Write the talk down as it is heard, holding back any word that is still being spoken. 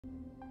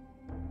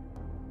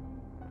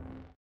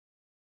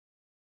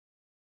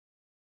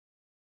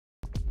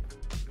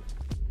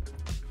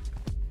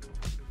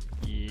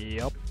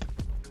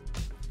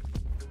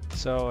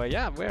So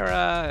yeah,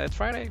 it's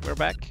Friday. We're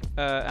back,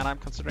 and I'm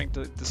considering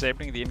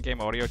disabling the in-game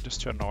audio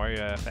just to annoy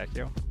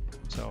Faccio.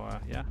 So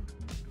yeah.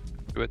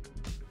 Good.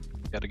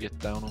 Gotta get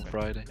down on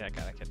Friday. Yeah,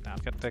 gotta get down.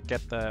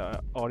 Get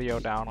the audio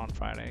down on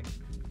Friday.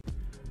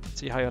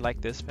 See how you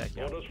like this,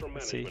 Faccio.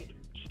 Let's see.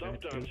 Stop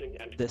dancing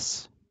and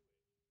This.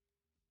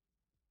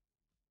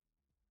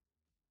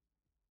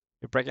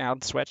 You're breaking out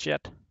the sweats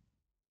yet?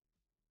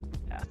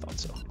 Yeah, I thought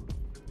so.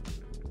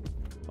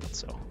 Thought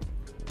so.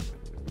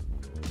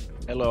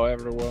 Hello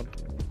everyone.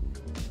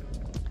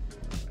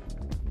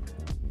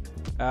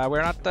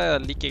 We're not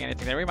leaking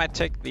anything there. We might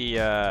take the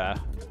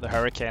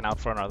Hurricane out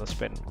for another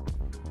spin.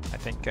 I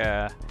think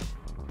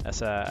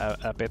as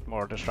a bit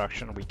more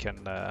destruction we can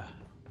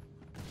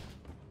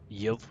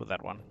yield with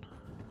that one.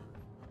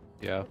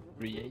 Yeah,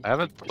 I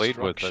haven't played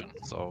with it,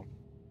 so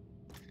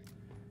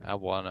I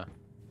wanna.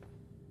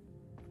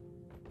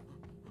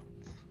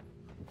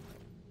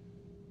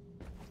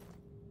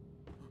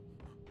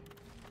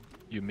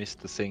 You missed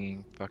the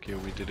singing. Fuck you,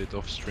 we did it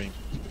off stream.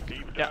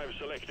 deep dive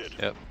selected.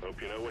 Yep.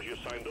 Hope you know what you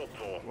signed up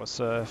for. It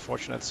was a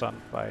fortunate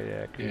son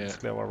by Green's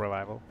Clever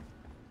Revival.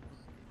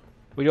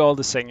 We do all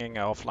the singing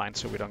offline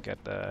so we don't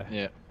get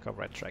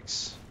copyright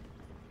strikes.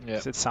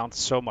 Yeah. It sounds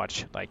so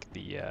much like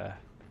the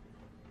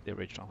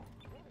original.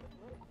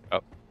 Oh.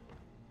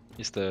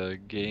 Is the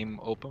game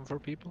open for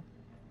people?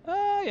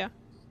 Yeah.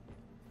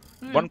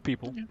 One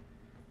people. Yeah.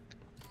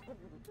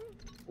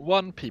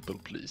 One people,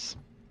 please.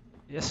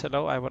 Yes,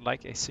 hello, I would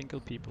like a single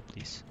people,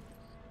 please.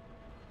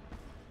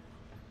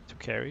 To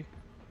carry.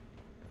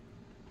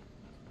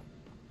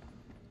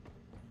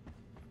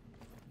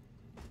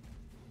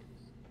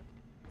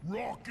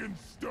 Rock and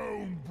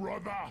stone,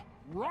 brother!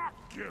 Rock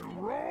and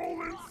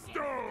roll and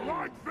stone!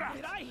 Like that!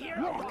 Did I hear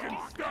rock and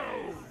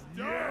stone?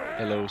 Yeah!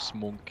 Hello,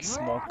 Smunk.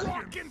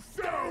 Rock and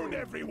stone,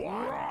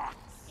 everyone! Rock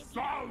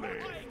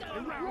solid!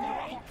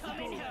 Rock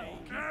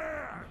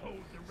yeah!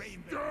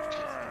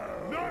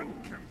 None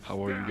can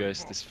How are you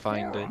guys this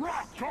fine day?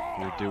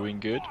 You're doing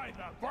good?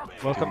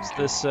 Welcome to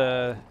this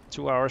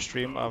 2-hour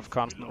stream of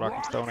constant rock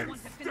and stoning.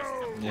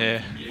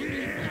 Yeah.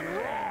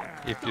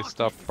 If you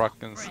stop rock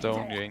and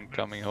stone, you ain't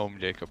coming home,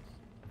 Jacob.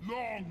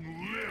 Long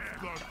live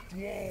the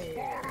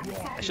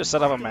dwarf! I should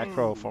set up a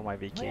macro for my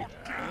wiki.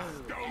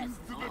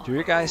 Do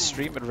you guys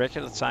stream at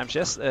regular times?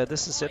 Yes,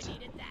 this is it.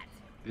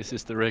 This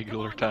is the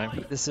regular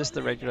time. This is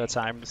the regular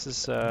time. This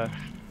is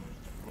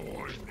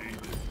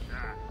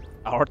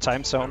our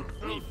time zone.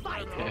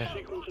 Yeah.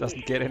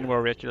 Doesn't get any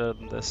more regular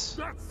than this.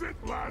 That's it,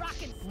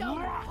 lads!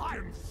 Rock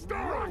and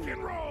stone! Rock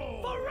and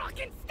roll! For rock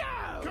and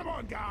stone! Come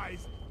on,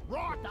 guys!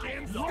 Rock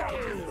and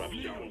stone!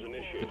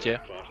 But yeah,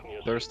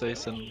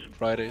 Thursdays and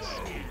Fridays,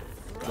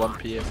 1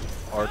 PM,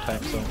 our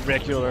time zone.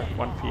 Regular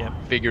 1 PM.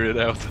 Figure it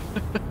out.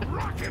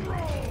 Rock and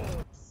roll!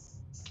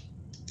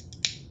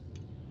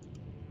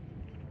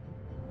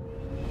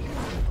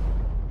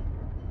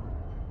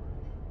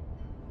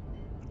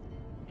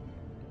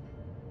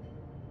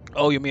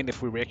 Oh, you mean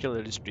if we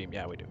regularly stream?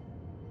 Yeah, we do.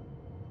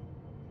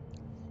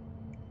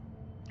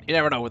 You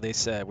never know with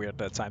these weird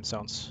time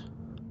zones.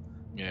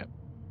 Yeah.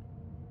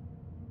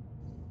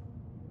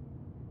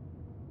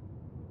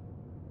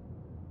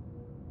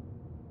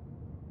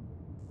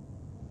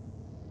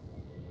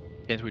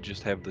 Can't we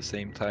just have the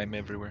same time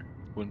everywhere?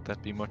 Wouldn't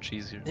that be much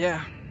easier?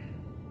 Yeah.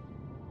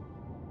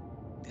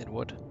 It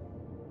would.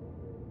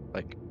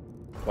 Like,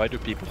 why do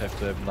people have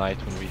to have night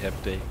when we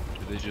have day?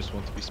 Do they just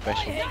want to be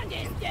special?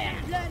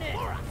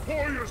 Pull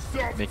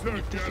yourself Making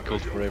it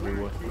difficult for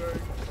everyone.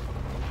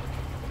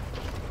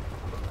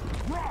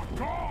 Rock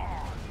on!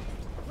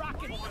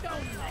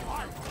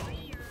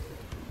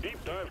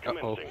 Deep dive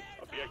commencing.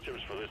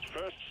 Objectives for this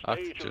first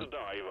stage of the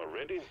dive are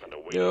ready and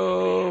awaiting.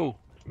 No!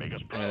 Make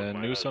us proud,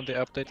 my News on the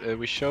lads. update.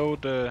 We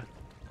showed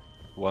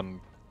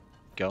one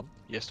gun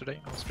yesterday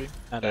on stream.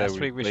 And last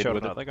week we played showed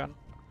with it. another gun.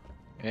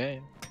 Yeah.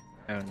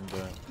 And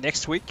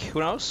Next week,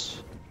 who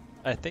knows?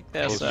 I think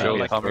there's We'll show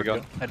like Hammer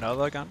gun.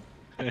 another gun.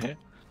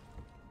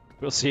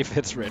 We'll see if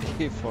it's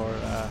ready for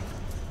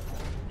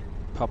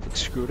public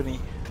scrutiny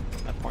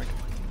at that point.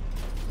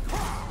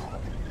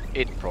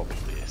 it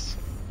probably is.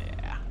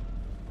 Yeah.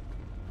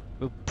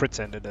 We'll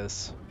pretend it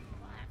is.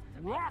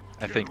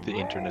 I think the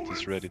internet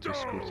is ready to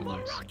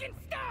scrutinize.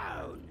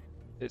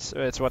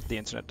 It's what the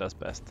internet does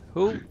best.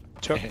 Who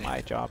took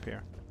my job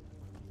here?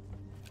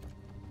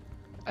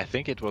 I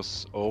think it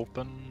was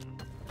open.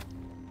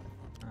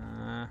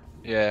 Uh,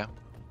 Yeah,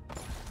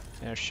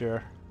 yeah,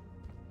 sure.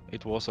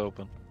 it was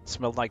open. It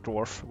smelled like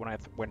dwarf when I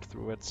went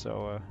through it,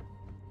 so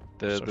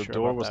The So sure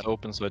door about was that.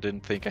 open, so I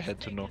didn't think I had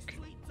to knock. you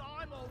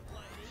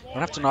don't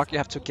have to knock. You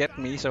have to get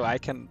me so I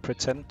can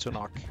pretend to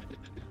knock.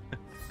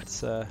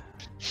 It's Oh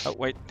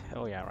wait.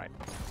 Oh yeah, right.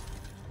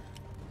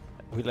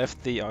 We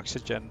left the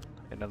oxygen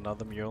in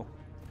another mule.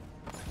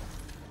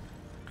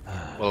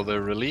 Well, the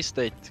release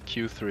date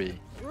Q3.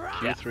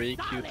 Q3,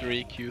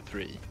 Q3,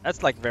 Q3.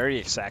 That's like very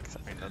exact.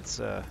 I mean, that's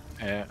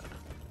Yeah.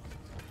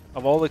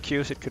 of all the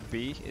Qs it could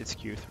be, it's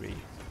Q3.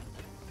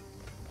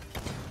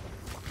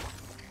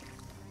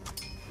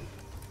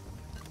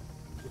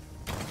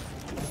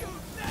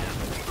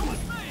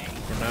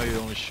 now you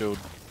only showed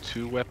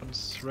 2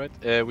 weapons, right?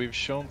 We've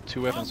shown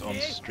 2 weapons on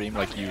stream,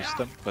 like used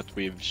them, but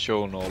we've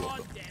shown all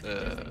of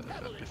them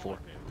before.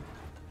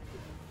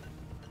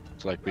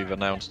 It's like we've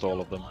announced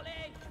all of them,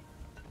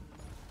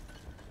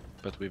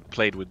 but we've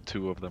played with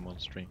 2 of them on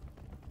stream.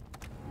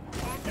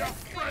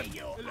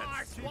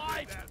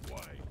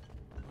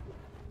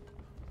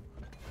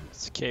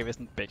 This cave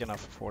isn't big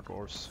enough for 4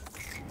 dwarves.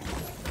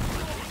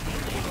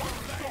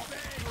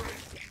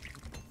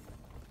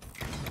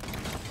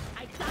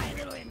 I die a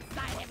little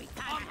inside every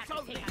time I have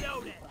to take a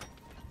look.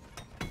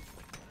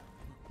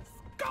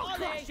 Go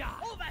Crusher!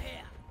 Over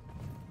here!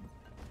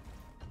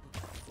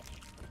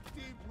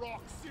 Deep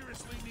Rock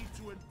seriously need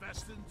to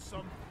invest in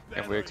some.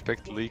 Can we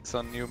expect leaks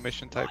on new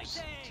mission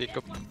types,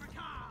 Jacob?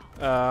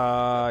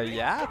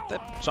 Yeah,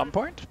 at some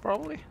point,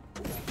 probably.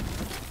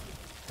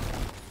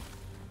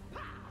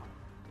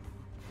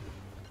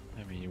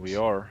 I mean, we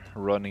are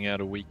running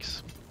out of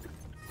weeks.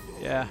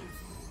 Yeah.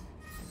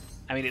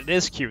 I mean, it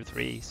is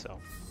Q3,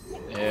 so.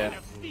 Yeah.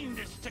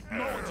 Fiendish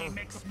technology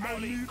makes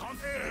Molly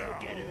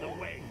constantly get in the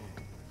way.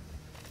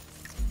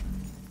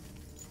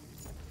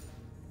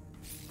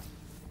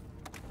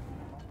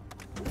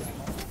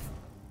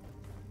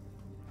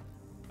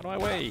 Out of my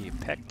way,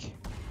 Peck.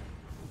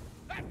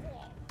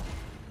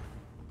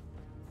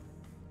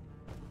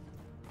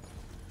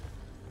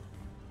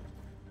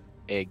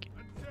 Egg.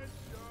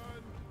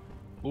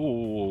 Ooh,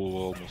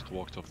 almost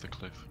walked off the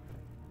cliff.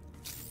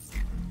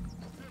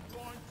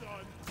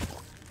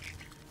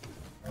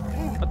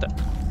 What the?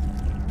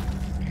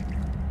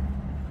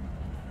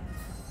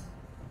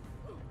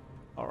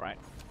 Alright.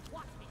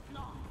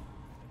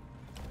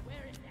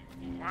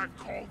 I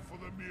called for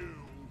the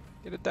mule.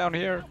 Get it down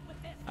here.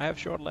 I have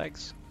short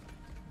legs.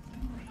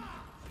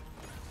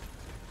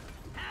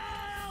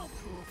 Help!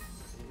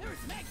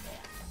 There's Meg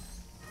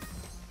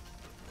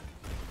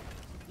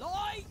there.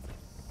 Lloyd!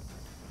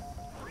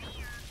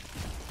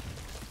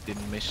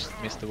 Didn't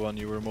miss the one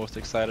you were most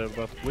excited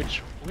about.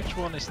 Which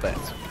one is that?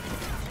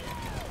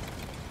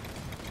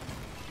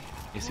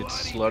 Is it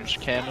sludge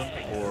cannon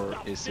or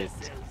is it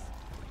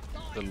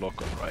the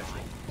lock-on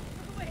rifle?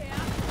 Over here.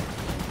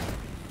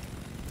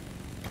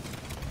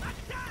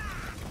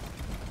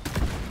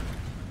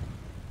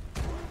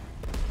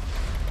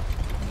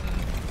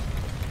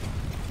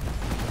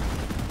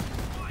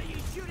 Why are you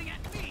shooting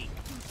at me?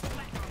 You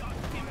slack-jawed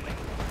gimlet?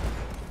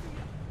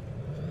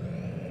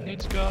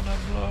 It's gonna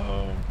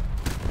blow.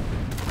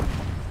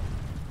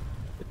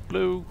 It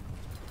blew.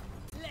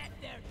 Let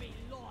there be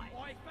Lloyd.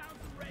 I found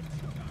some red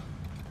sugar.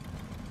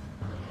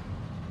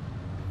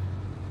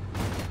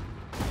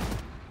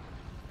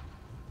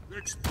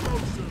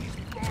 Explosives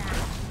live.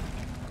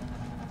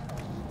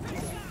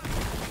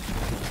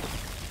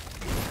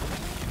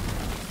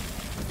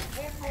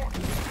 I'm not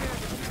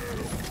scared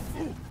of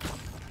you.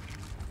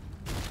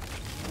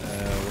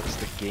 What's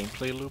the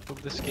gameplay loop of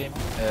this game?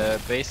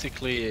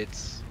 Basically,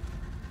 it's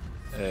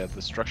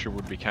the structure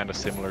would be kind of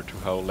similar to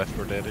how Left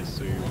 4 Dead is.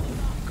 So you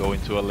go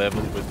into a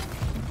level with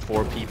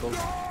 4 people,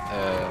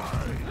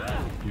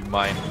 you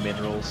mine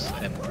minerals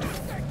and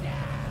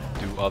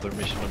do other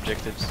mission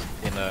objectives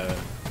in a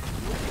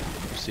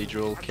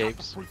procedural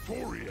caves.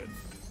 Praetorian.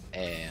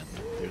 And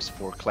there's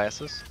 4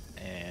 classes,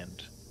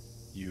 and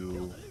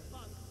you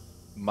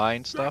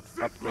mine stuff,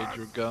 upgrade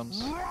your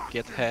guns,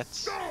 get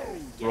hats,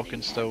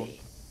 broken stone,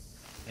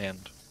 and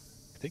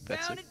I think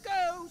that's Down it. it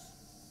goes.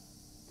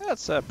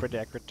 That's a pretty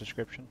accurate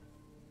description.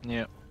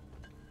 Yeah.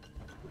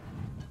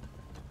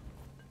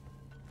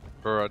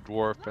 You're a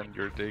dwarf and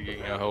you're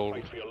digging a hole.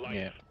 Fight for your life.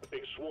 Yeah. The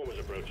big swarm is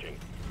approaching.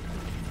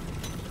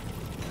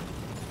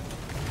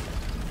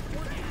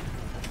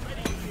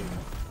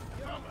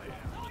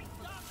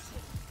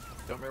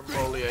 Come here,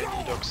 Molly, I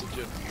need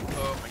oxygen.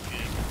 Oh my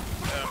god.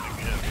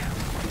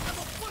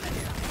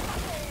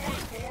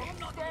 Oh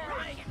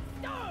my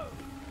god.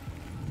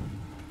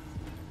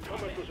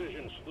 Combat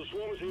positions. The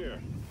swarm is here.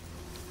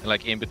 And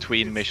like in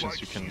between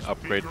missions you can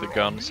upgrade the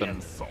guns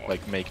and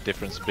like make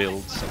different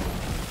builds and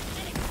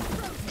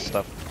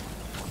stuff.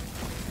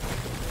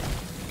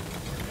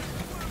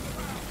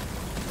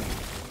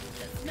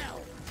 The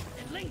smell,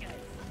 it lingers.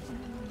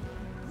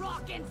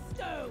 Rock and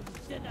stone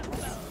to the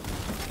bone.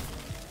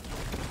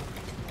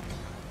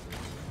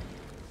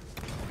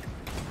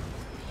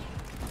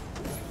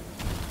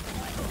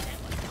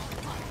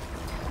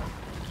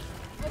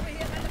 Over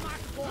here by the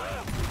mark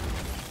point.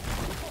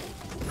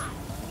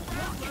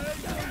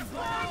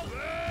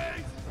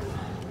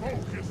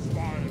 Focus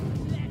fire.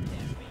 Let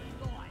there be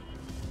Lloyd.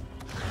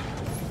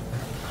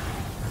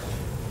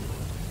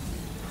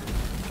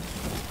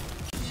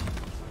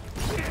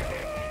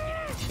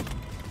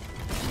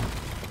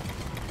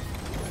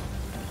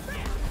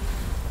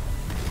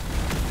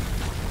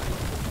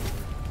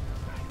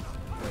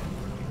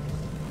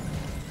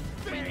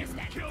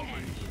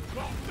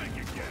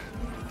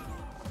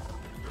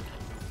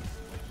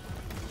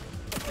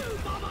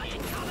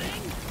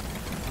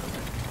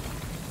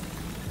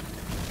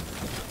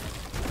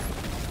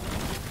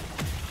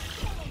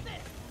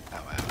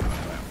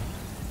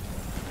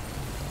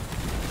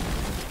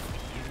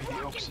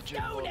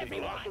 stone,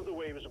 everyone! Last of the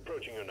wave is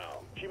approaching you now.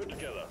 Keep it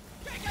together.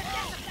 Trigger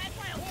down the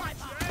Flail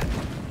Piper!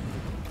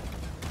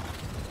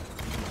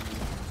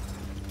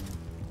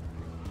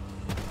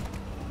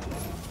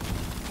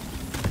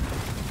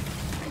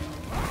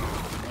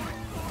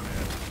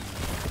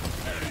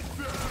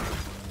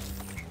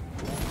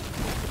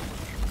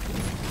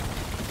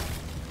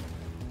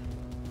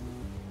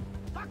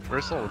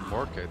 Where's all the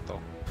Morkite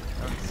though?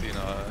 I haven't seen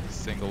a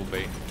single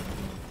vein.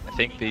 I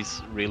think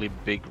these really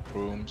big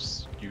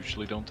rooms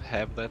usually don't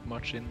have that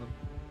much in them.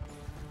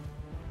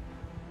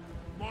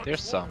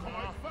 There's some.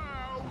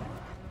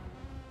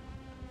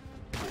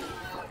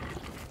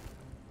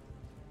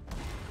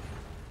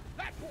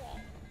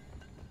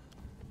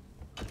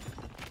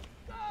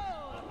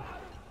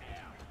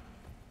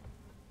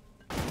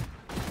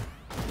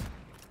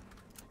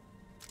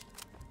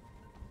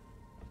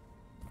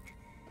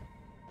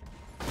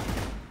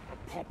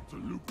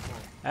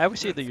 We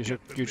see the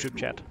YouTube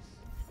chat.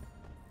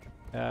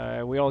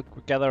 We all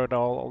gathered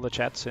all the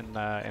chats in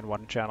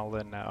one channel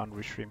then on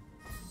Restream.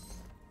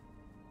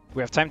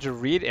 We have time to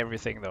read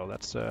everything though.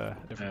 That's a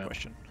different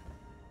question.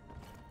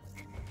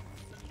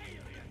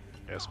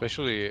 Yeah,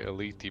 especially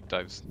elite deep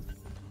dives.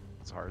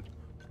 It's hard.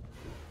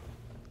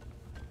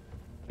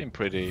 Been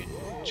pretty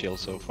chill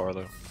so far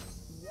though.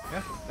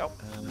 Yeah, no,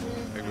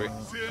 I agree.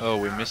 Oh,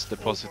 we missed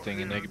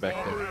depositing an egg back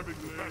there.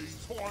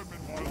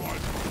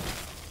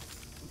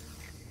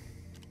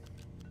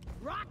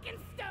 Rock and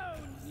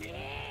stone,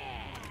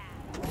 yeah!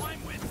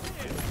 I'm with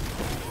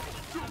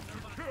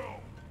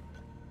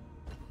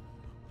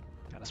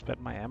Gotta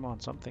spend my ammo on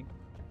something.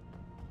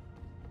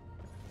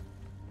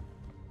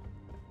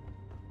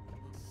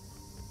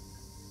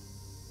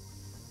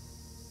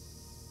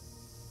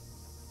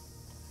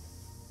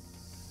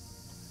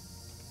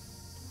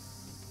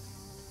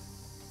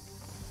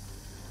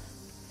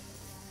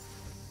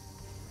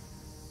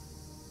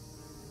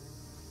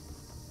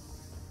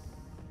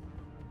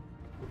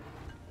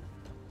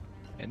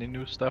 Any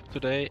new stuff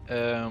today?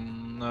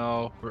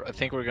 No. I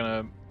think we're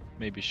gonna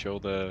maybe show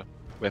the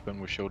weapon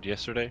we showed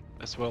yesterday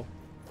as well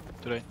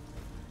today.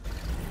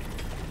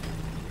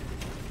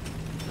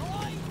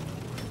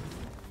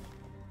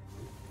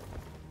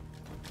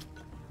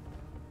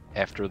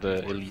 After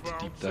the elite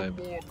deep dive.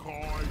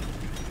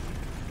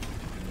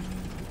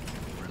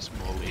 Where's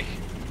Molly?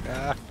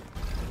 Ah,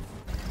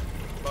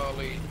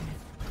 Molly.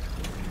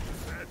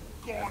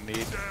 I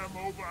need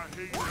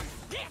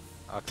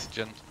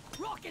oxygen.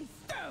 Rock and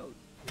stone!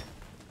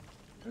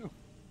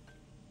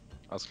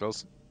 I was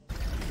close.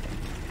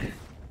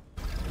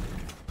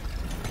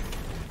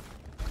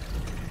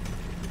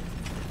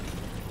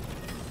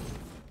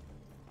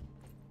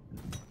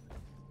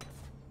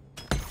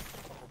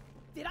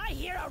 Did I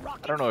hear a rock?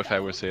 I don't know if I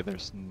would say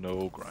there's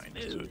no grind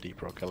to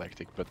Deep Rock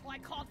Galactic, but I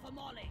called for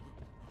Molly.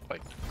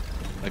 like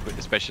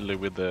especially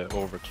with the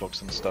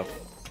overclocks and stuff,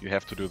 you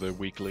have to do the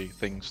weekly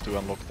things to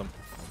unlock them.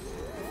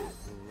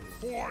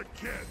 I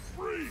can't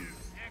breathe.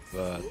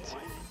 But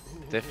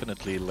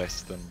definitely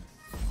less than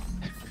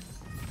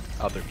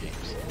other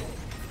games.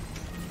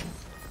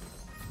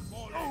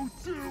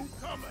 O2,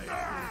 come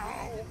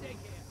now!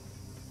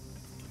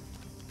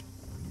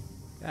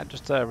 Yeah,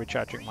 just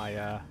recharging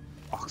my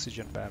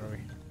oxygen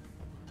battery.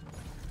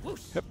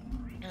 Yep.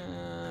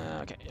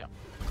 Okay, yeah.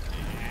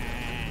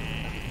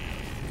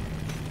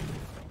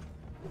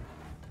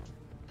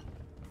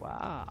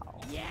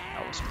 Wow. Yeah!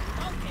 That was...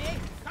 Okay,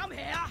 come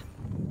here!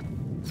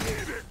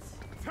 Eat it!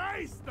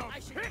 Taste the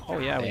pick! Oh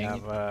yeah, we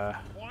Dang have I'm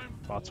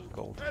lots of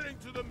gold. heading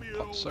to the mule.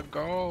 Lots of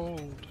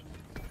gold.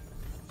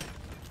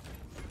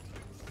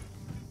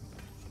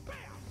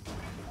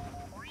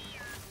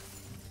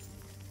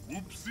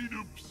 Whoopsie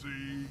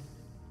doopsie.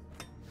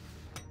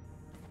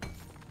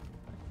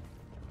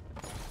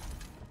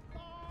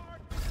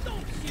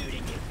 Don't shoot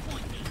in your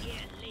pointy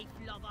ear, leaf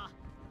lover!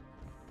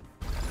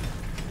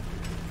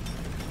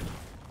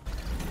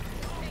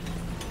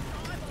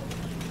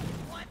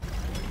 What?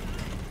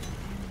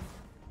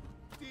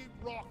 Deep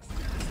Rock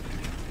seriously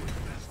needs to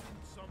invest in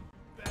some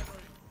better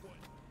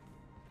equipment.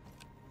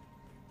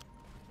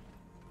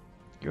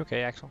 You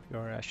okay, Axel?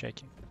 You're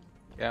shaking.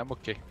 Yeah, I'm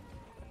okay.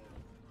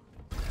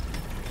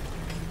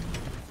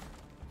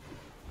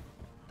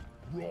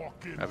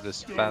 I have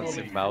this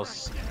fancy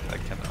mouse I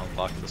can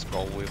unlock the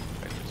scroll with.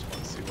 I just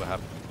want to see what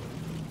happens.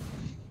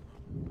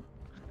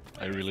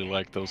 I really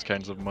like those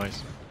kinds of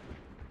mice.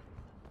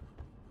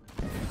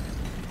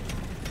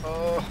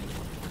 Oh,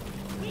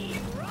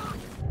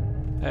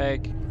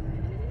 Egg.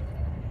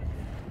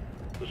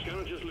 The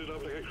scanner just lit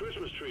up like a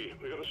Christmas tree.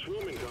 We got a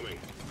swarm incoming.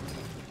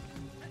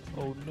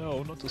 Oh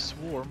no, not a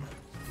swarm.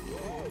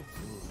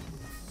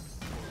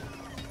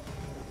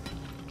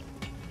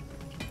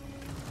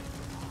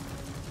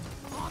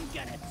 I'm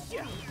gonna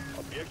jump!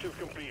 Objective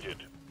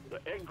completed. The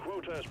egg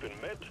quota has been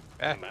met.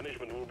 Eh.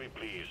 Management will be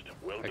pleased.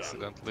 Well done.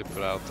 accidentally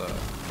put out a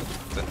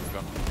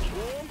Tentagon.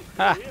 Swarm,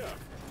 Ha! here.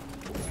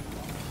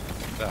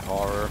 The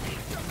horror.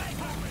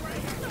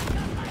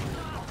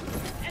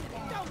 And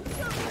don't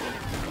shoot!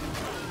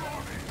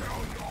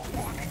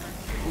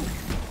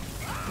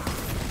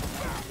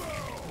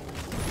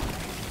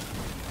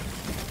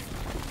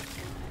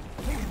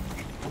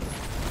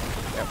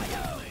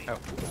 Ow.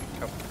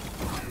 Ow.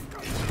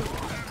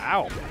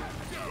 Ow!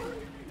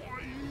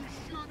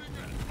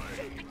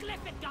 The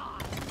Glyphid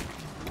God!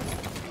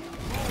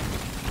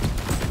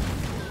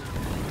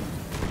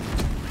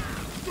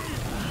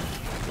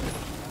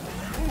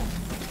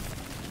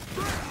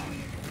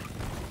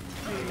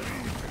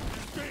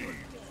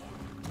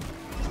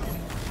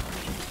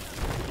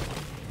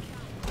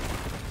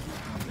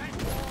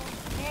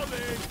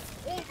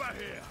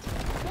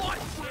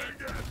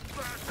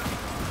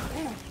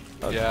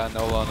 Yeah,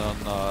 no one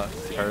on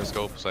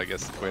Periscope, so I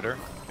guess Twitter.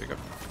 Here you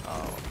go.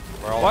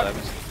 We're all What?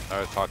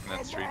 are talking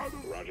in stream.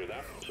 Roger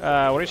that.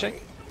 What are you saying?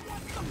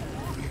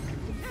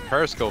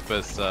 Periscope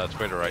is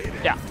Twitter, right?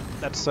 Yeah,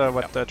 that's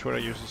what Twitter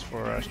uses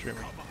for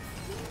streaming.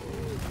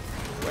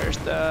 Where's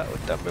the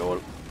ball?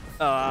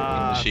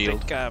 the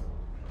shield. I think,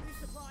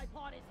 Resupply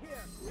pod is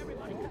here.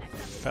 Everybody connect.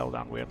 fell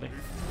down weirdly.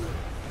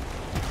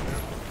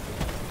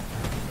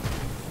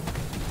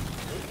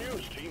 Good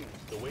news, team.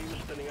 The wave is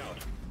thinning out.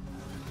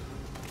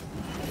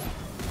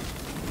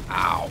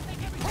 Ow!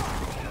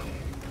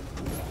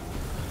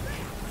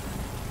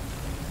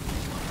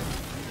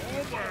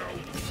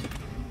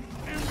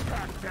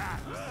 Impact that!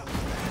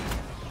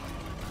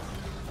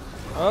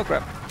 Oh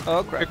crap!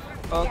 Oh crap!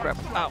 Oh crap!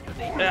 Ow!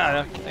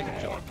 Yeah, I can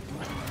kill it.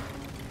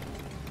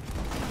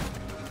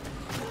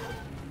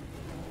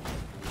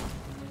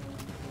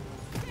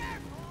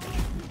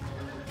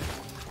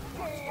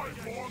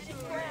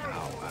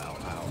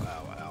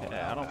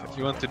 Yeah, I don't think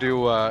You want to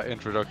do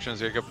introductions,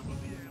 Jacob?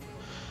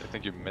 I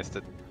think you missed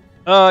it.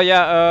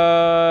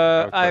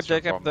 Yeah, a I'm question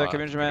Jacob, from, the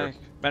community Peter.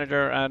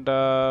 manager, and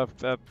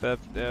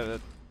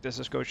this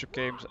is Scotia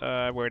Games.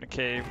 We're in the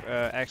cave.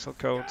 Axel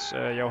codes,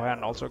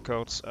 Johan also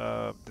codes.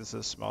 This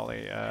is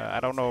Smolly. I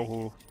don't know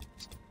who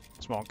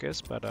Smonk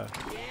is, but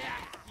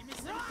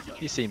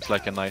He seems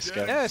like a nice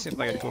guy. yeah, he seems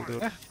like a cool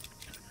dude.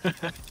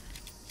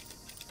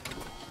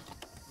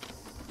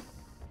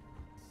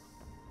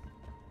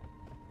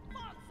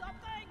 Want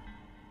something?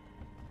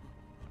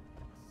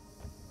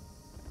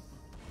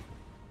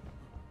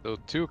 So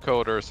 2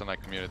 coders and a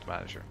community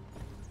manager.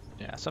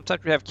 Yeah,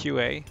 sometimes we have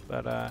QA,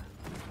 but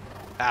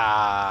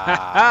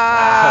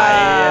Ah!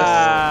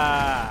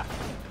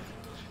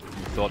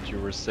 You thought you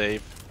were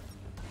safe.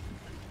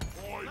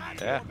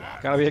 Yeah.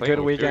 gonna be a Playing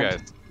good with you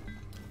weekend. guys.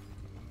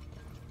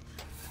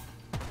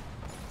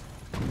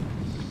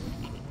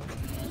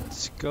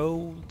 It's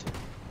gold.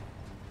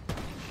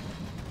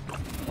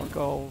 More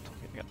gold.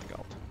 We can get the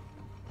gold.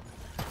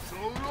 So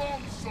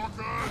long,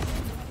 suckers!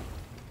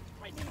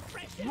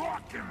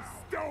 Rock and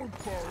stone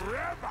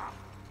forever!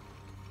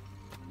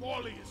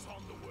 Wally is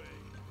on the way.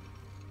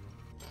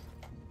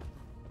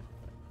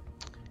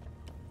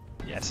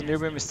 Yeah, it's a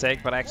newbie mistake,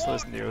 but Axel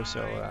is new,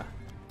 so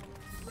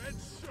Red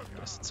sugar!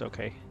 guess it's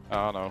okay.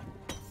 Oh no.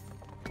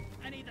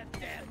 I need the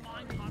damn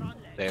minecart on leg.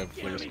 Damn,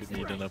 flares could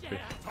need an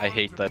upgrade. I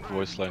hate that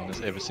voice line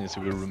ever since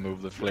we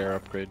removed the flare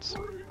upgrades.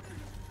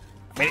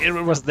 I mean,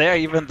 it was there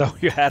even though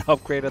you had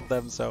upgraded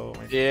them, so I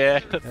mean, Yeah.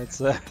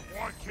 it's I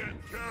can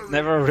carry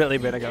never really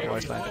been a good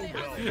voice line.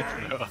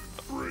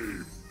 free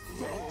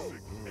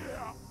toxic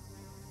air.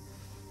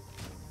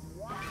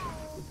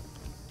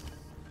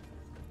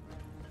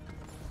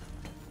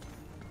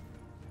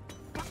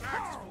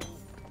 Axel,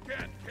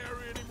 can't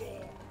carry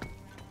anymore.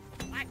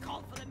 I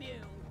called for the mule.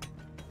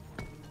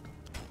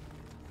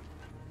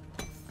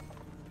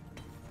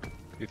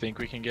 You think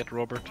we can get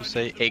Robert to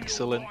say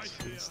excellent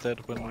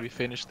instead when we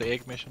finish the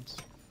egg missions?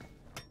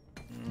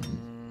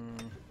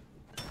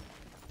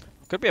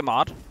 Could be a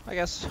mod, I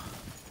guess.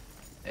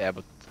 Yeah,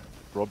 but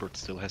Robert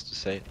still has to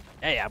say it.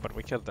 Yeah, but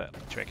we could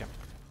trick him.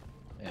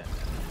 Yeah.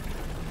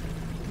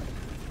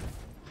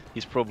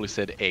 He's probably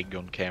said egg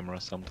on camera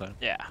sometime.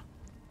 Yeah,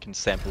 Can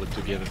sample it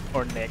together.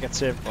 or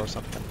negative or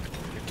something.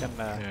 You can.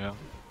 Yeah.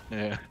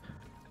 Yeah.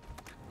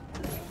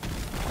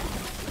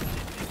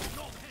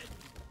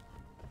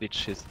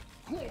 Stitch his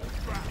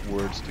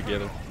words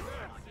together.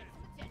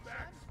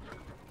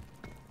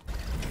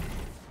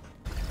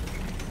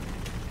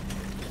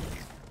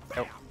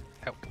 Ow.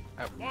 Ow.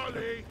 Ow.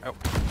 Wally! Ow.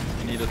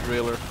 You need a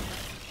driller.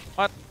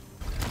 What?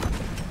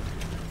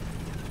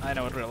 I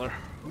know a driller.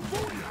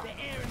 The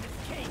air in this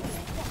cave is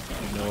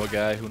fucking. You know a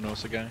guy who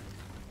knows a guy?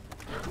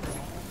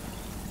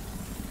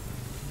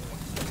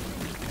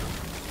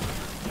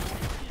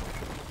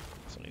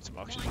 Still need some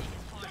oxygen.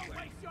 Don't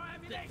waste your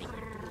ammunition.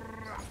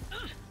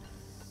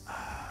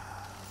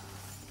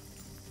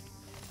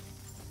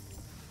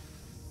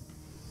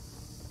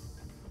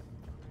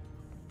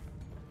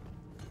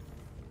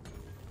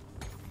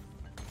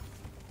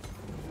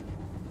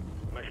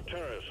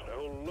 Terrors, a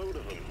whole load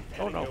of them.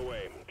 Oh, Heading no. your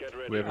way. Get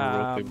ready. Whoever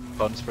wrote the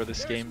puns for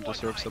this game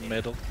deserves a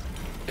medal.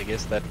 I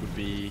guess that would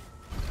be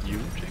you,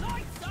 Jake.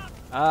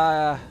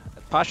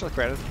 Partial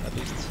credit at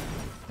least.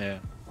 Yeah.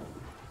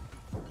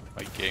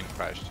 My game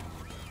crashed.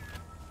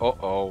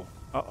 Uh-oh.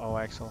 Uh-oh,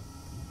 Axel.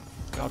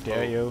 How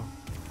dare you?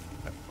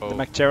 Oh. The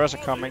McTerras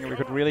are coming. We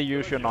could really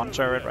use your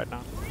non-turret right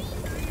now.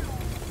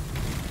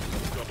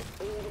 Got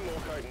all the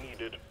Morkite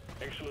needed.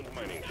 Excellent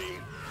mining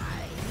team.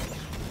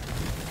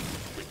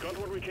 We got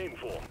what we came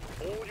for.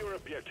 All your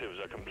objectives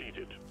are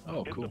completed.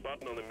 Oh, Hit cool. the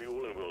button on the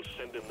mule and we'll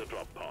send in the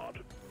drop pod.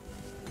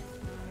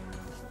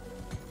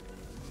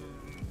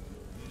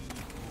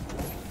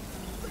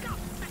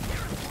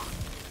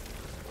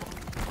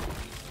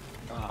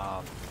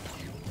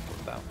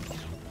 Down.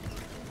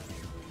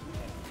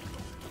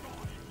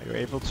 Are you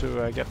able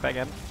to get back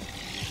in?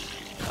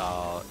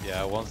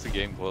 Yeah, once the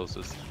game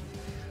closes.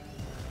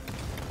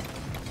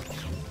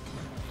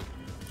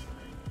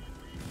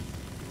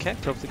 Can't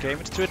close the game,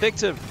 it's too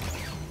addictive.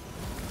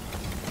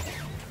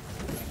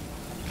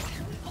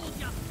 Hold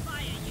your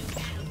fire, you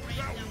little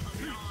red dumb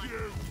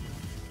blonde.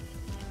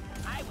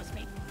 I was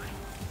made for mine.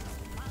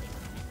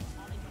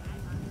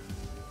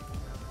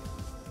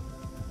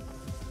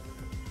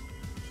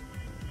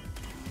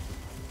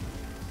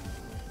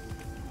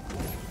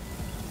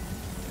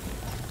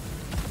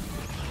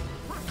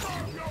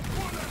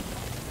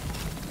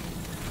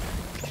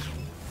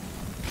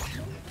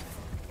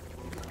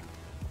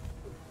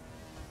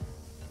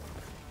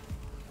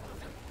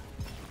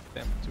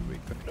 Damn, too weak.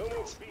 No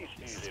more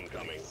beasties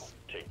incoming.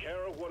 Take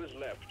care of what is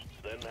left,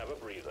 then have a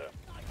breather.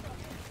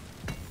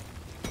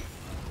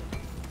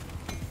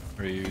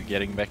 Are you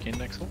getting back in,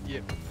 Axel?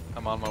 Yep,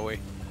 I'm on my way.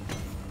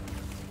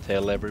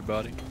 Tell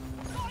everybody.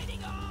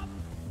 Lighting up!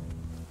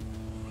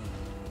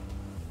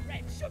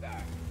 Red sugar!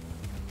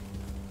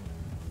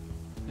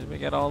 Did we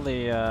get all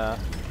the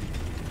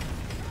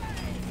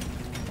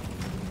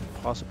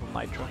possible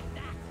nitro?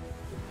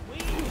 We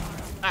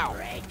are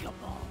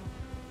unbreakable.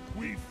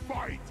 We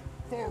fight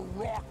for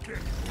rock and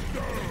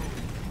stone.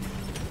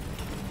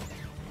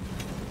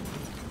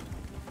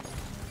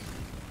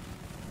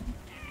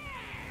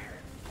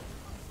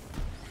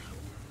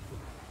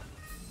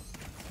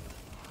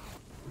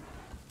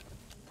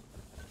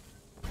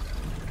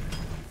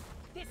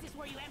 This is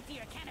where you empty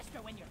your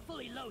canister when you're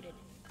fully loaded.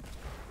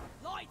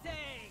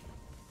 Lighting!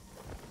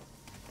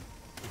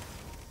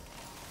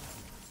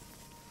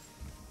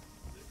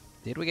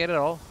 Did we get it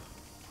all?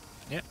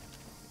 Yeah.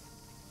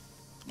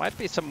 Might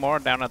be some more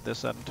down at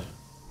this end.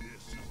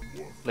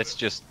 Let's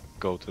just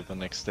go to the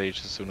next stage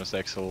as soon as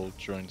Axel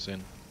joins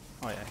in.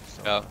 Oh yeah.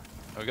 So, Yeah,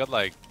 we got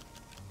like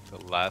the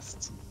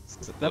last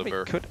then we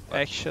sliver. could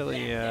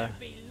actually Let there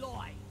be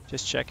light.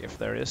 just check if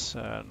there is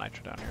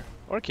nitro down here.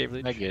 Or cave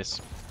leech. I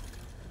guess.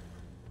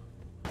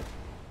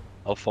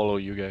 I'll follow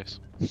you guys.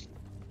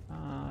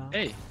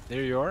 Hey,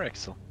 there you are,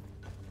 Axel.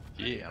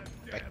 Yeah,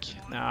 I'm back.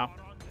 No.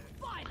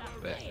 By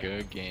the Back veil.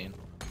 again.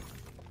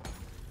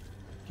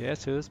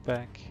 Guess who's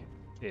back?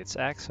 It's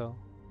Axel.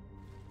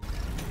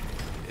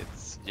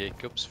 It's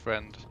Jacob's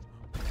friend.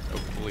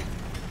 Hopefully.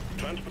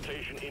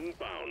 Transportation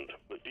inbound.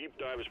 The deep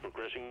dive is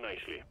progressing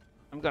nicely.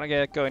 I'm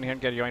gonna go in here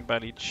and get joined by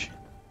Leech.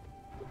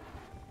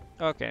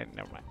 Okay,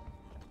 never mind.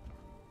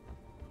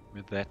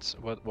 With that,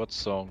 what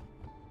song?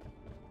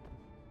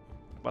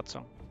 What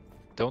song?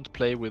 Don't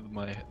play with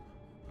my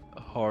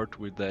heart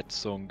with that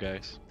song,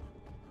 guys.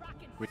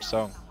 Which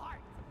song?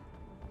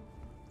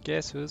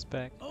 Guess who's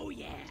back? Oh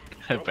yeah.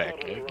 Drop Back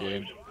pod on the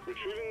again. right.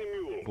 Retrieving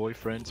the mule.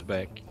 Boyfriend's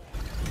back.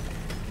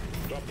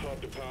 Drop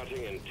pod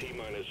departing in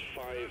T-minus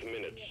 5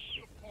 minutes.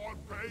 On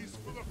pace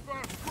for the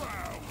first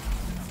round.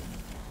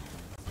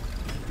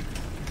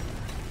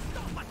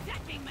 Stop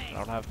attacking me. I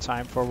don't have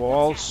time for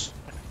walls.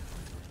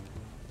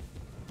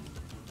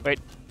 Wait.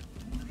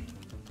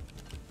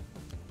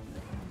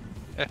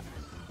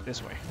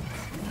 This way.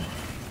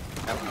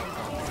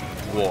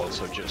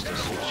 Walls are just a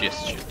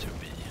suggestion to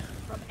me.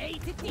 From A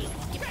to T.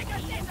 Trigger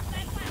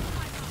discipline.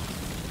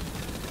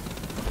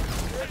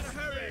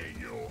 Hurry,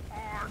 you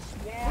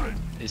arsewine!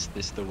 Is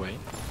this the way?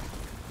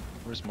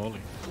 Where's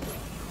Molly?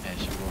 Yeah,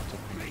 she walked up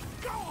here.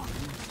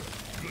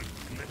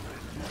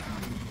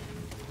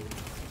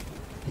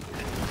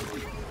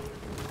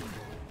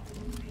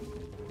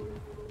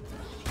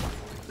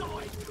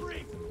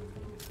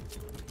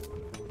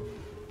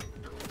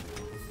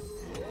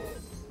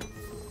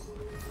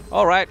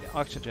 Alright,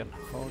 oxygen.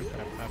 Holy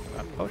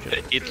crap,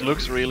 potion. It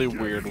looks really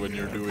weird when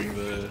you're doing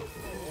the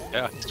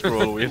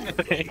scroll wheel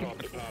thing. Drop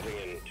departing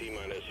in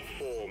T-minus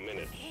 4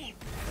 minutes.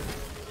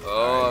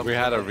 Oh, we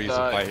had a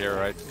resupply here,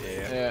 right?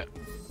 Yeah. Yeah.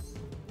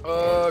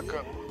 Oh,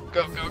 go,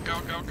 go, go,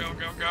 go, go, go,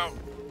 go, go.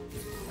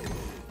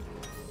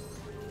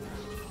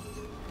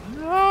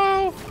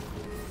 No!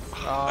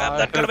 I'm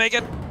not gonna make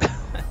it!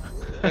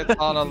 It's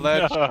on a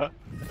ledge.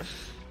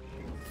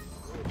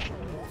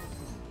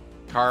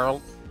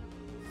 Carl.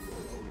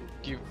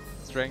 Give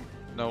strength.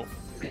 No.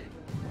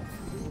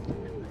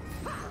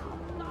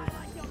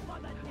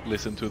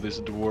 Listen to this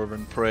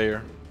dwarven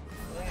prayer.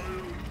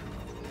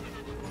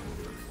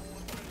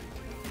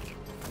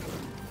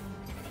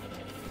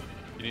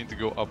 You need to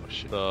go up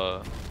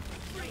the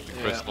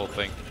crystal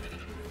thing.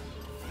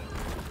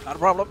 Not a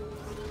problem.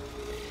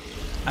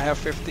 I have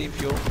 15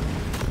 fuel.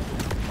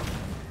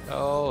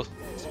 Oh,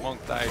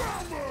 Smunk died.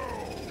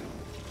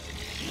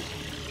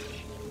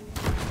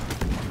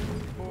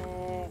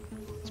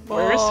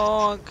 Where is it?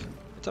 Monk!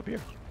 It's up here.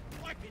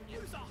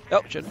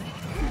 Oh, shit.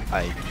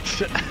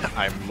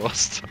 I'm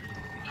lost.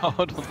 Oh,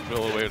 don't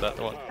throw away that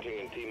one. Departing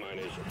in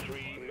T-minus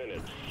 3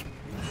 minutes.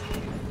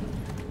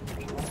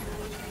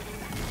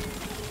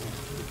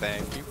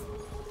 Thank you.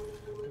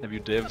 Have you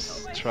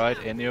devs tried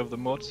any of the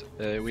mods?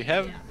 We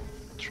have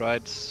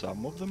tried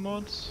some of the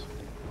mods.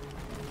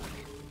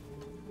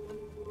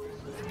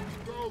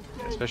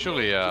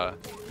 Especially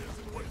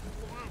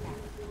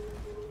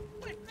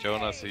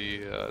Jonas,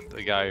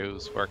 the guy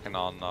who's working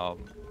on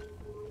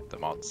the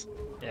mods.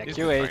 Yeah, He's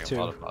been QA trying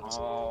a lot too. of mods.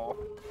 Oh.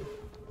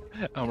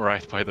 I'm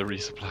right by the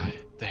resupply.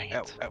 Dang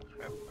it.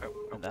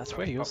 And that's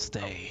where you'll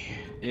stay.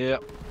 Yeah.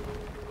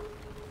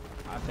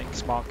 I think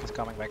Smog is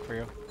coming back for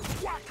you.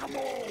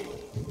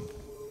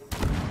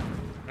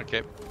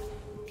 Okay.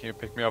 Can you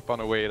pick me up on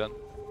the way then?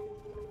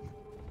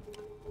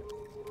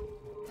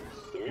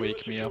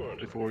 Wake me up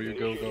before you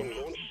go.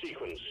 Launch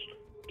sequence.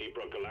 Deep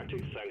Rock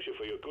Galactic thanks you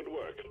for your good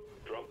work.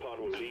 Drop pod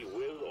will leave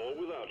with or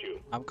without you.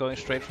 I'm going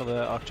straight for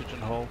the oxygen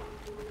hole.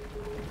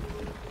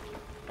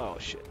 Oh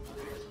shit.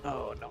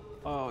 Oh no.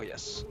 Oh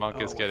yes. Monk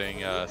oh, is getting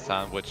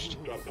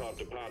sandwiched. Drop pod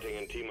departing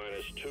in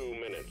T-minus 2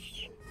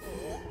 minutes.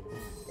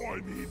 I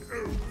need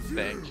help.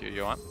 Thank you,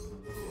 Johan.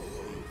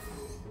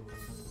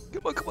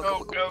 Come on, come on,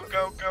 Go, come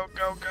on,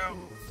 come on. go.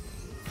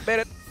 Made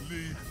it.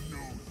 Leave no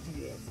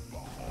dwarf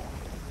behind.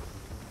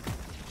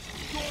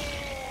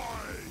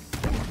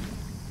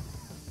 Die!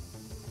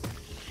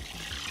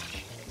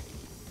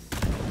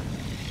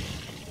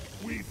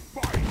 We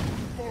fight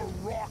for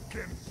rock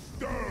and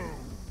stone.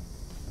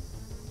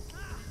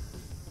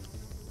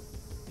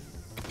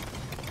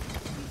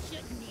 You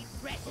shouldn't need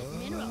precious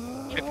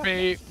minerals. Hit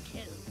me.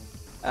 Kill.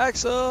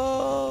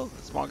 Axel!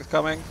 Smog is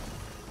coming.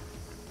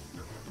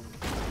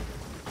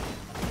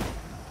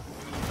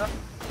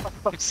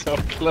 I'm so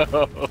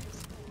close.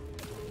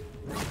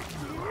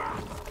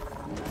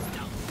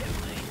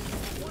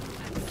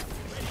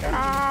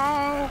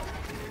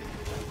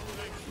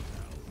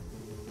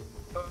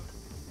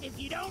 If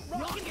you don't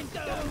rock and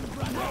stone,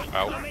 brother,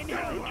 Ow. coming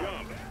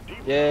home.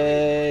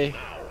 Yay.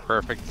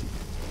 Perfect.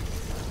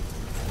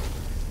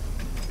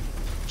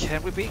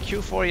 Can we beat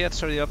Q4 yet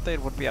so the update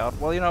would be out?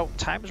 Well, you know,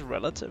 time is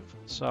relative,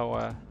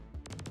 so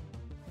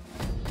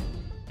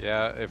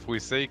Yeah, if we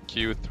say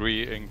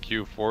Q3 and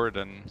Q4,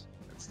 then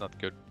it's not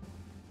good.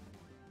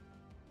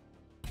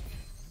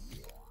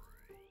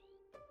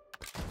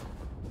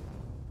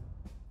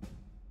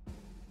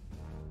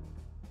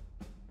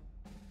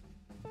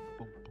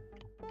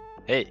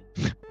 Hey,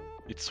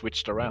 it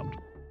switched around.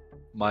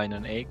 Mine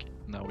and egg,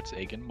 now it's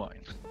egg and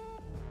mine.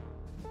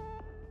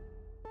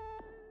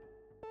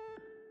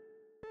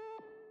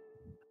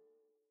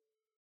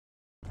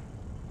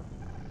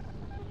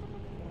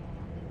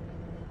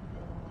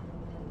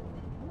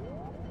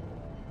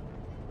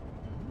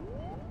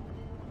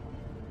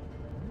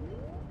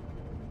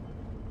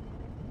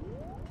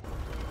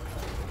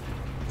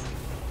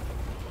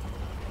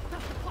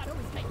 I'd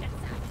always make that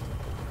sound.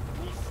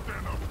 We'll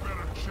stand a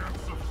better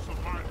chance of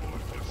survival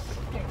if this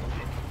storm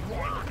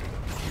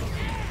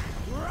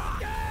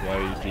Why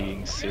are you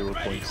digging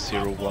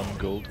 0.01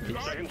 gold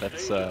piece?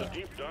 That's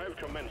Deep dive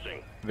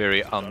commencing.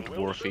 very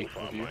undwarfy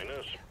of you.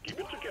 Miners, keep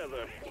it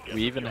together.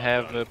 We even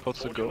have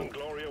pots of Fortune gold. and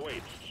glory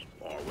awaits.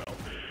 Or well,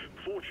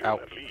 fortune Ow.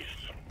 at least.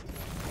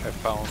 I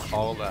found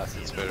all the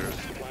acid spitters,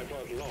 Supply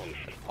pod launched.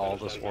 all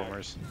the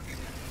swarmers.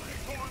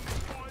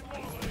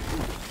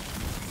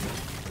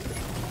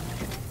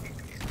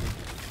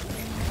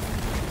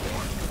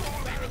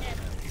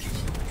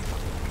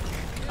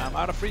 I'm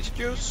out of freeze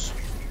juice.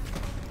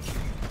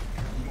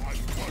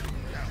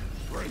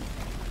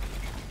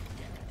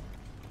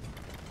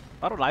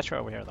 A lot of nitro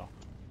over here though.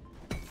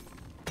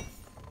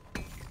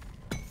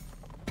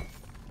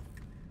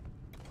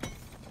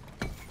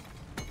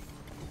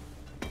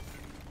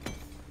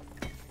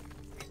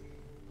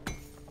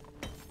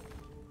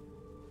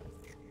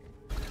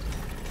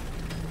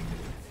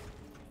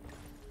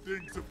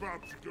 Things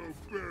about to go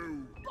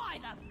boom. By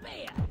the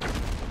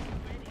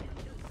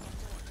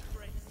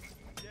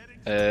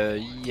bear.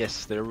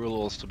 Yes, there will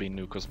also be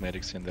new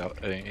cosmetics in the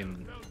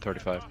in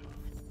 35.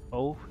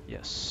 Oh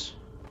yes.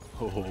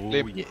 Oh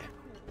Flip. yeah.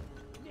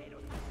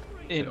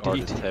 The Indeed.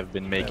 artists have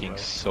been There making will.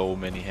 so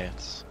many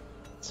hats.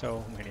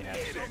 So many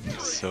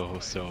hats.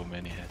 So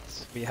many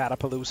hats. We had a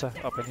Palooza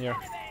up in here.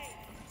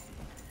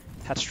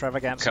 Hat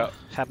Stravaganza.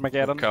 Hat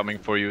Mageddon. Coming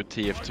for you,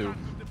 TF2.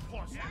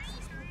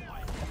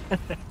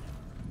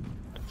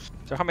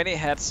 So how many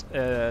hats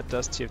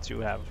does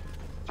TF2 have?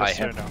 I Just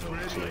so you have know.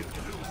 no clue.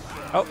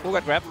 Oh, who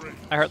got grabbed?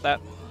 I heard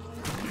that.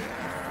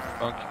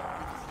 Funk.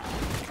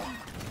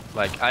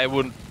 Like, I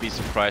wouldn't be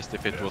surprised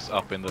if it was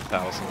up in the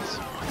thousands.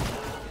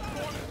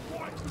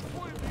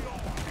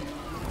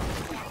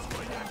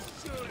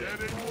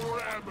 Getting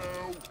more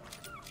ammo.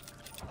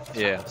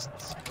 Yeah.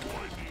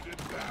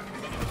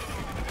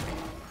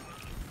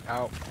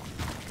 Ow.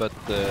 But,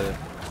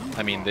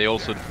 I mean, they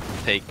also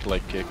take,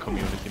 like,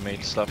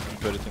 community-made stuff and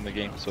put it in the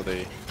game, so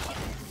they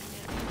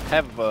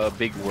have a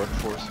big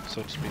workforce,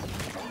 so to speak.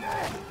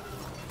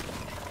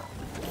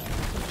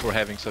 For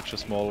having such a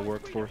small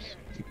workforce.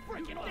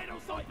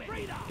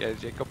 Yeah,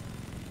 Jacob.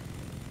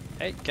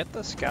 Hey, get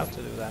the scout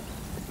to do that.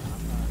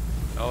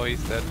 Oh,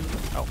 he's dead.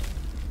 Oh,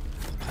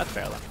 that's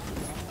fair then.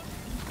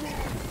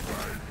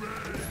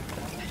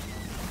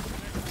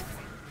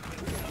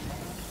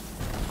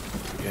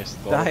 guys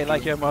thought Die of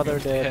like doing your mother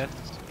did.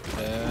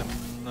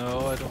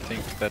 No, I don't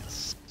think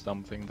that's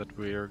something that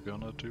we're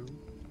gonna do.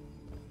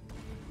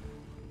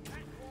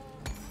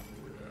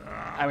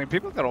 I mean,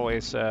 people can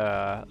always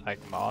like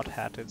mods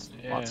hat into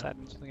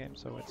the game,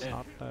 so it's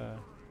Yeah. not.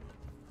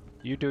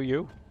 You do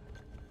you,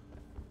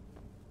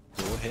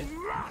 Go ahead.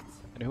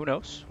 and who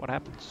knows what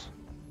happens.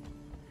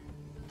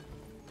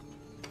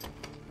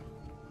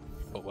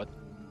 But what?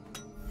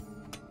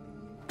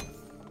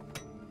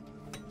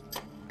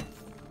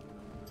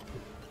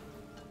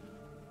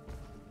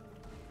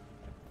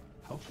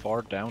 How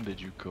far down did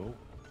you go?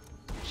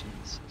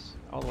 Jesus.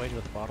 All the way to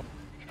the bottom.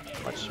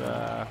 Watch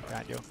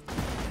behind you.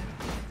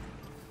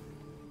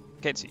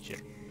 Can't see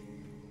shit.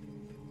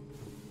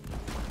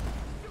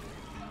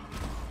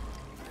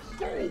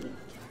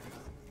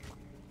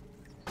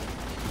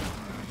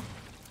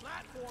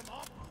 Platform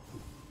up.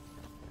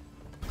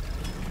 I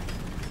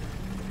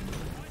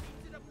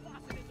need to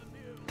deposit in the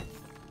mule.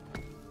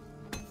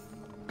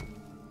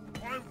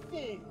 I'm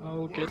full.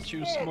 I'll get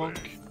you, Smunk.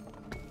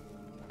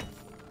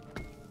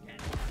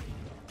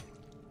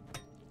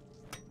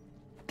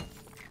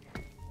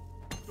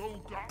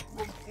 Don't got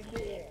room for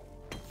more.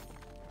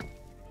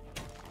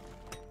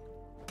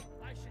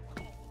 I should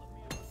call for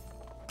the mule.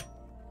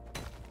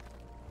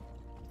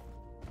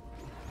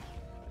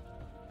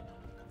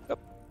 Yep.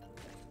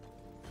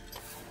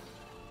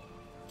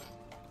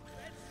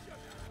 Red sugar.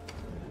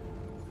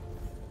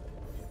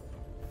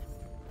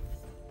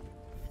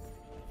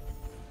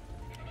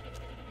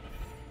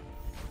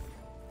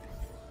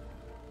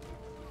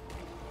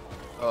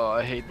 Oh,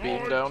 I hate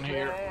being down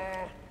here.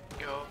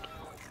 God.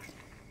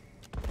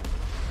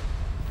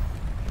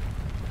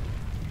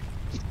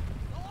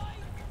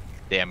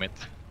 Damn it.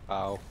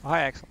 Ow.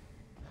 Hi, Axel.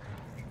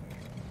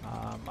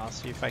 I'll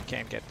see if I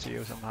can get to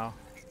you somehow.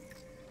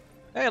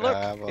 Hey, look!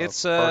 Well,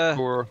 It's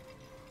parkour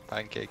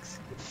pancakes.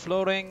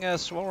 floating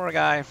Swarmer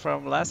guy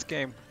from last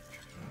game.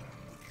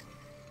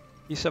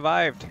 He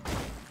survived.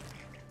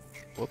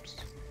 Whoops.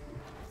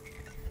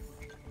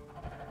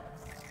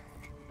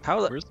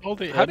 How Where's all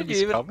the how did you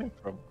enemies even- coming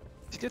from?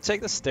 did you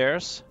take the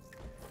stairs?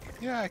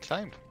 Yeah, I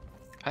climbed.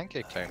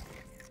 Pancake climb.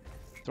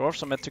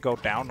 Dwarves are meant to go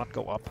down, not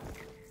go up.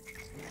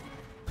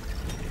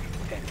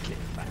 Pancake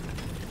climb.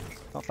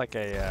 Not like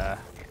a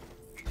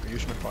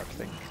amusement park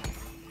thing.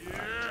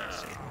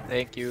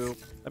 Thank you.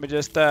 Let me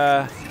just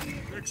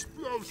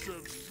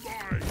Explosive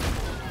slide.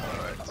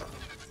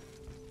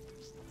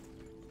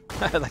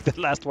 like the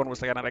last one was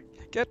kind of like,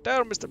 get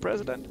down, Mr.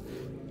 President.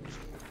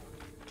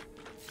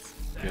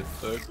 Get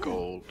the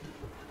gold.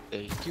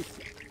 Thank you.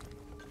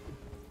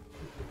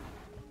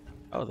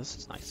 Oh, this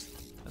is nice.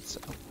 That's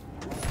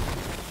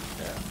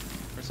Yeah.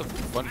 There's a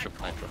bunch of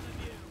nitro.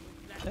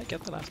 yeah,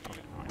 get the last one.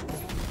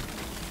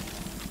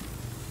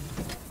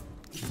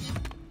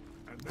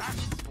 And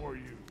that's for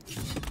you.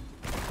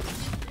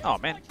 Oh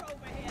man. Over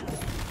here.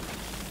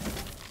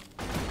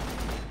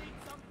 Need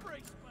some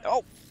brakes, but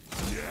Oh,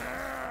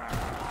 Yeah!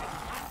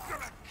 I'm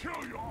gonna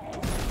kill you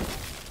all!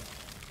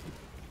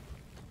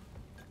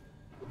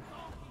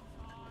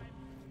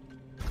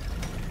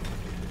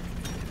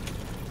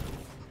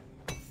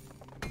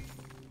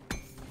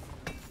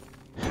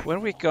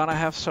 when we gonna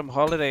have some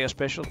holiday or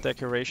special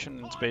decoration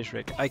in Space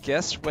Rig? I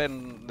guess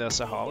when there's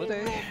a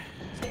holiday.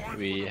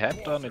 We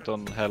have done it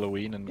on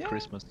Halloween and Yeah.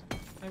 Christmas.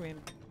 I mean,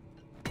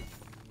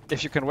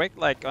 if you can wait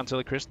like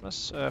until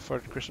Christmas for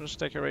Christmas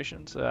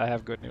decorations, I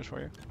have good news for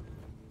you.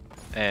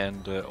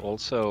 And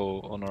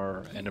also on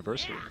our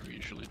anniversary, we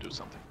usually do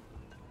something.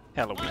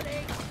 Halloween. I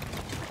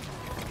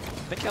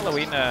think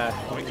Halloween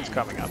week is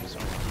coming up, so.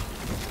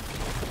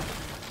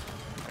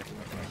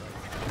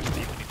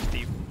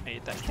 Steve. Hey,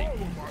 that's Steve.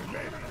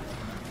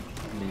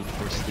 Need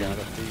for Steve.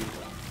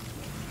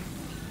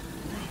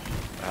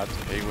 I had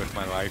to pay with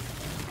my life.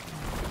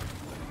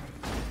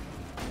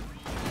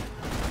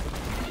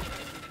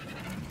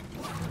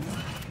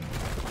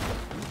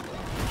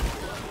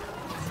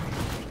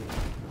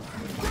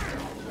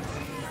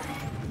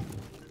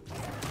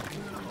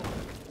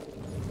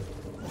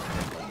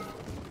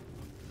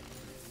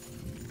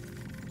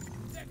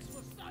 thanks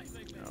for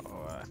saving me.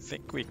 Oh, I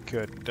think we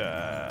could.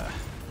 I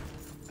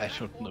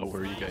don't know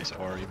where you guys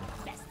are even.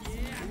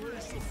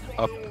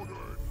 Up.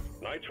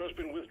 Nitro's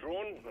been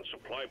withdrawn and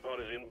supply pod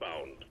is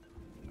inbound.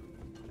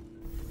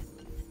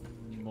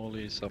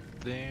 Molly's up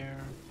there.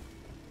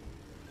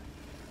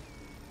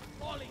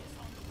 Molly is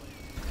on the way.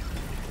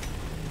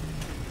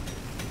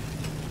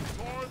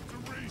 Time to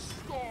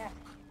restock!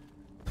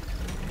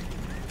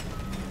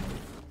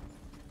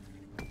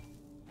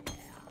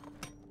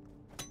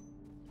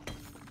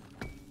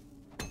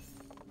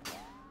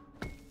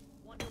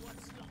 Wonder what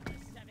slot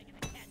is having in a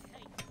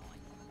campaign tonight.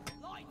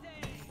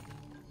 Lighting!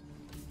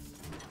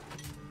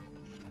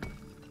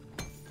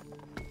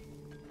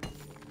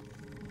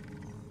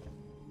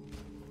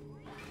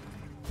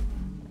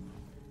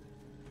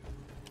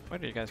 Where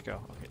did you guys go?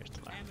 Okay, you're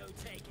still there. Ammo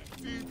taken.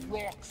 Deep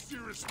Rock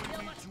seriously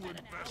need to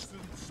invest in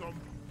some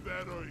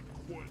better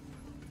equipment.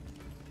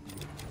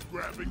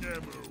 Grabbing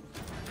ammo.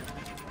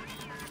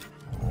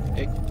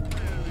 Hey,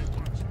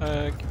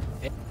 Uh,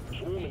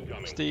 Swarm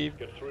incoming. Steve.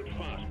 Get through it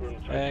fast. We're on a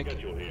tight Egg.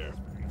 schedule here.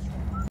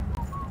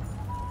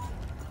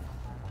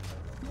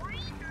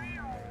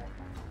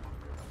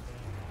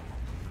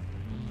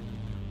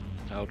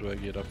 How do I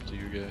get up to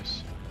you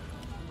guys?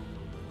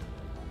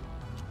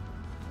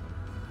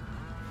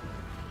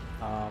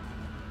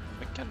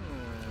 We can.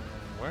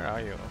 Where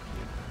are you?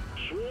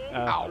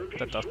 Swarm.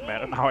 That doesn't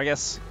matter now, I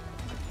guess.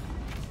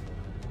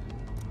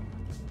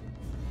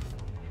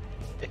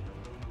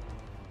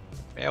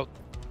 Out.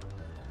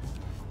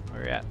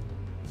 Where are you at?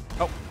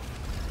 Oh,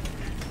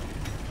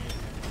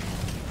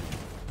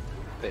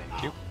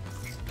 Thank you.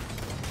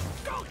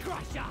 Skull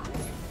Crusher!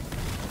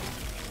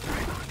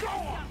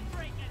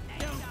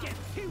 Don't get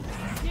too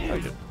oh,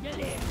 you did. You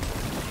live.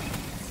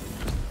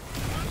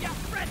 On your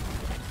friend.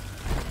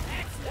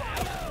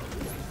 Excellent.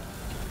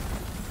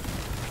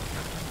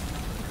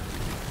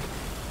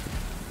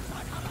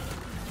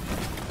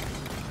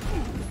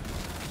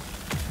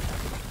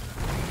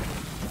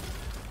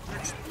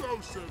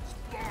 Explosives,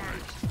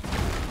 guys!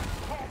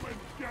 Come and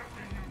get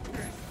me, you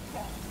big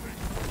fucking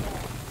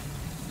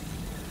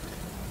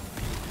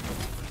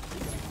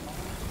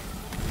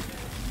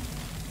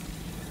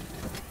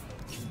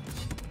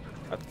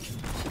fuck!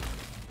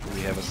 Do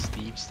we have a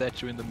Steve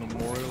statue in the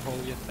memorial hall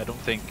yet? I don't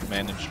think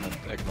management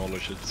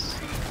acknowledges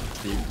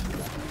Steve.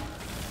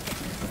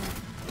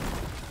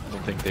 I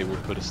don't think they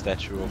would put a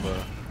statue of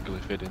a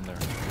Glyphid in there.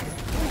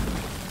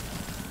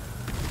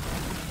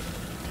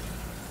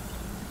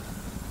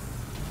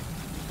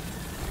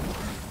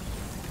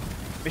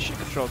 Mission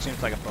control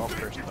seems like a dog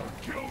person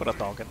though. Put a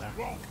dog in there.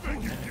 Well,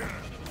 think again!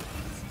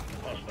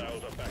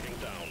 Hostiles are backing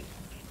down.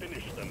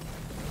 Finish them.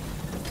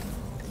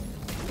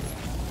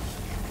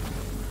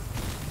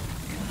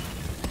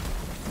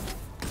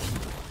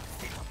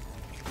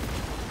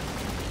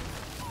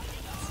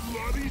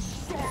 Bloody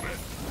sonnet!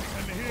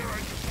 And here I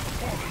just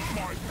polish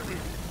my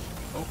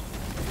boots! Oh,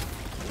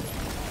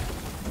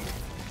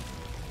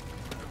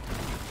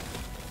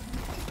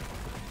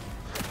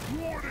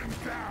 Warden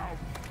down!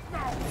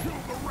 Now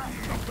kill the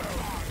rest of them!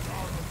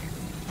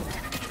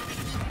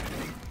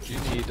 Do you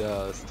need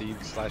Steve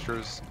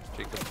slashers,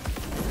 Jacob?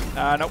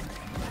 Nope.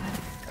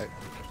 Okay.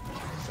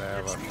 So I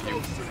have a few.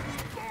 Explosives,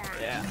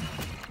 guys! Yeah.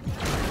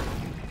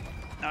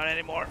 Not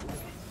anymore.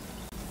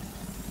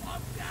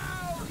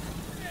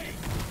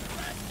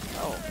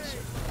 Oh.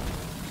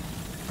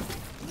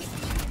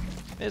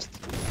 Missed.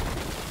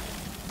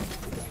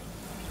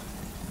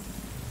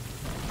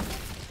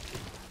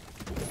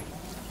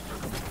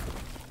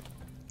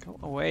 Go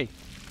away.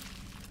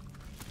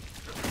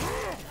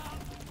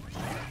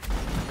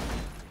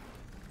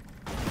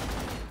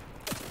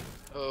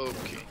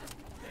 okay.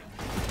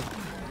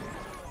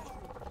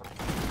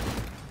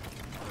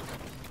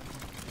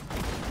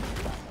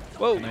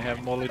 Whoa. Can I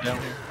have Molly down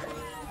here?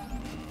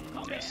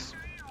 Yes.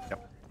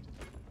 Yep.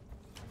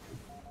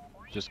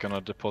 Just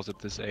gonna deposit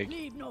this egg.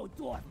 Leave no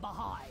dwarf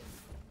behind.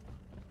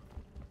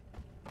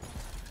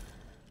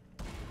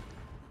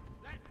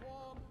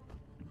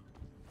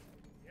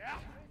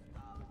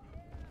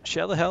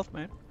 Share the health,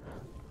 man.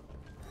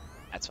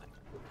 That's fine.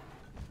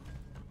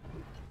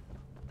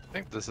 I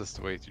think this is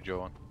the way to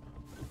go on.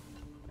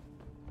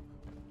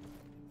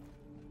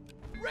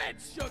 Red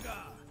sugar!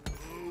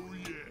 Oh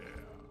yeah!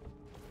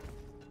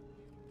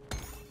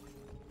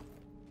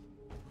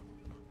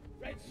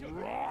 Red sugar!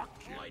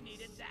 Rock I and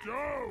needed that.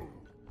 stone!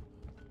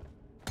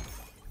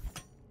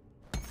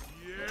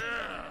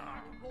 Yeah!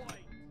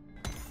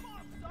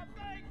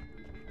 Something!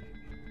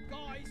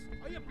 Guys,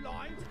 are you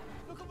blind?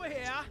 Look over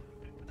here!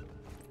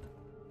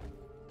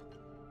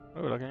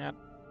 What are we looking at?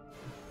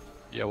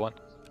 Yeah, one.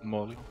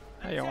 Molly.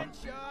 Hey, you want?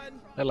 Attention!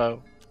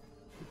 Hello.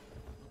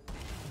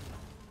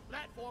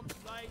 Platform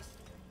place.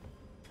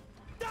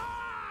 Die!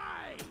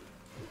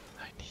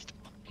 I need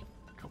Molly.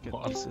 Come Good,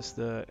 on. this is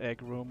the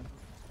egg room.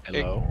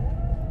 Hello.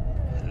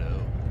 Hello.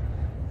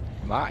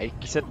 Mike.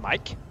 Is it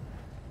Mike?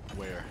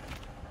 Where?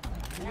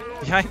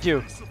 Behind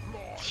you.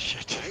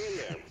 Shit. Hang in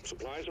there.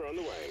 Supplies are on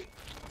the way.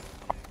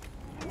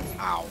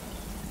 Ow.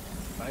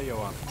 Bye,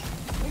 Johan.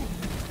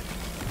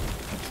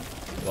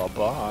 Bye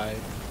bye.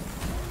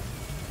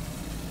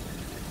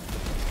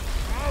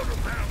 Out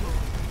of ammo!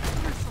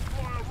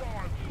 Resupply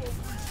arrived! Don't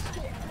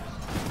restock!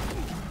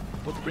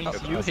 What brings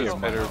Oh, you this here, is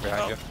better man?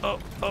 behind you. Oh,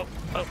 oh,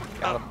 oh,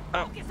 Got him.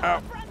 ow,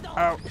 ow,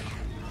 ow.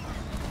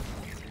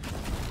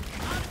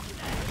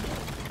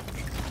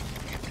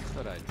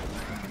 What I do,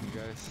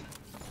 you guys?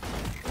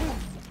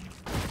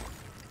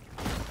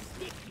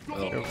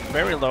 You're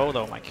very low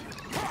though, Mike.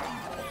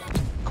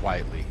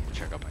 Quietly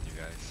check up on you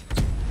guys.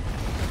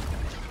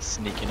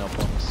 Sneaking up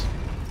on us.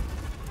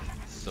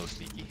 So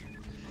sneaky.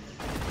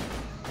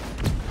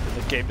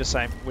 The game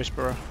design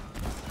whisperer.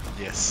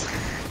 Yes.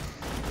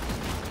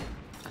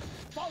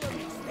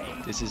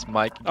 This is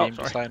Mike, Oh, game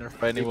sorry. designer,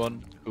 for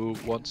anyone who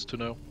wants to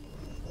know.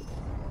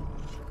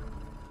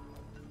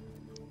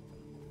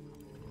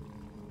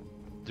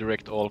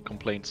 Direct all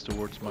complaints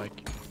towards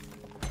Mike.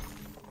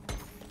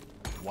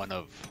 One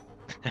of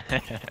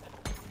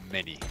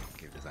many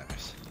game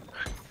designers.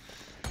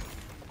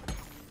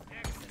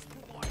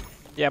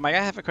 Yeah, Mike,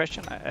 I have a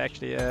question.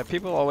 Actually,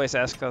 people always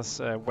ask us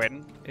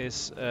when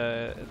is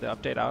the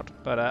update out,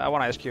 but I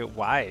want to ask you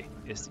why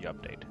is the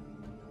update?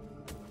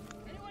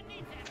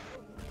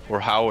 Or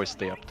how is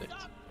the update?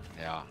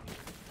 Yeah.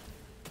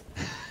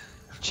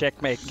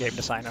 Checkmate, game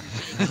designer.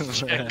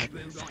 Check.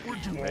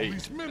 Where'd you all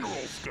these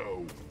minerals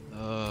go?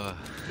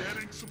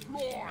 Getting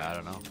supply. I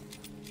don't know.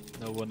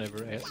 No one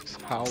ever asks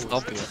how is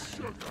Stop the it.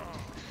 update.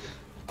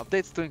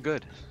 Update's doing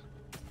good.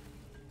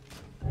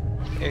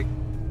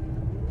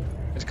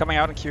 It's coming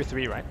out in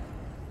Q3, right?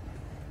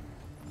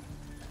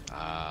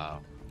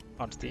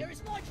 On Steam. There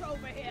is nitro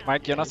over here.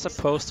 Mike, you're not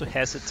supposed to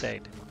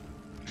hesitate.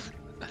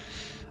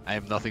 I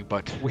am nothing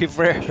but. We've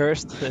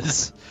rehearsed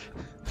this.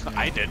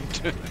 I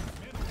didn't.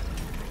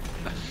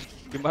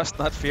 You must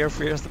not fear.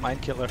 Fear is the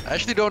mind killer. I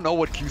actually don't know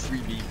what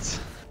Q3 means.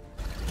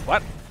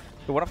 What?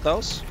 You're one of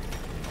those?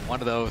 One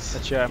of those.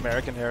 That's your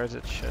American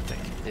heritage, I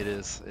think. It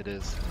is. It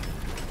is.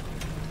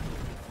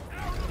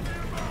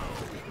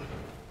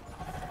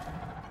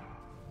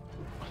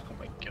 Oh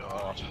my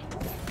god.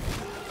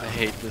 I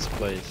hate this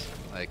place.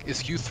 Like,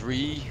 is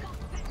Q3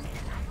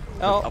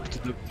 Oh, up to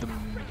the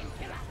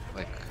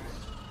like?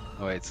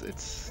 Oh, wait,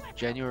 it's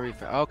January.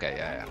 Okay,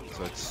 yeah.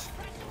 So it's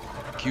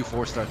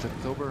Q4 starts in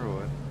October or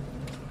what?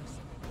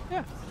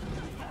 yeah.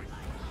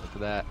 After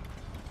that,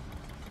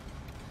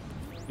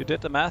 You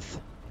did the math.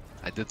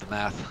 I did the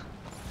math.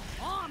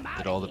 Oh, I'm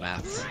Did all the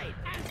maths. Right,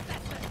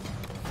 ancestors.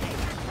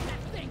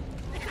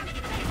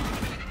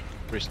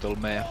 Crystal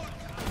math.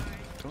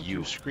 Don't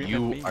You scream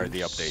you at me, are you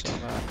the update.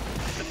 son of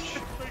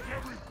a- Make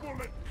every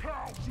bullet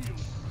count.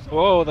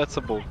 Whoa, that's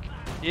a bulk.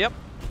 Yep.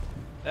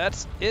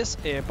 That is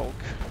a bulk.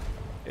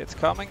 It's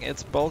coming,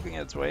 it's bulking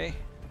its way.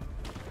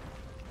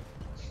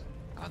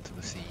 Onto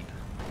the scene.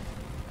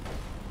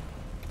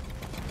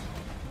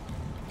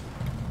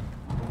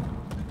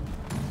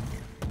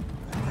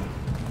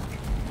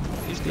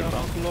 He's deep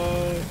down.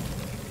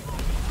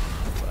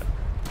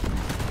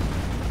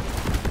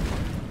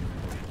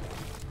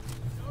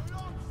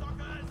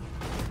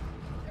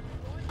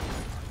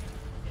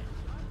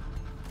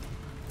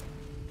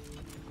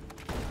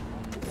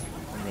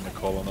 I'm gonna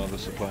call another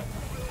supply.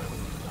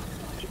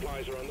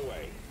 Supplies are on the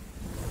way.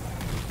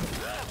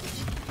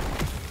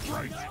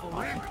 Brace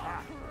for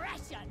impact.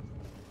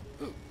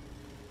 Aggression.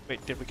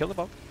 Wait, did we kill the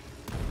bulk?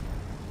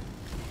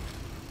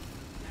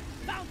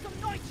 Found some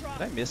nitro.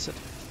 Did I miss it?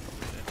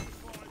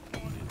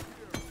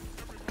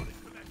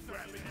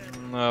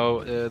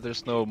 No,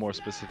 there's no more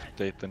specific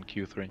date than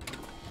Q3.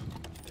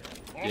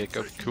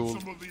 Jacob, cool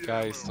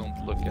guys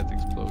don't look at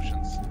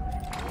explosions.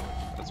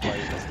 That's why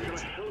he does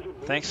it.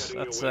 Thanks,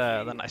 that's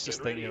the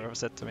nicest thing you ever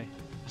said to me.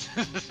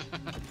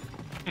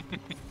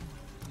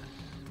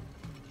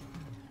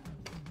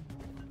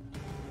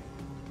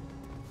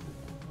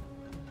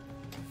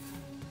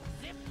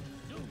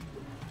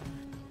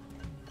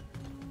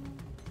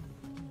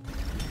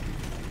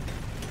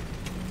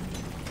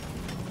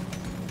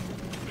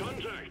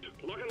 Contact!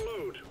 Lock and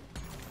load!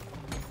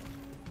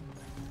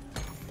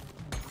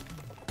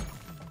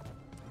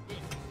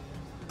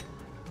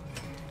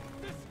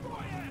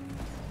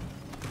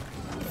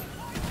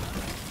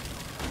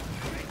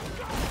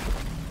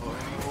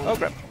 Oh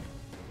crap.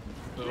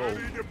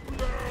 Ready to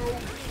blow.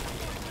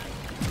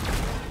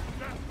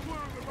 Let's clear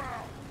them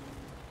out.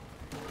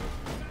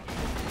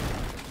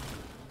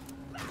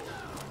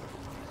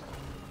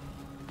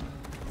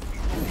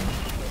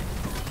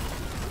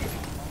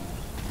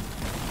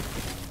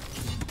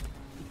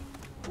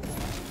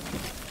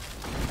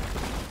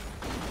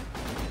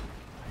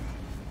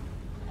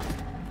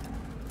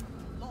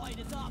 Line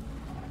is up.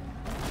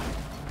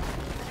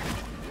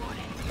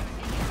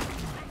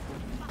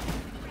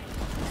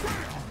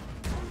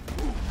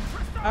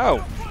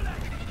 Oh!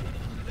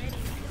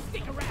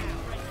 Stick around.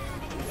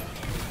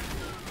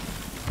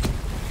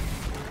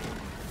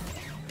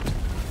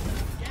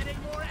 Getting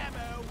more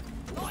ammo.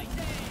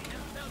 Lightning.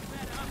 That smells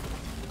better.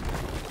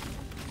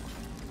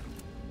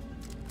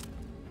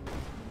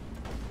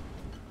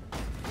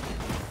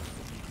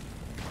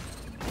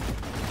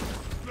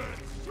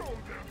 Let's show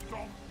them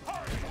some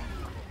pain.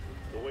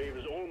 The wave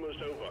is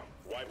almost over.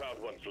 Wipe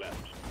out what's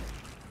left.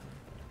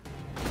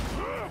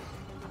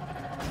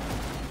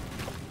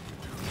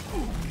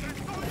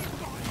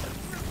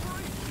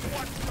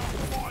 Watch the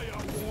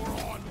fire,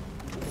 moron.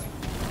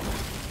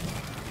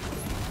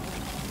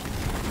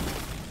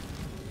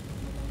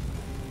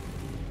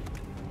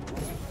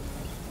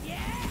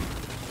 Yeah.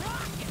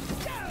 Rock and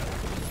go.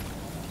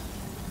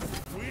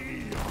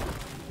 We are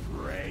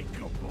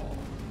breakable.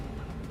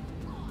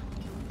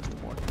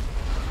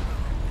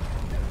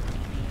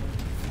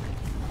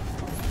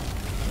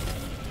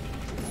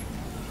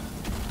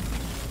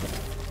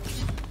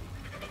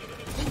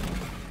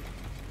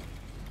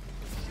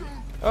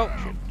 Oh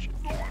shit, shit.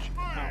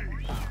 Not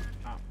me.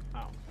 Ow,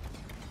 ow.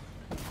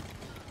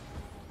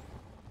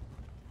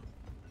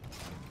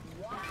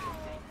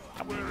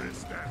 Where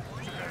is that?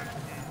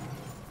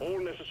 All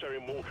necessary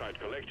Morkite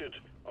collected.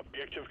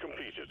 Objective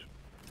completed.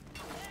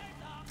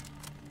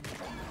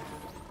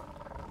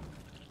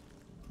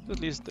 At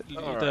least lead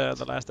Alright.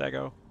 the last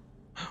echo.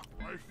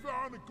 I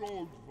found a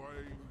gold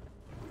vein.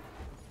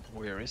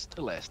 Where is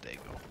the last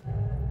Dago?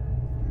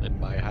 In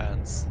my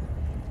hands.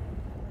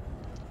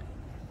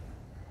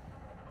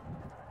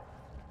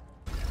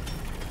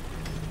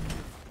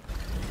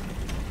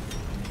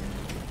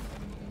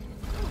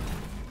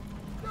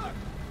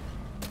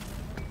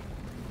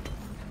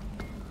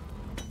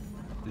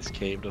 This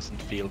cave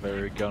doesn't feel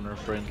very gunner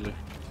friendly.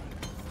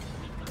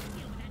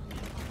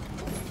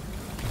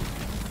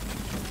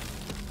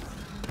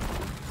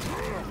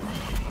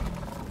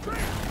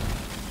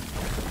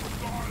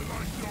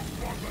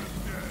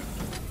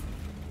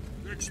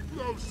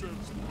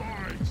 Explosives,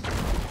 spikes.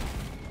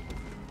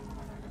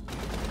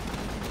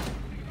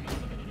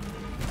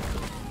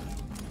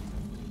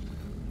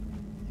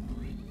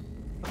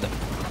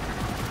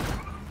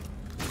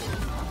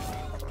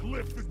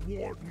 Clifford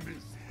Warden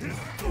is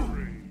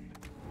history.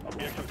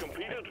 Objective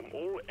completed.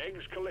 All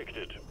eggs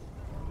collected.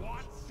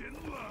 What's in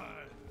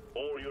line?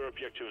 All your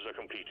objectives are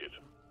completed.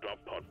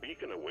 Drop pod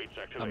beacon awaits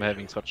activation. I'm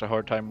having such a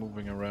hard time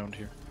moving around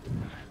here.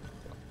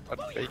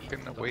 But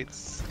bacon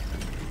awaits.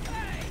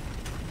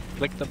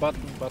 Click the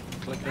button,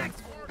 click it.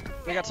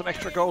 We got some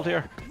extra gold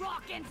here.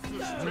 Rock and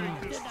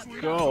stone.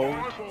 Gold.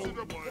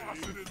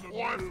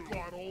 I've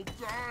got all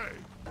day.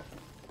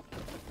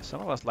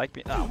 Some of us like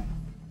being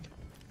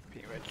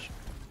being rich.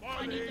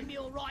 I need the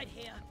mule right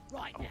here,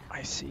 right now.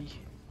 I see.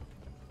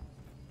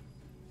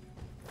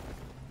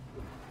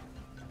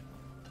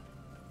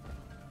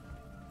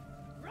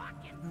 Rock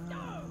and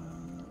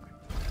stone.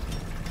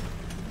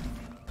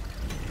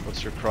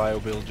 What's your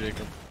cryo build,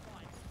 Jacob?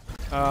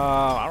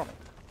 I don't know.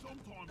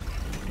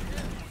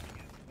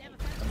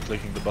 I'm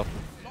clicking the button.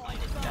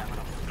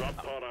 Drop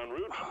pod en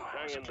route.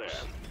 Hang in there.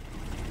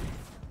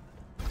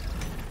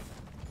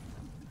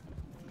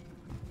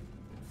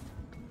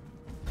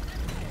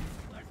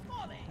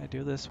 I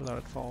do this without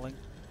it falling.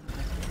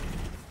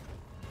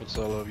 What's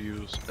all of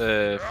you's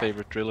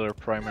favorite driller or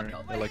primary?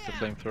 I like the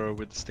flamethrower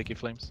with sticky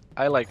flames.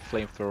 I like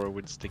flamethrower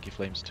with sticky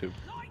flames too.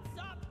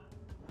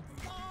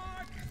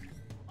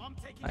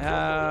 I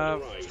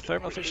have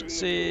thermal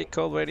efficiency,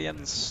 cold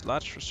radiance,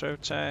 large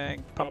reserve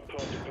tank, pump, Drop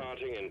pod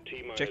departing in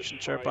T-minus injection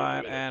 5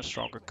 turbine, minutes. and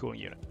stronger cooling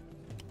unit.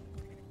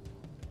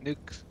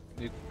 Nukes,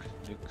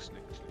 nukes.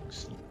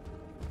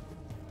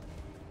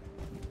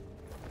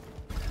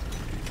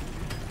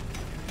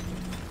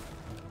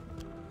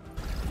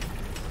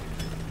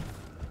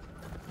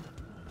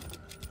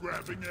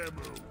 Grabbing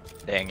ammo.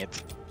 Dang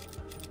it.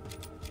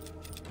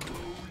 Oh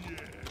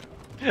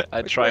yeah.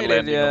 I Which tried way did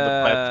landing on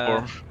the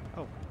platform.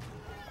 Oh.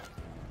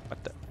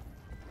 What the?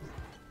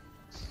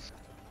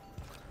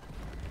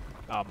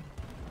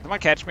 Come on,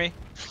 catch me.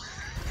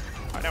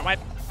 Oh, never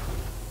mind.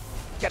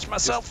 Catch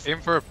myself.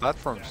 Aim for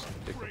platforms.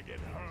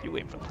 You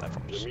aim for the The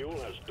platforms. mule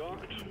has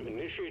docked.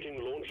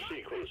 Initiating launch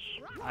sequence.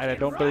 I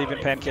don't believe in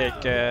pancake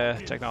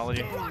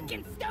technology. Rock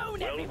and stone,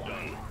 Well everyone.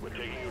 done. We're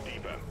taking you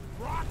deeper.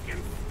 Rock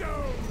and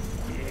stone.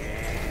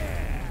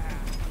 Yeah.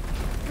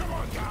 Come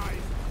on,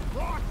 guys.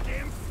 Rock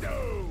and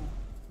stone.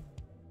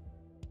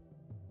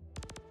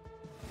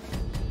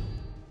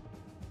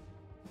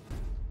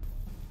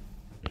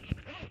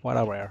 What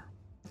are rare?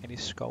 Any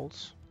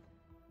skulls?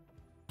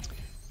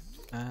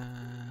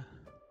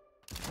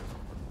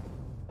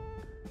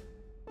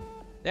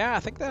 Yeah, I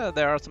think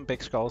there are some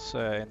big skulls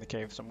in the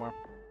cave somewhere.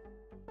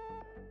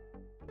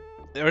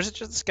 Or is it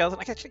just a skeleton?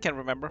 I actually can't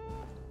remember.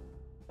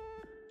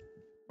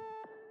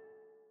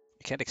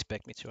 You can't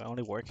expect me to, I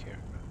only work here.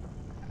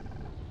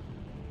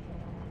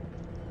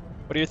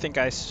 What do you think,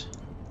 guys?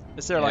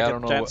 Is there Yeah, I like don't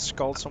a know giant what-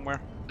 skull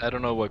somewhere? I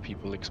don't know why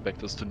people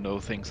expect us to know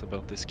things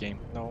about this game.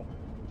 No.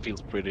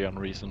 Feels pretty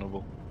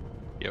unreasonable.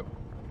 Yep.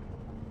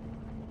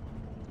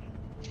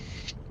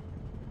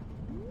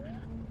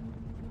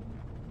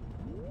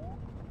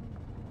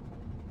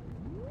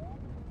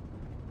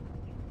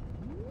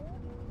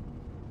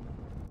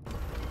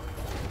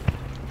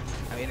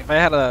 I mean, if I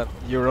had a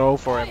euro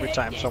for every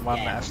time someone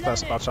asked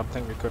us about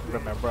something we couldn't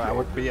remember, I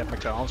would be at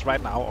McDonald's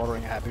right now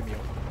ordering a Happy Meal.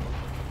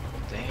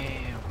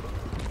 Damn.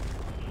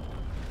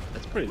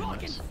 That's pretty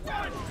nice.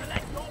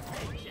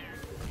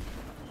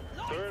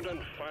 Third and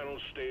final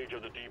stage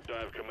of the deep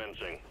dive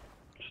commencing.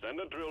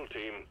 Standard drill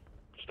team.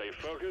 Stay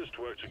focused,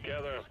 work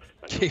together,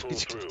 and you'll pull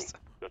through.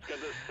 Let's get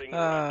this thing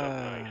wrapped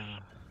up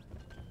nice.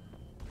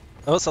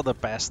 Those are the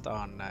best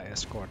on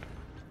escort.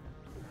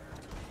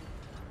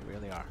 They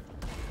really are.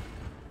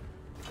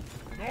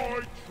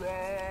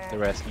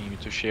 They're asking you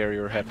to share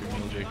your Happy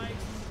Meal, Jacob.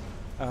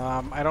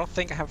 I don't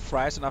think I have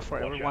fries enough for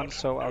Watch everyone, out.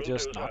 so I'll Drill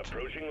just teams are not.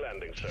 approaching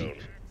landing zone.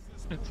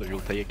 So you'll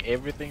take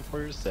everything for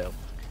yourself.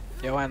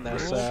 Yo, and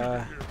there's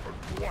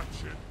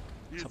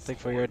something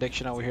for your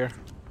addiction over here.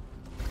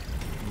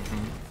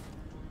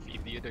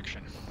 Feed the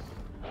addiction.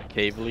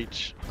 Cave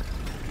leech.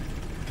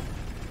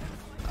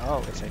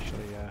 Oh, it's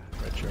actually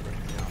red sugar.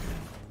 Yeah.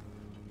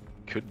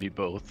 Could be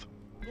both.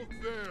 Look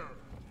there.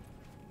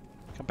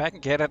 Come back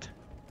and get it.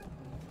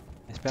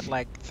 I spent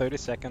like 30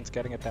 seconds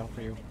getting it down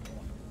for you.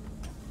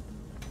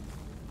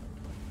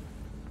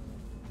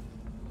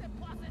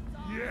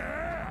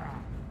 Yeah.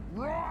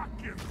 Rock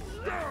and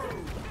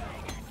stone.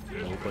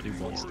 Nope.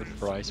 everybody wants the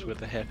fries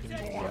with a Happy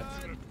Meal, right?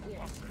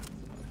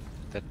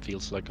 That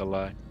feels like a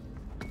lie.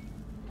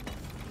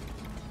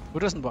 Who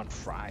doesn't want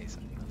fries?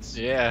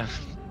 Yeah.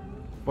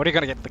 What are you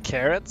gonna get? The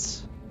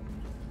carrots?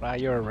 Wow,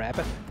 you're a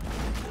rabbit.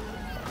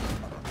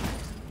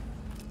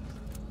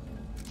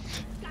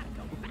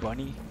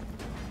 Bunny.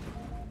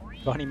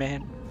 Bunny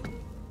man.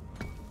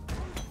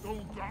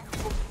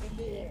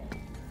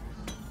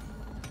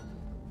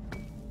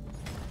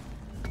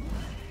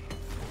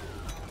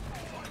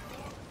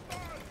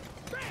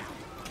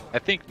 I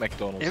think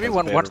McDonald's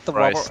Everyone has wants better the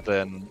fries Whopper.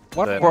 than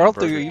What than world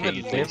do Burger you even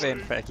King live tastes. in,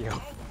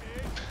 Fagio?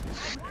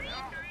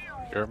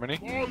 Germany?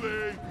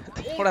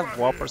 They don't have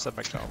Whoppers at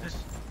McDonald's.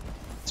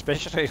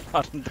 Especially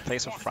not in the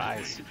place of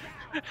fries.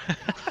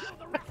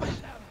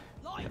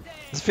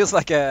 This feels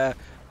like a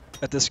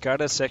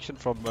discarded section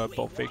from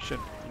Pulp Fiction.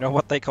 You know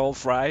what they call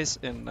fries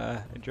in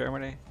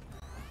Germany?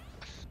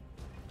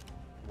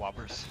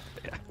 Whoppers.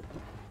 Yeah.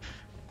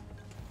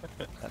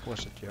 That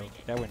was a joke.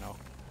 Yeah, we know.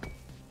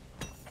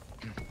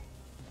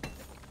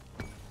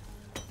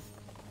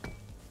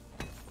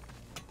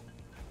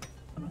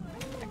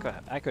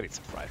 I could eat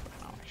some fries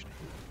right now, actually.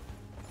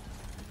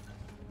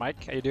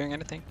 Mike, are you doing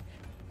anything?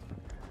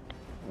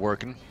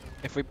 Working.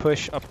 If we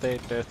push update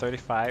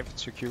 35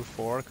 to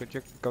Q4, could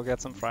you go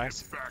get some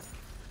fries?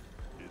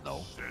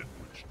 No.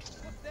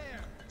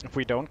 If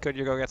we don't, could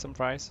you go get some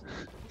fries?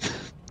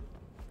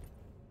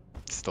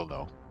 Still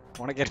no.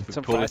 Wanna get We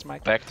some pull fries, it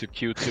Mike? back to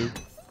Q2.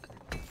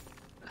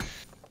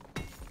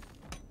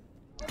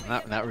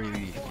 Not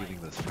really feeling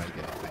this fry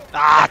game thing.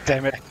 Ah,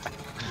 damn it!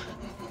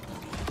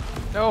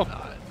 No!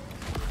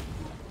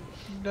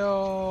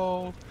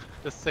 No!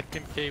 The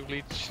second cave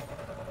leech.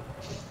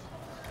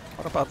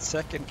 What about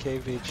second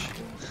cave leech?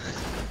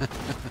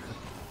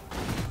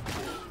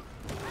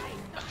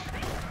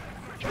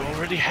 You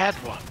already had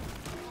one.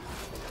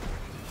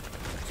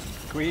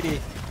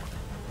 Greedy.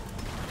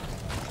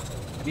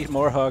 Need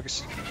more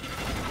hugs.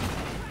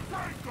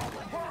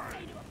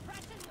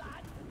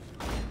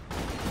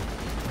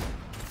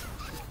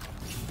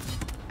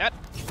 Yep.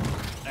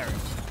 There we go.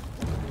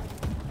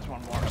 There's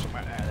one more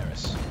somewhere. There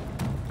is.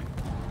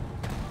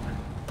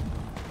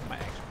 My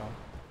axe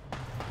bow.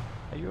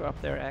 Are you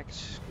up there,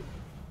 axe?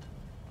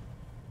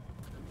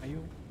 Are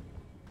you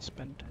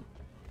spent?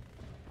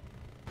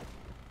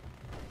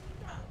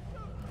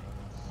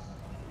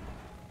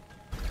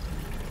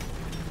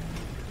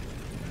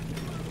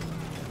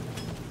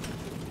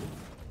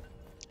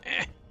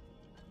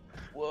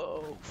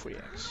 Whoa, free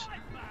axe.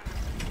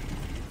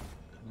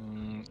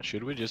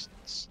 Should we just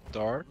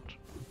start?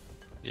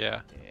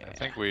 Yeah, I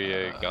think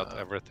we got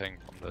everything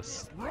from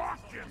this. Supply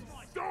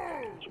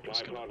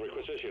pod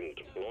requisitioned.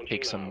 Launching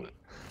Take some now.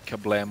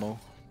 kablamo.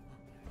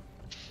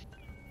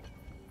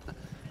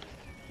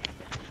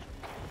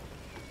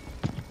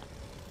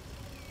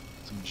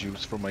 Some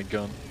juice for my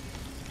gun.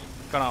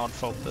 Gonna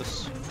unfold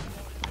this.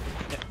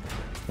 Yeah.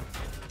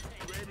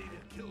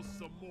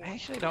 I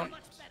actually don't.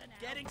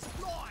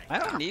 I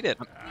don't need it.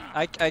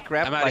 I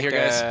grabbed I'm outta like here,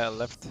 guys.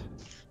 left.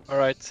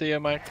 Alright, see ya,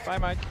 Mike. Bye,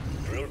 Mike.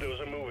 Drill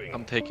dozer moving.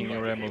 I'm taking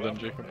your ammo then,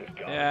 Jacob.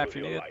 Yeah, if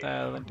you need it,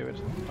 then do it.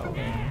 I'll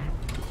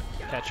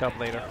catch up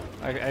later.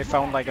 I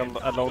found like a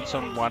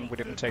lonesome one we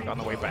didn't take on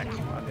the way back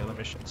on the other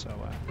mission, so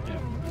yeah,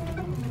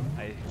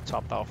 I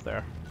topped off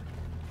there.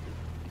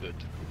 Good.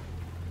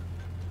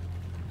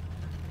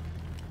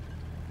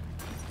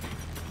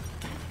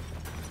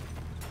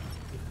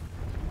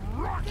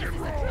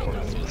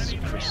 This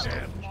crystal.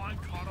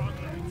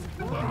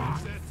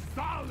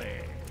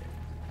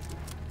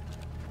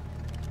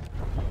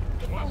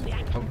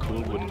 How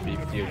cool would it be if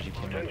DRG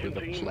came up with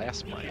a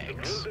plasma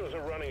axe? Drill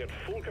dozer running at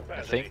full I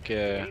capacity. think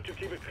Need to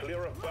keep it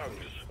clear of bugs.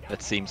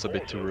 that seems a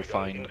bit too Also,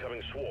 refined.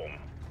 incoming swarm.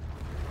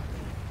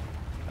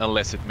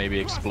 Unless it maybe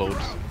explodes.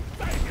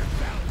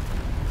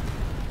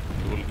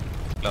 Cool.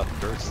 Blood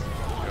burst.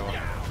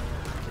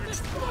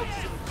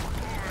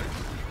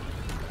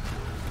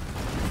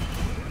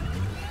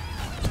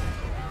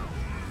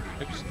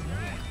 Oops.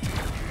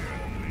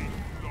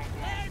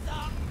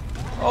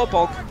 Oh,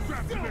 bulk.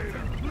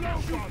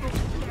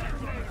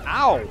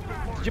 Ow!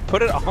 Did you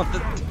put it on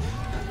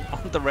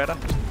the Retta?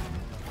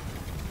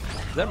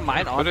 Is that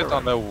mine on Put the it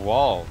on Retta? the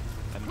wall,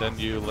 and then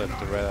you let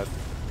the red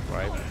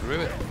drive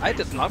through it. I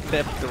did not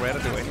let the Retta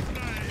do anything.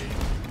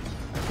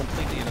 I'm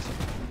completely innocent.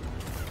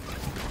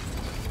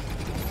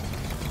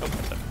 Oh,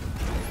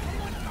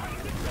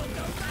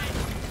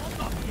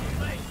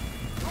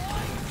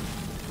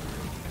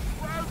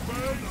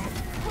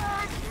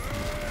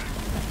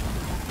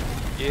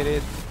 get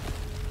it.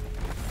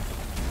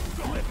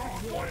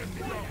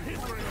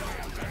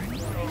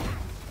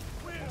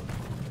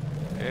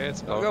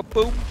 It's Go, go,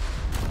 boom.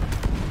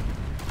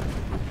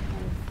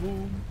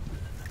 boom.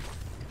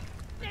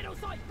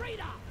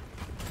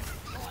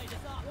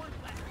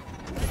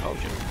 Oh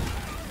shit.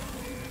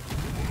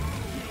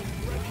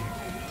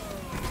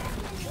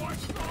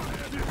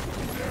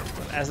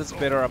 Acid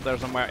spitter up there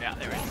somewhere. Yeah,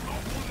 there it is.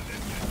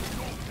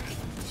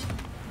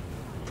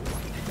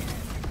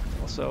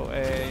 Also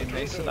a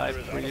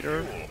nasonite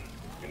breeder.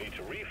 You need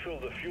to refill two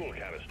of the fuel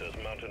canisters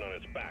mounted on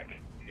its back.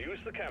 Use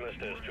the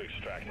canisters to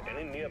extract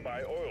any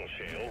nearby oil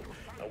shale,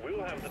 and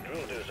we'll have the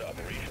drill dozer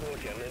operational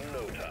again in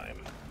no time.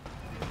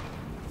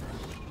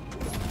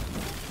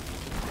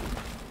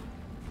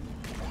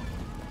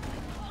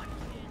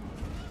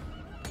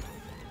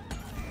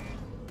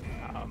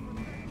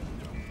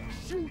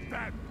 Shoot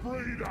that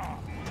breeder!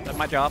 That's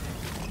my job.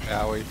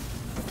 Yeah, wait.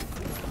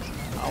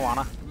 I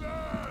wanna.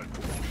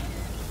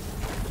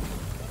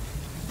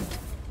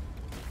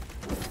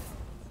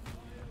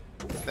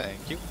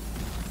 Thank you.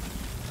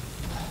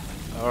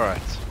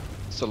 Alright.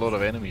 There's a lot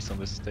of enemies on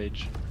this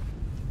stage.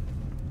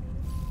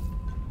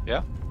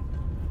 Yeah.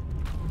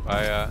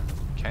 I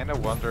kind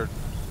of wondered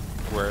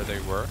where they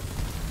were.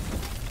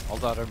 All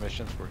the other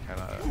missions were kind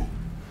of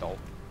dull.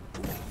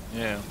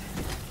 Yeah.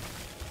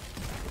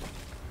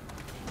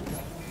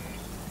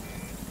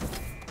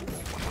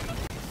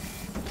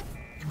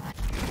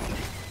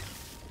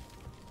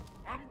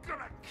 I'm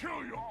gonna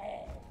kill you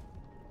all!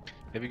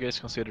 Have you guys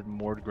considered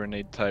more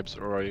grenade types,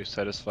 or are you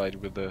satisfied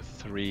with the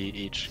 3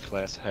 each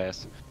class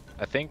has?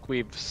 I think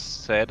we've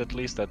said at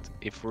least that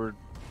if we're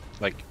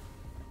like,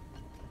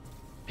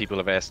 people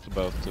have asked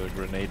about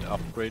grenade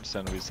upgrades,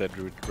 and we said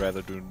we would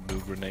rather do new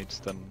grenades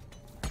than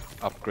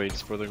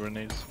upgrades for the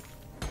grenades.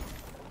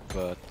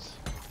 But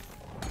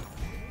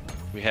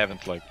we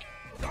haven't like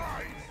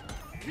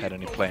had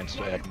any plans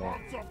to add more.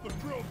 Off the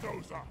drill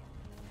dozer.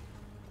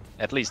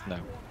 At least now.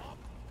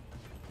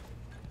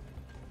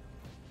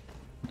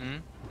 Hmm?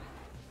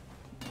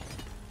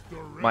 The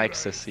Mike Red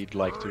says he'd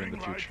like to in the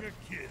purring like future.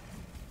 a kid.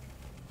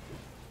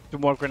 2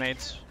 more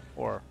grenades,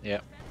 or Yeah.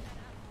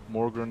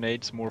 More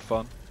grenades, more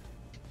fun.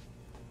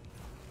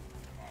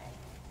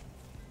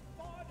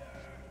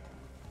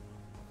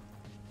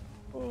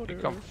 You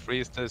come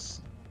freeze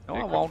this. no, You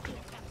I come- won't.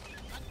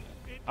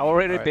 I've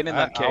already Alright, been in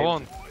that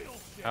cave.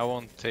 I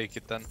won't take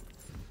it then.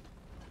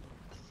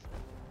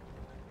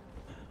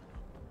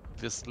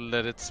 Just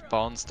let it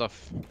spawn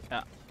stuff.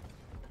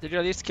 Did you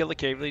at least kill the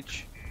cave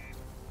leech?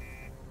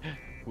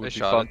 Would be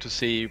shot fun it. to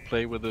see you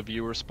play with the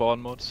viewer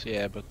spawn mods,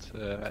 yeah, but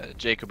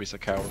Jacob is a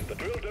coward. The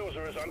drill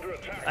dozer is under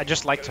attack. I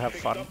just like to Get it have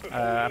fixed fun, up before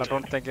and I we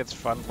don't leave. think it's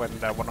fun when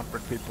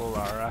 100 people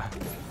are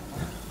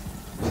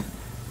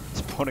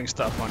spawning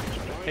stuff on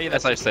you. Hey,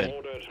 as I said,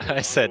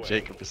 I said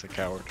Jacob is a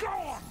coward.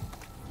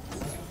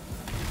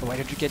 Why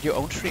did you get your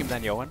own stream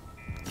then, Johan?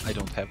 I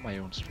don't have my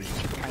own stream.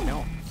 I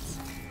know.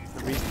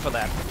 The reason for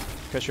that,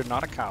 because you're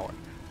not a coward.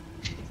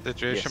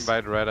 Situation Yes.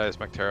 by the red eye is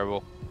like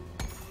terrible.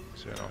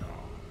 So you know.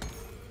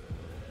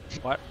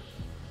 What?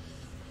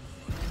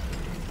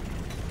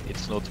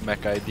 It's not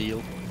mech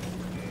ideal.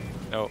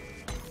 No.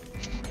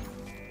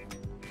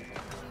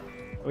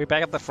 Are we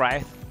back at the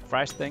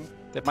fries thing?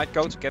 Did Mike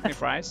go to get me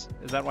fries?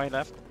 Is that why he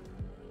left?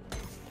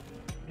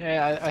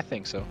 Yeah, I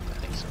think so. I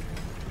think so.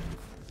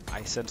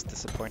 I sense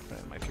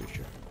disappointment in my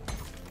future.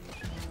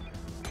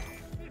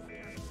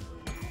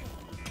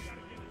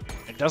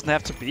 It doesn't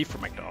have to be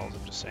from McDonald's,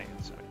 I'm just saying.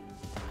 So.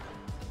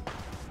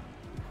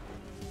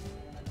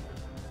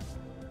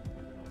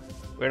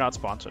 We're not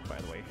sponsored, by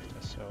the way,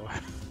 just so...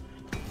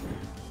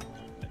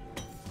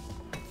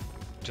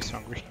 just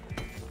hungry.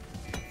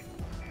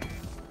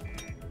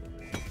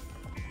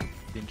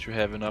 Didn't you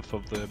have enough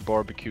of the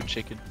barbecue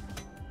chicken?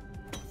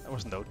 There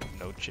was no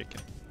chicken.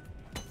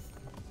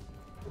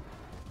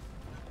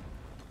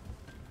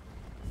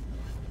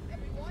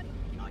 Everyone,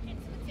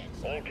 targets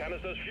attention. All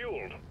canisters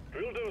fueled.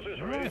 Drill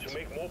dozers ready to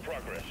make more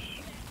progress.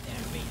 There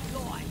be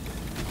joy.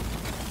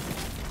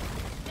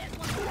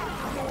 There's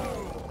one.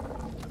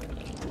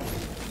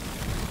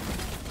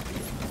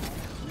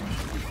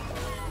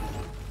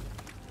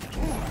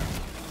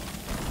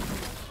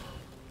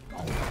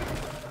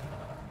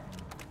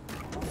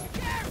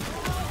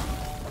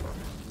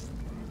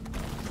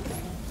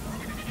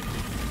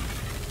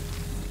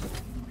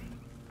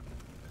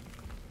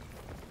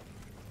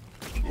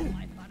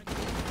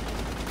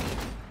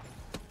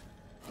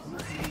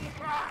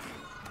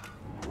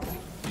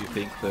 Do you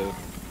think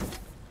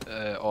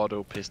the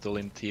auto pistol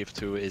in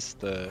TF2 is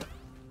the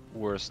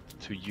worst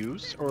to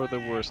use, or the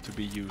worst to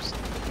be used,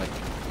 like,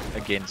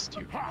 against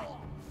you? How?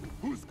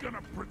 Who's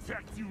gonna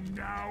protect you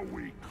now,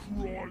 we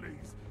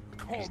crawlies?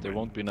 Because there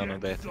won't be none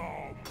of that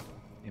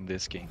in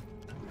this game.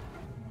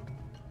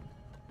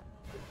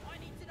 I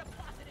need to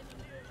deposit in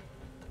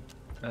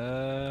the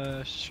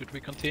mirror. Should we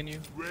continue?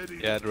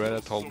 Yeah, the red eye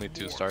told me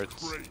to start.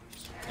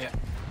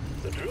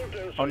 The drill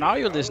dozer Oh, now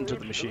you is listen en to the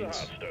route machines.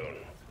 Hearthstone.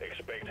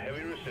 Expect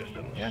heavy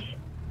resistance. Yeah.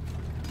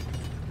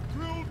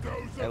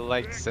 I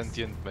like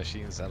sentient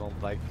machines. I don't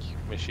like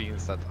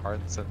machines that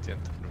aren't sentient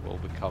and will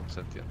become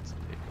sentient.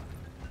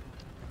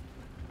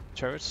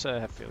 Turrets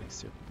have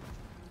feelings too.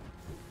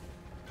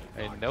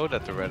 I know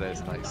that the red eye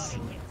is nice.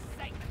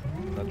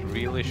 Not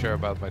really sure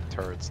about my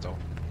turrets though.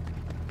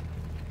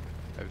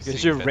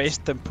 Because you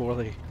raised them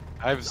poorly.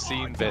 I've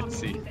seen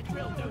Betsy. The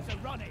drill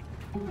dozer running.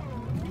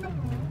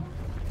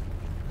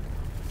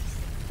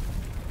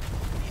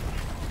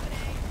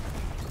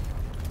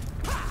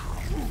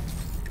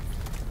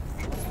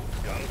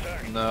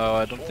 Contact. No,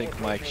 I don't think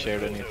Mike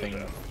shared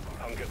anything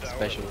down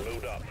special. and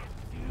load up.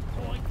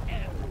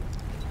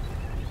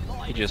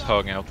 He just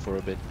hung out for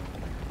a bit.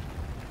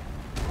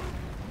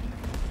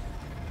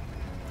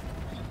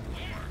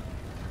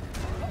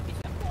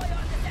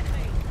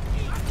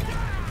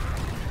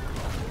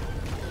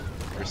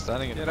 We're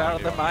standing in Get the out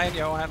of the mine. mine,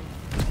 Johan.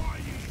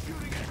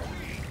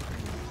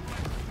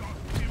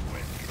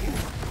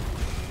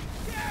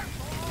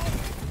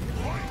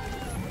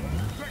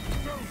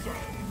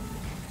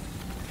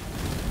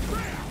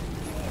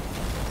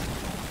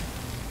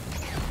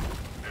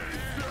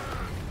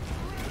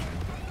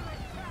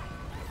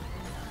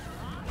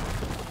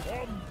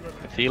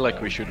 I feel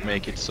like we should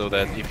make it so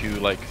that if you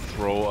like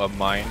throw a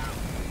mine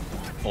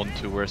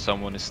onto where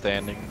someone is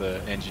standing, the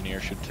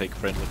engineer should take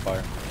friendly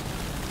fire.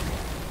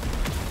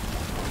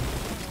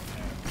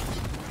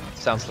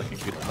 Sounds like a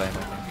good plan,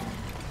 I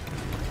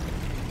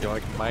think. Yeah,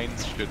 like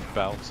mines should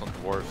bounce on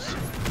dwarves.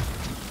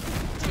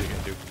 So you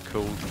can do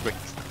cool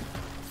tricks.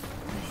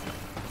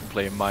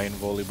 Play mine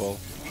volleyball.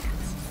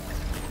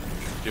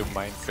 Do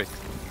mine tricks.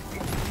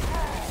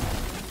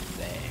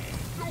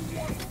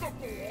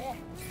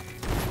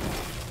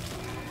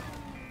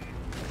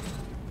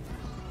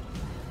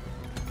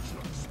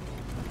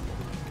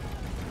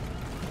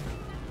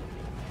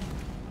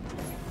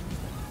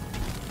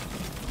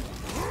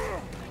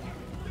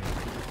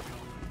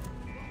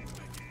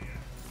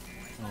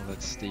 Oh,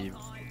 that's Steve.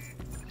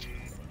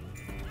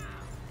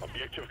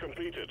 Objective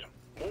completed.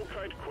 More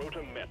kite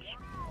quota met.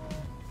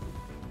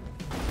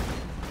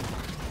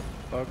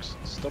 Bugs,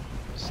 stop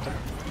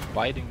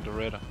biting the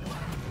Reda.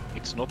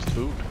 It's not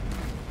food.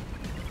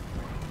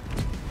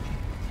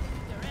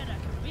 Loretta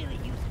could really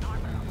use an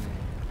armor.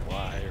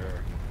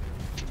 Wire.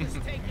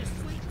 Just take your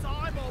sweet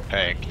time over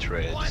Egg it.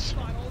 treads. Watch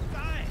my whole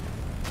time.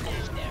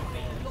 Let there be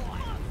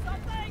light.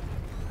 Something?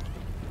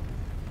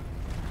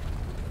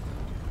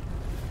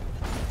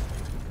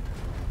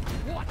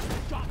 Watch the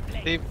drop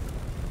blade. Steve.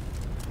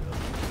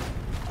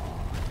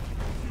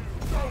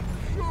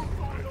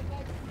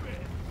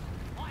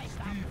 I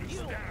found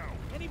you.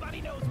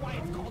 Anybody knows why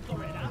it's called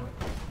Loretta?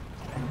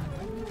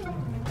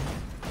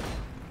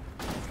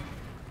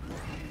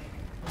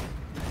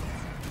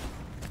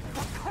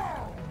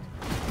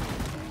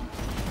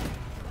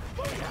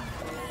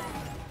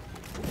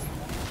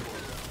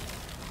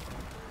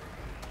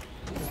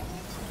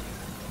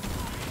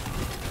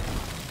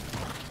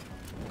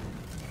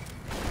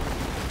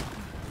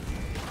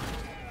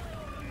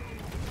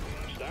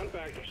 Stand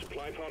back.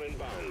 Supply pod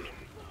inbound.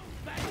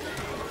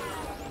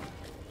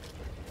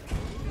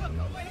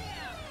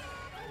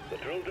 The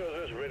drill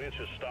dozer is ready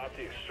to start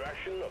the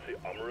extraction of the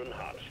Omeran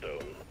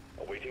Heartstone.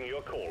 Awaiting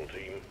your call,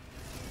 team.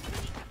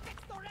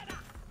 Loretta!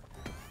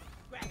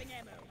 Grabbing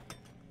ammo.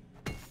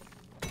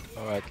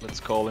 Alright, let's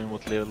call in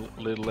what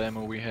little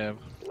ammo we have.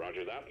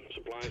 Roger that.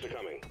 Supplies are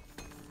coming.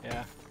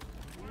 Yeah,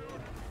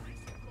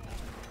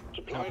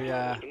 Supply Copy, pod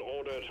has been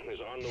ordered and is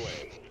on the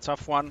way.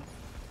 tough one.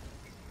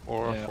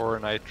 Or Yeah. for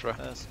Nitra.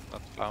 There's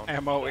Not found.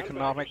 ammo Stand back.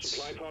 economics.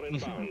 Supply pod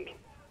inbound.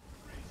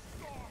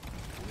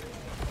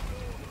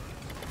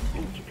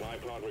 Supply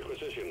pod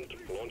requisitioned.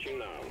 Launching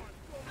now.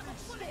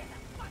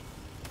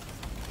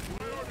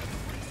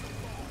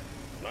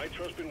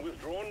 Nitro's been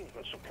withdrawn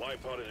and supply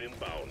pod is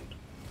inbound.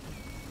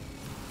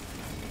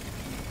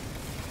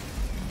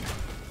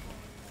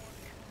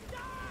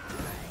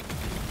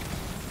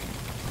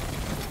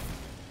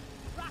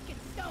 Rock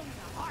and stone in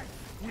the heart.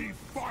 We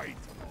fight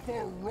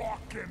for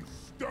rock and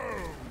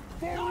stone!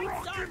 For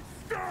rock and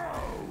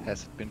stone!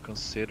 Has it been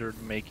considered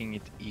making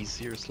it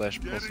easier /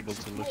 possible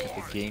to look at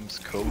the game's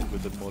code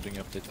with the modding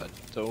update? I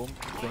don't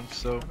think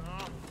so.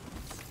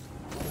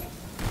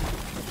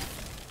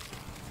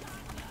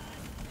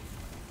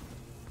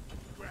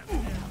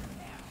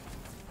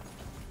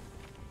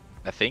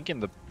 I think in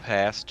the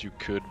past you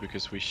could,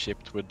 because we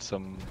shipped with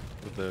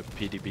the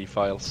PDB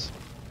files.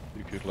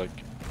 You could like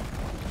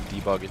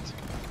debug it.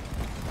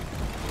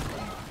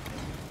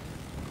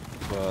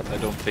 But I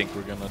don't think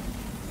we're gonna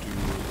do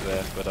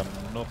that, but I'm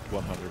not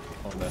 100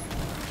 on that.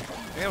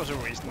 There was a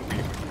reason we.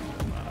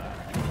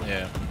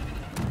 Yeah.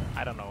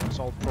 I don't know. It's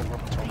all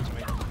programmer talk to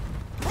me.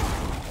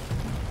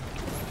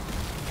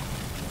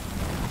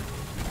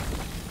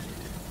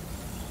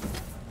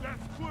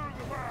 Let's clear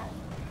them out!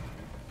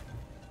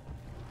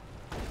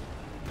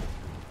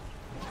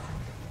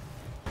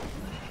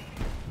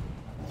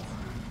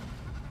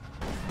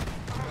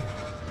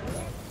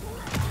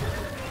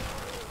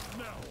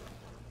 No,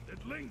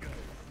 it lingers.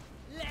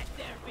 Let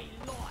there be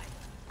light.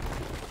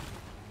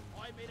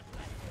 I made a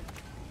plan.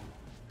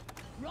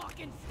 Rock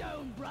and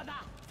stone, brother.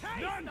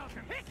 Taste None the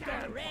can picker.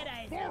 stand Loretta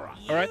is before a us.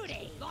 All right.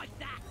 beauty. Like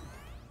that.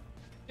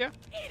 Yeah.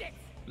 Eat it.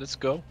 Let's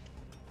go.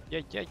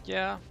 Yeah.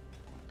 Yeah.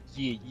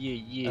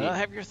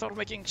 Have you thought of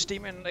making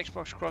Steam and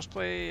Xbox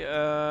crossplay?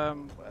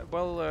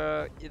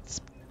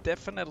 It's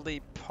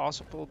definitely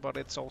possible, but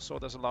it's also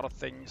there's a lot of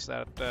things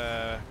that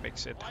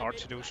makes it hard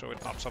to do. So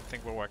it's not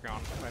something we're working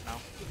on right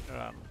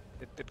now.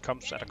 It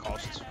comes at a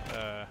cost.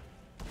 So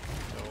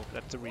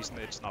that's the reason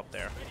it's not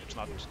there. It's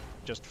not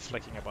just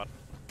flicking a button.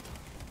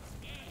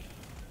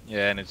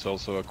 Yeah, and it's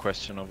also a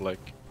question of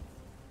like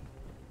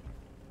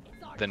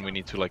then we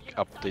need to like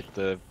update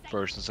the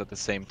versions at the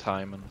same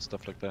time and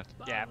stuff like that.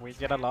 Yeah, we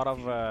get a lot of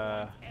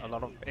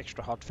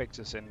extra hot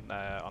fixes in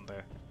on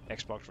the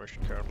Xbox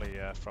version currently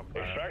from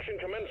Extraction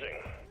commencing.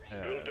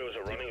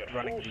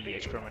 running the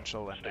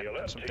experimental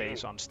and some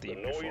days on Steam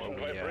the noise before and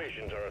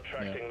vibrations are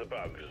attracting the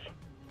bugs.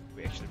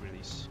 we actually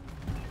release.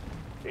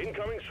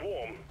 Incoming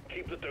swarm.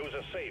 Keep the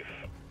dozer safe.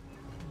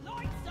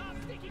 Lights up,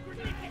 sticky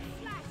grenade and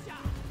slasher!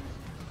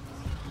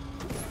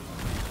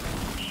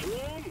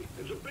 Swarm,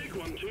 it's a big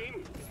one,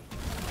 team.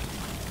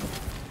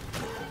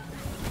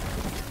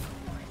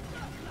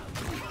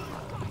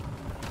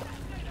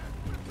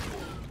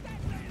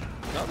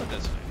 No, that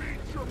is.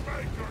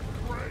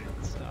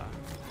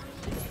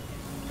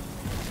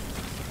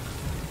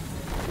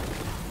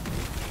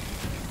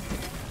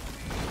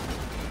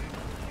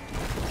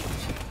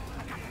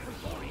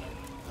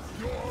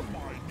 You're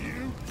my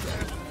new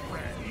best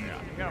friend.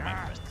 You're my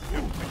best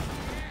friend.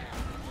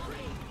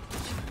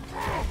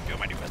 You're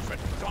my new best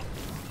friend. Come on.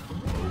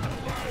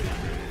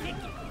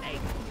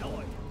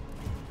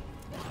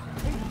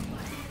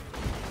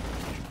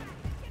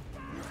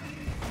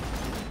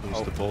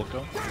 Who's the ball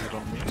gun? Is it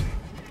on me?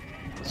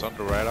 It's on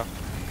the radar.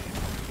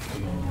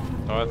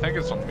 No, I think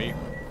it's on me.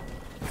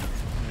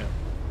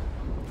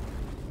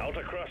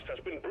 Outer crust has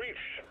been breached.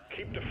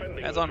 Keep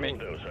defending That's the on me.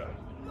 bulldozer.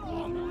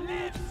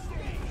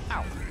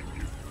 Ow.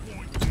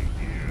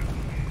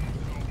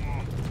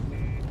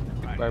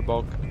 By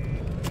bulk.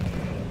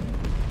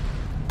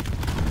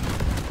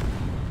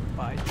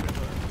 Bye,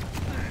 Trevor.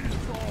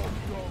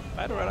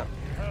 Bye, Loretta.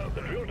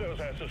 The drill dozer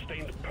has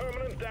sustained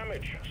permanent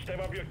damage. Step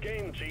up your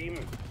game,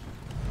 team.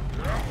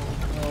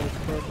 Oh,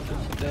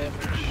 permanent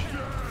damage.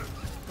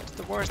 It's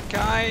the worst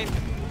kind.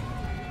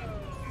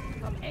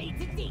 From A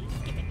to D,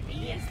 giving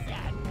me a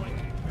sad boy.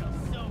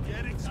 So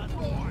getting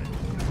support.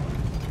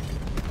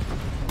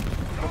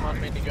 Come on,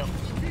 minigun.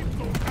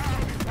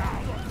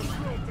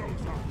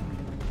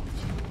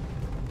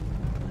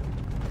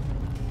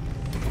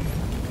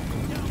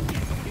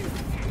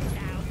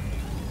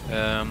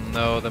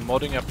 No, the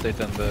modding update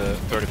and the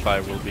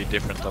 35 will be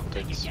different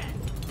updates.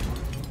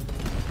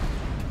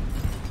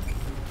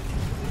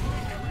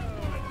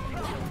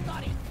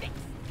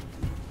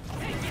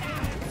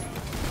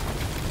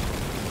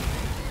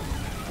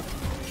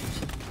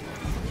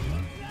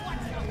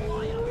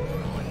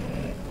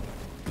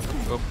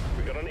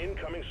 We got an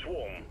incoming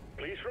swarm.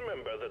 Please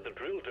remember that the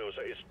drill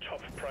dozer is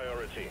top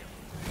priority.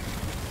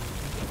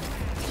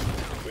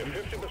 We're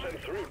 50%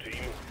 through,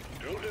 team.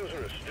 Drill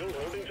dozer is still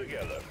holding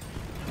together.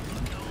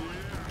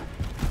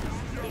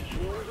 The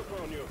swarm is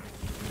upon you.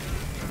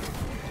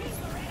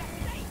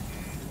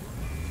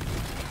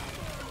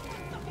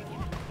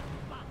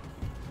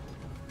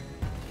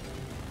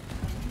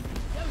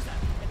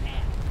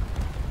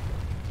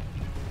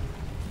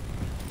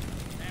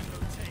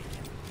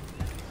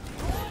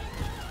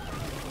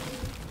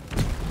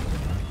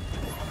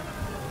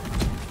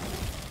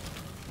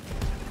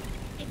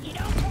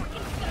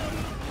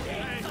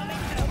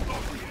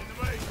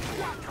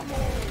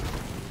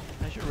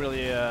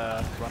 Really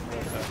run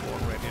with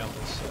already on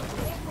this.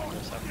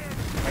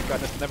 My god,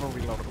 it's never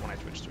reloaded when I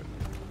switched to it.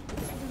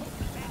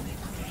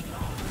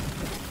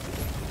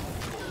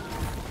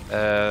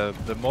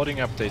 The modding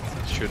update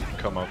should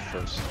come out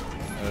first.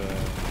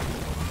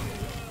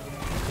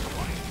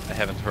 I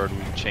haven't heard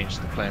we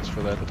changed the plans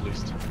for that at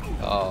least.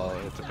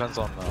 It depends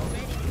on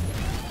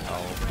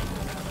how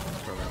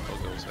experimental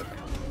goes, I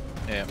think.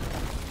 Yeah.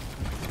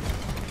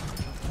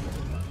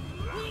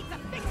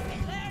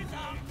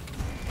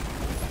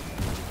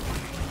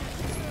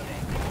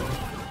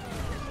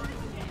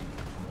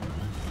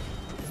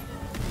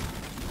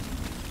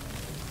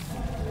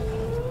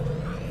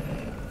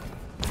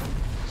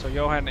 So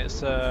Johan,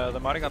 is the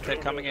modding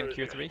update coming in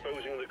Q3?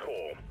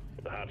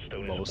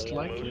 Most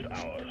likely.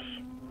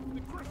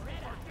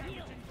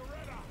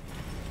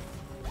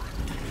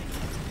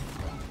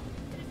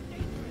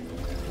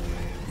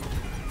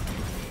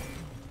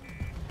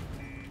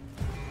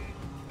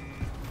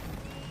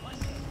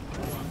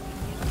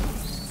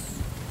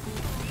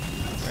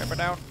 Remember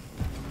down.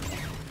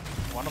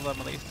 One of them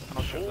at least. I'm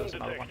not sure if there's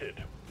another one.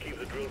 Keep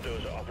the drill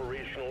dozer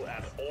operational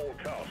at all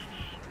costs.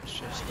 It's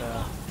just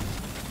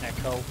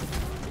echo.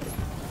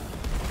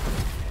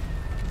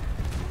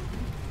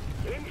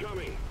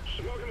 Incoming!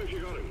 Smoke him if you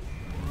got him.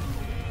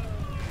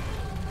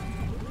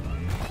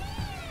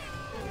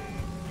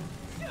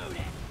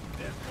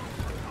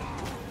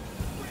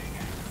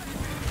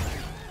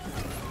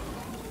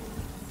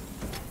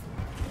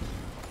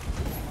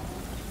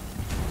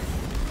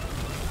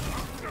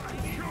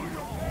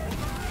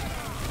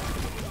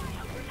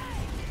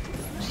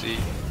 See.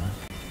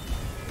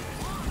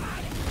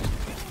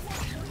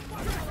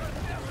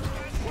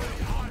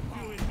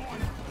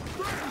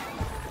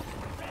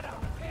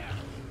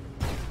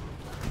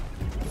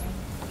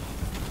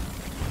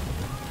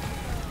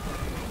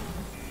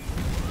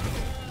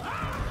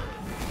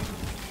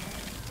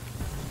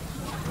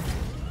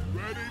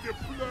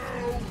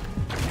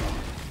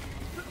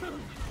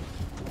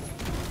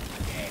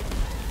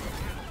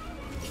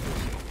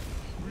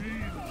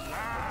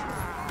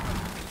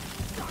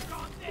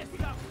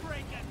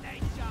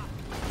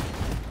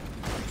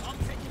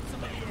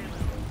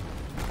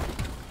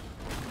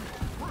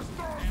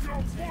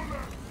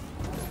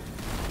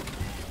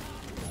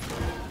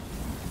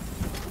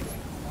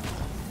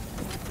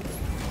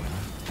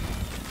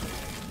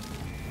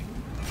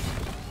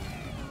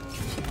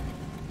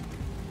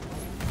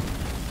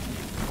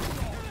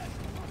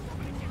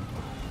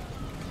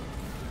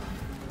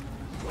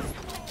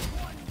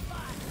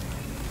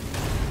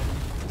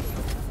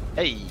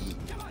 Hey!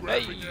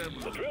 Hey!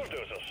 The drill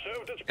dozer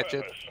served its Catch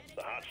it. purpose.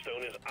 The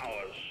Hearthstone is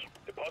ours.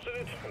 Deposit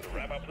it and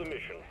wrap up the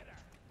mission.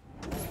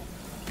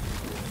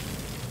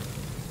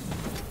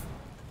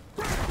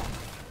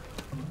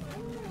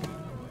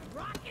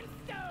 Rock and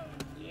stone,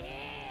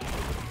 yeah!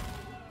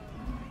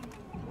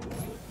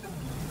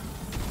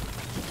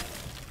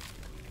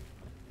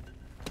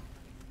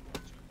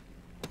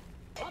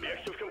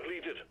 Objective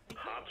completed.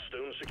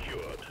 Hearthstone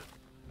secured.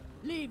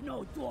 Leave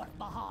no dwarf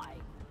behind.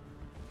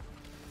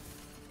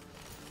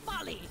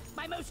 Folly,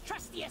 my most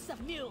trustiest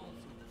of mules.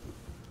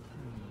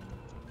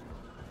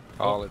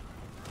 Call it.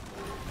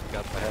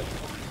 Got the head.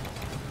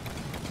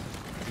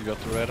 You got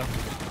the radar?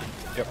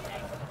 Yep.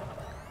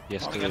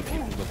 Yesterday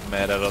people got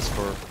mad at us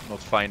for not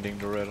finding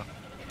the radar.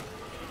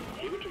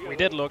 We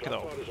did look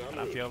though, and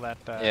I feel that.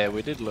 Yeah,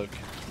 we did look.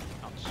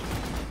 Counts.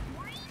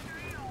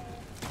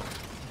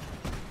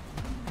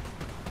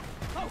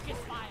 Focus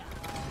fire.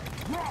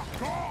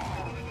 Rock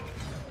on!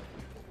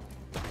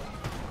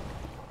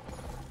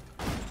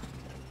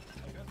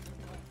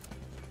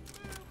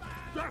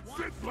 That's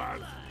it,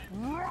 lads!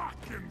 Rock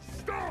and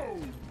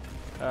stone!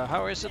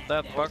 How is it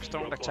that bugs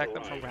don't attack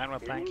them from behind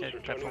with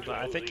pancake platforms?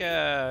 I think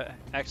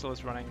Axel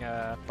is running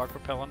bug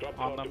repellent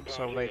on them,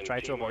 so they try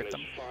to avoid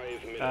them.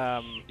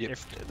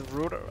 If the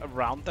route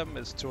around them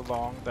is too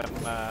long, then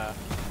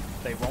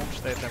they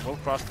won't. They will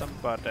cross them.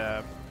 But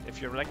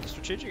if you're like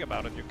strategic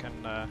about it, you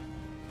can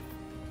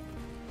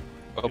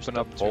Open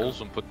up holes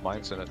and put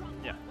mines in it.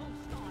 Yeah.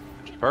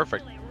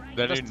 Perfect.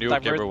 Then you just nuke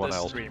divert everyone the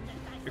else. stream.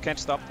 You can't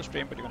stop the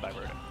stream, but you can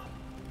divert it.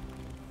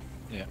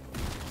 Yeah.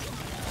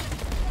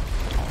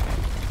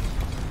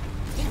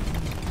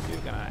 You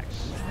get an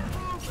axe.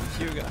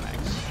 You get an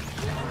axe.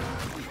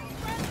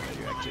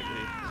 You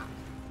activity.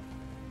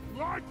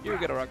 Like You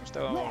get a rock and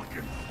stone. rock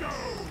and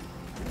stone!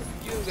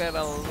 You get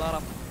a lot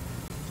of.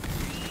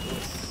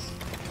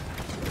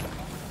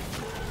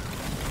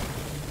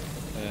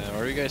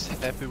 Are you guys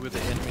happy with the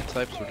enemy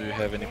types, or do you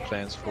have any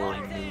plans for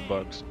new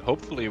bugs?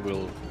 Hopefully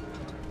we'll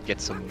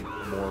get some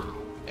more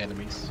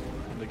enemies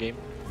in the game.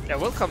 Yeah,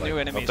 we'll come Like, new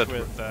not enemies that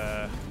with.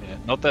 Yeah,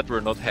 not that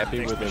we're not happy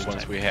Next with the mission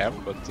ones type. we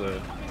have, but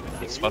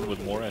it's fun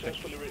with more, I think.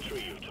 Successfully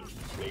retrieved.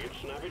 Make it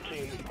snappy,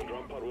 team. The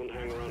drop pod won't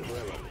hang around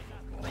forever.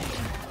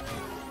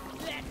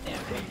 Let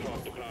them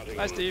Pod departing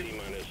Hi, on Steve.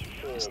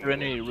 T-4 Is there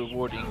any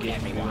reward in game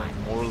for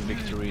moral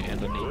victory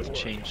and a need to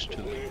change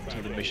to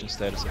the mission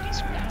status of the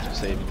screen to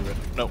save the red?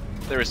 No,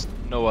 there is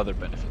no other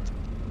benefit.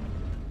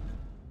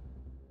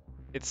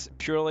 It's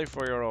purely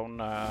for your own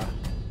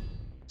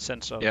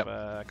sense of Yep.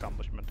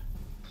 accomplishment.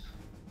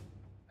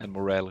 And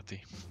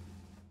morality.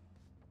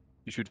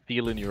 You should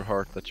feel in your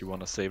heart that you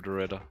want to save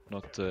Doretta,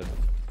 not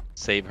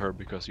save her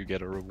because you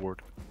get a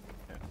reward.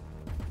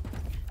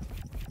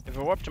 If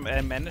you're up to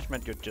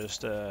management, you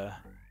just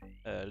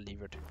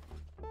leave it.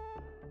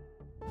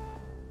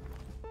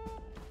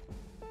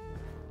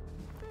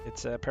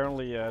 It's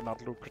apparently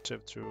not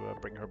lucrative to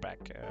bring her back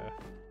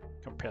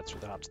compared to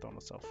the Hearthstone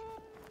itself.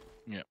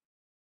 Yeah.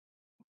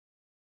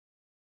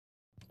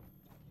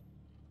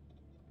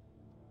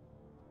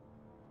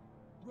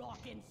 rock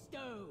and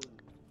stone.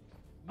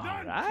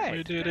 Alright,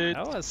 We did it.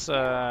 that was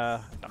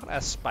not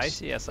as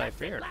spicy as I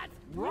feared. Lads,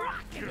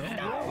 rock and Yeah,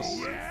 stone. it was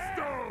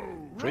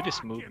Stone! pretty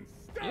Rock smooth. and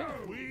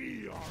stone!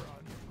 We are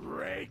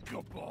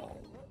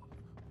unbreakable!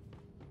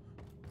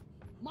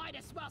 Might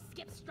as well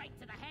skip straight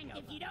to the hangover.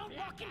 If you don't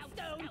rock and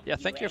stone, Yeah,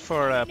 thank you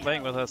for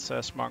playing with us,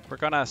 Smunk. We're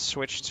gonna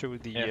switch to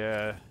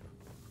the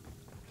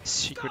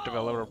secret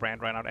developer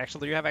brand right now.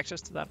 Actually, do you have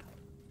access to that?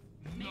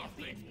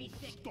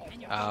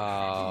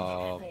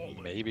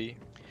 Maybe.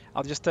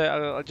 I'll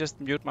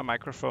just mute my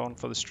microphone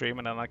for the stream,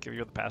 and then I'll give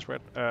you the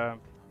password. Cheers.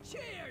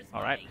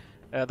 All right.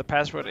 The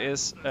password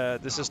is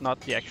this is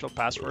not the actual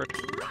password.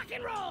 Rock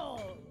and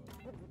roll.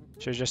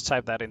 So you just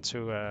type that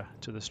into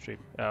to the stream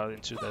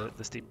into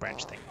the Steam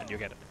branch thing, and you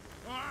get it.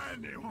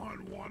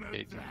 Anyone wanna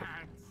Okay.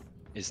 dance?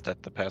 Is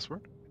that the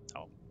password?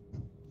 Oh.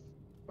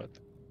 What?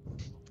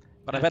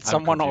 But I bet I'm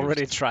someone confused.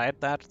 already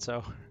tried that,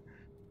 so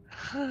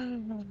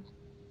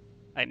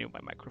I knew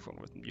my microphone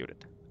wasn't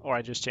muted, or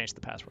I just changed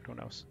the password. Who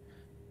knows?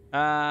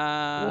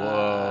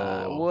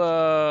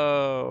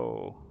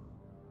 Whoa!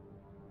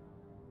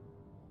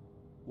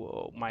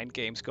 Whoa! Mind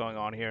games going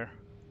on here.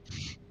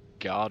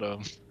 Got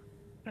him.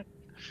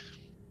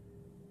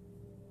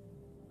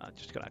 I'm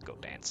just gonna go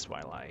dance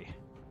while I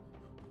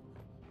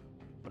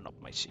open up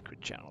my secret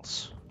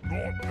channels.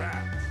 Not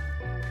bad.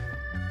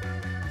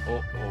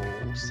 Oh,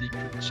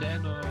 secret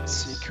channel.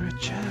 Secret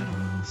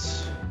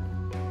channels.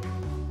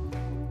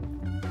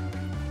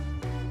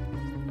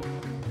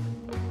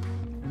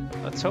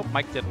 Let's hope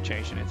Mike didn't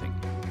change anything.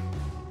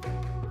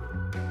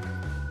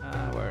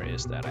 Where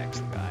is that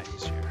Axel guy?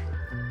 He's here.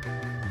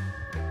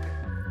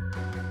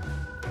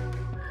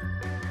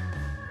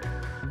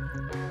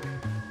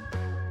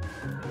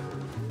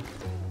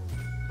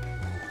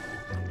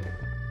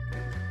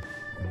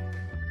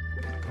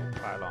 Go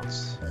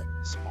pylons.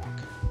 Smock.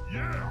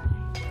 Yeah!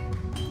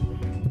 I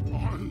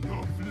love you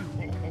all.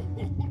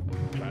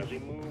 Classy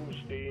moves,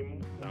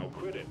 team. Now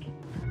quit it.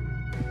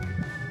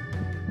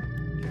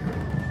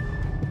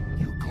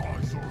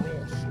 These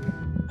are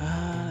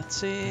awesome. Let's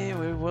see,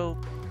 we will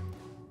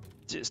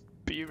just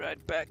be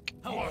right back.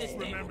 Must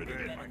remember to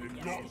get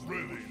it got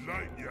really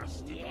late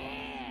yesterday.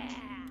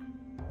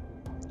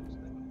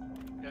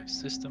 Guys,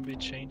 system be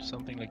changed?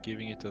 Something like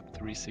giving it a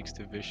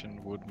 360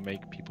 vision would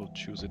make people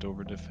choose it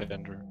over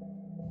Defender.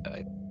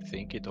 I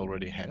think it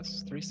already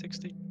has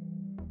 360.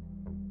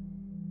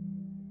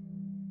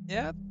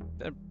 Yeah,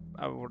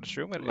 I would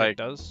assume it Like-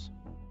 does.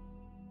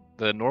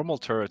 The normal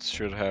turrets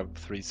should have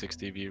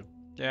 360 view.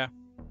 Yeah.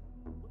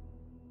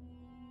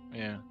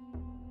 Yeah.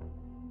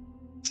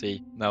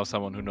 See, now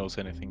someone who knows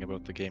anything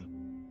about the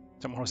game.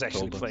 Someone who's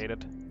actually Told us. played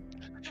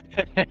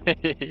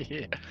it.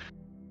 Yeah.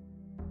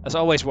 There's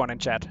always one in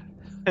chat.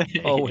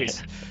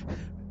 Always.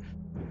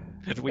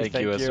 And we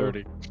Thank you,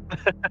 Azurdi.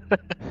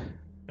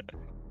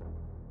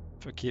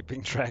 for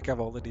keeping track of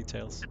all the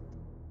details.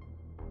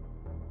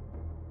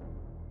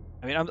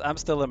 I mean, I'm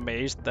still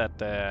amazed that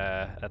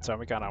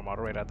Atomican, our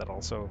moderator, that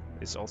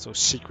is also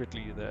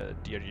secretly the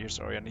DRG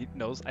historian. He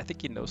knows. I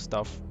think he knows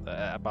stuff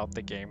about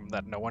the game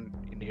that no one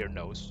in here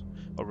knows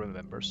or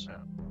remembers. Yeah.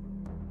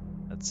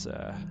 That's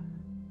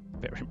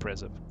very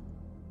impressive.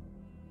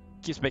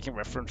 Keeps making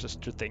references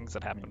to things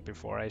that happened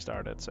before I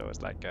started, so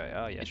it's like,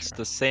 oh yeah, It's sure.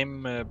 the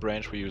same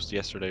branch we used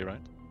yesterday,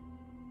 right?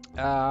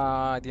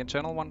 The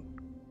internal one.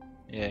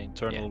 Yeah,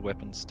 internal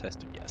weapons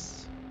testing.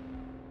 Yes.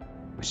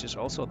 Which is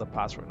also the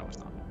password. No, it's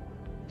not.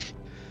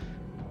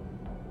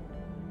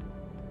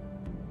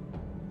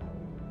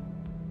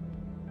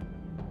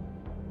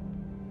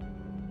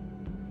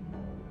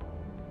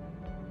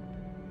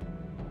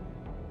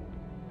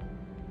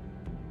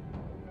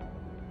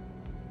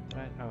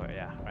 Right. Oh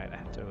yeah, right. I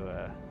have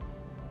to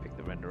pick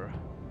the renderer.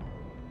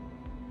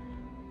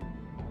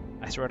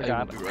 I swear to I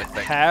God, will be right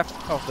back.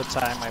 half of the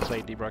time I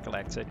play Deep Rock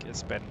Galactic is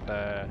spent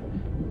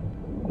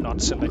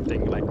not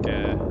selecting like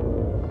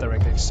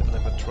DirectX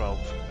 1112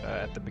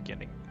 at the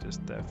beginning,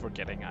 just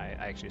forgetting I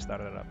actually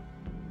started it up.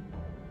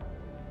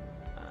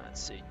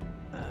 Let's see.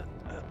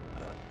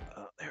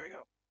 There we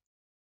go.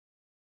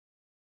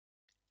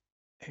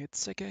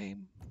 It's a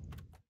game.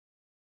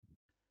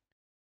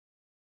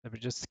 Let me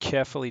just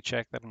carefully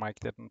check that Mike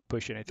didn't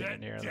push anything That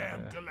in here.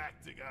 damn That,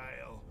 galactic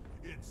ale.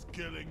 It's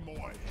killing my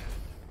head.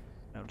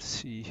 I don't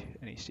see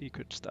any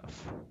secret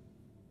stuff.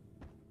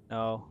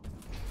 No,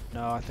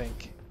 I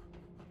think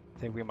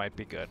we might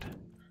be good.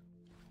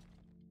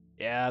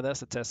 Yeah, that's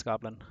the test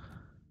goblin.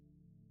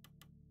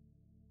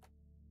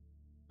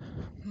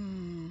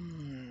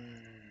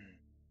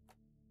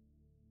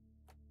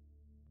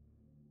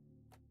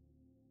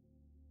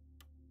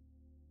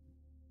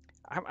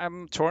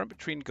 I'm torn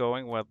between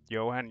going what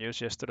Johan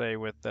used yesterday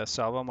with the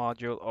salvo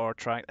module or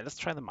trying. Let's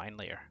try the mine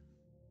layer.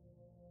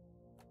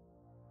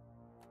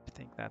 I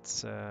think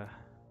that's this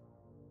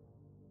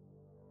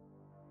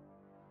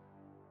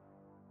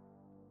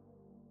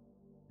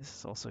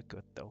is also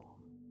good though.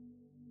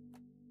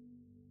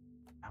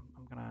 I'm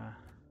gonna.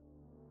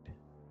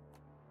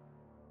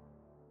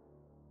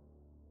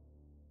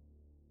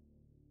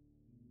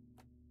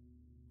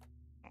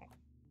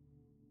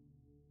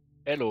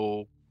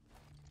 Hello.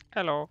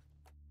 Hello.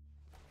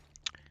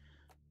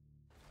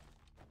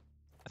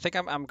 I think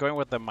I'm going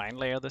with the mine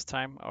layer this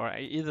time, or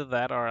either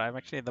that, or I'm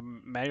actually the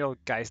manual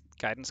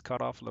guidance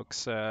cutoff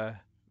looks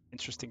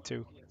interesting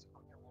too.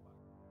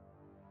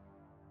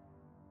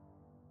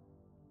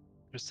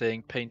 You're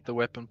saying paint the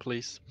weapon,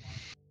 please?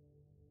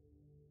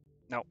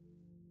 No.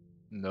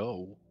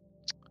 No.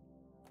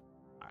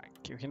 Alright,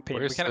 you can paint.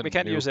 Where's We the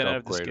can't use any nuked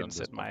of the upgrade on skins.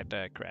 this It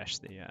might crash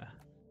the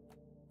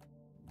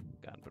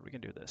gun, but we can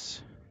do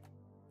this.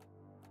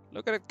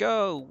 Look at it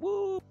go!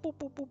 Whoop, boop,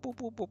 boop, boop, boop,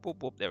 boop, boop, boop,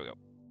 boop. There we go.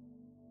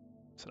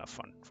 It's enough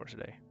fun for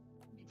today.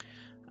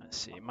 Let's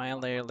see.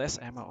 Mine layer, less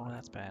ammo. Oh,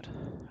 that's bad.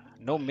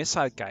 No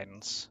missile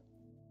guidance.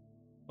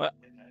 What?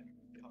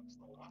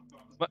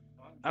 What?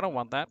 I don't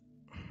want that.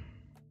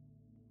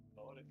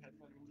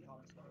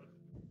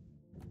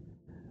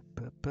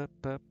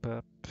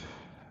 Bup.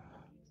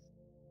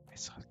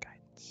 Missile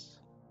guidance.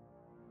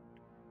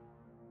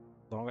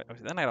 Longer. Okay,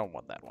 then I don't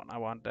want that one. I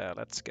want.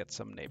 Let's get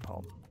some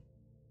napalm.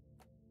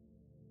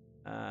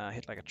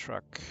 Hit like a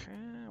truck.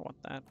 I want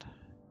that.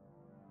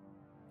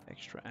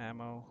 Extra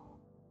ammo.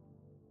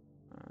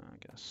 I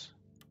guess.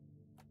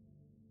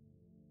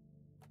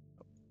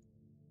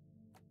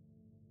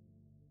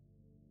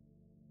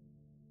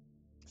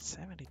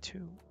 72.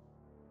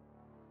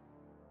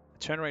 The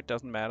turn rate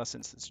doesn't matter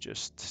since it's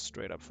just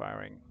straight up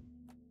firing.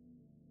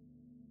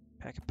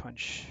 Pack a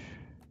punch.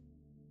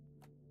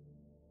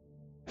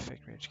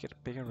 Effect range, get a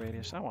bigger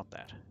radius. I want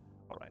that.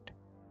 Alright.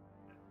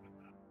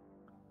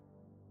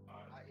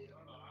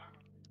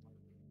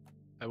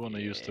 I want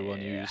to use the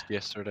one you used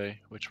yesterday,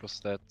 which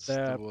was that.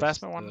 The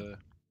plasma one? The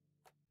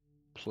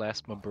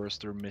plasma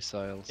burster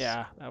missiles.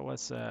 Yeah, that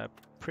was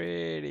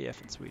pretty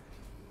effing sweet.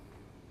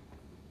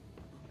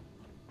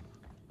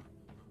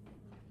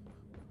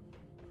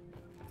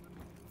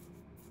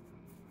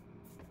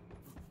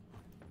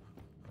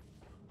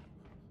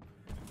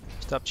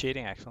 Stop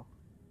cheating, Axel.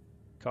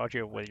 Caught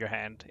you with your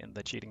hand in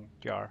the cheating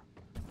jar.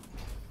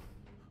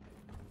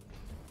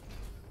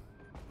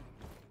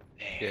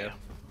 Yeah.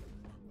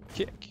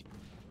 Kick.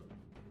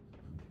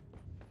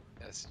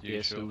 As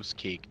Guess usual. who's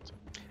kicked?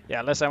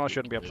 Yeah, less ammo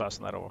shouldn't be a plus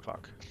in that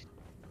overclock.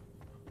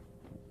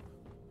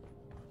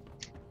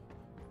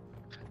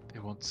 They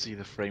won't see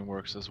the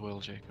frameworks as well,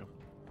 Jacob.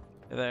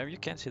 There, you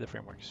can't see the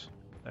frameworks.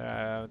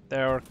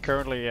 They're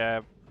currently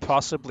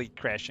possibly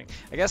crashing.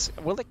 I guess.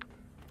 Will they?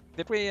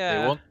 Did we?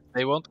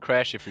 They won't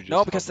crash if you just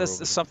No, because hover there's over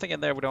them. something in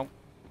there we don't.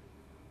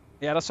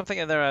 Yeah, there's something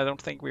in there I don't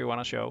think we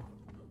want to show.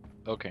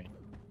 Okay.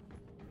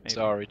 Maybe.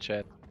 Sorry,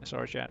 chat.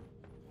 Sorry, chat.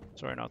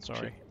 Sorry, not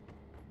sorry.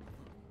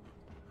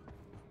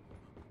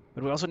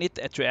 But we also need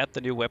to add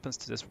the new weapons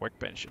to this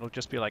workbench. It'll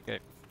just be like a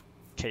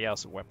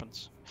chaos of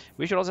weapons.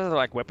 We should also have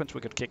like weapons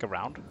we could kick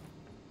around.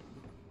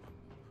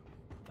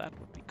 That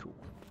would be cool.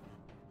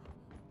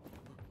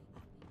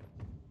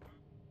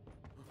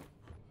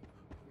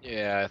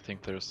 Yeah, I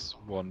think there's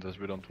one that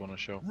we don't want to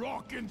show.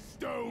 Rock and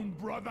stone,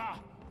 brother.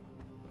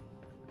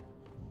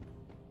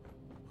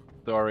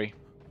 Sorry.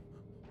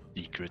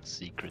 Secret,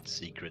 secret,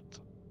 secret.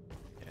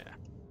 Yeah.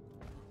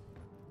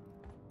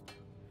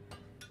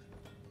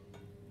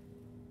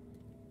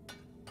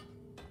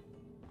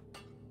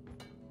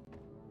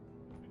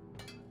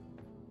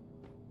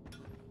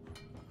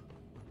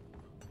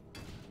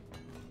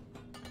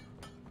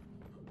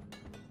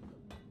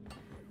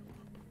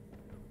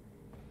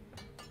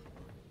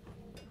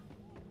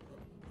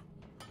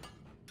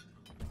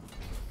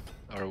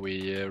 Are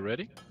we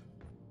ready?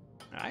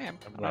 I am.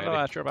 I'm I'm not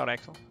ready. sure about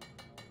Axel.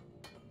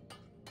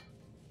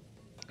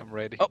 I'm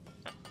ready. Oh.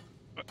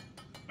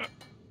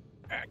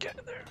 Get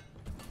in there.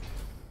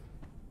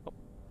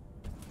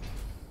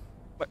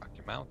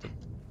 Fucking mountain.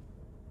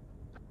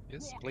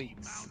 Yes,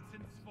 please.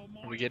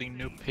 Are we getting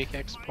new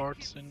pickaxe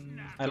parts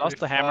in I lost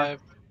the hammer.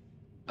 35?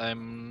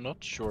 I'm not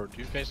sure. Do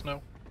you guys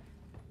know?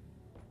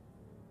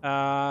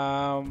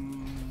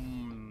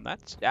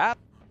 That's yeah.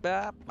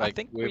 I Like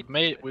think we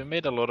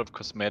made a lot of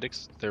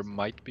cosmetics. There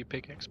might be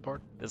pickaxe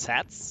part there's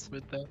hats.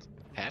 with that.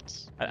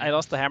 Hats. I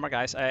lost the hammer,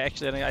 guys. I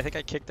think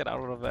I kicked it out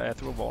of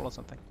through a wall or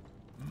something.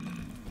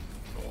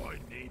 I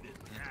needed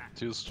that.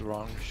 Too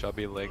strong,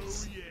 chubby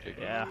legs.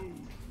 Yeah.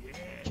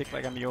 Kick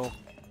like a mule.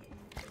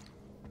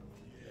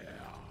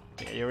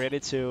 Yeah, you ready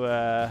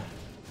to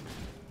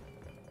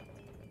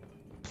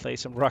play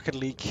some Rocket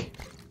League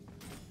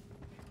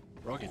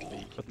Rocket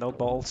League. with no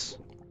balls?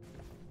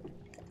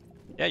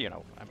 Yeah, you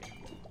know. I mean,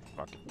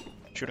 rocket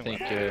shooting.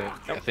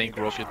 I think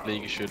Rocket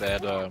League should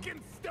add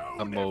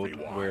a mode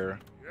where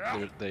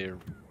they're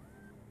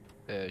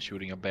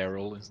shooting a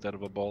barrel instead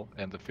of a ball,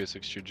 and the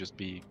physics should just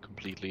be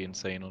completely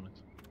insane on it.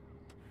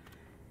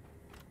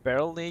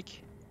 Barrel League.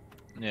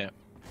 Yeah.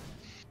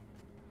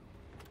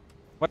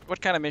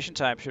 What kind of mission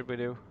type should we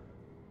do?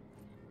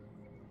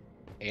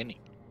 Any.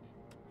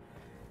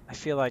 I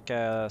feel like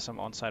some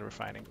on-site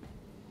refining.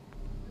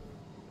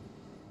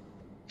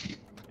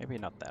 Maybe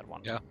not that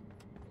one. Yeah.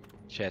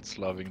 Chat's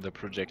loving the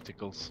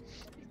projecticals.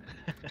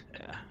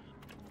 Yeah.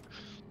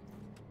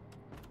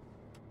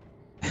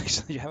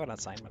 Actually, you have an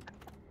assignment.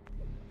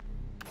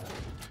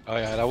 Oh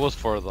yeah, that was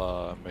for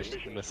the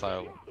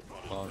missile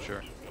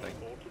launcher thing.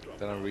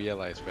 Then I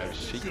realized we have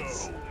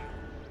sheets.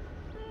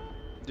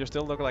 You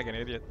still look like an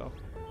idiot, though.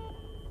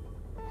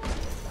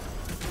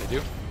 They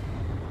do?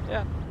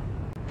 Yeah.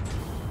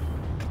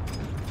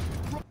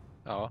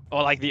 Oh,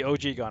 Or like the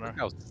OG gunner. look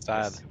how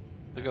sad.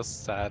 Look how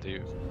sad you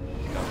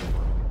got.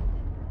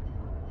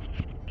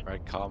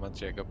 Right comment,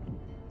 Jacob.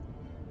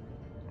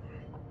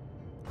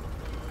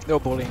 No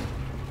bullying.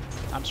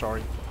 I'm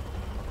sorry.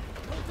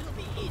 Hope it'll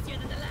be easier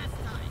than the last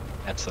time.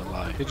 That's a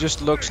lie. You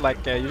just look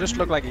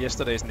like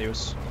yesterday's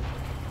news.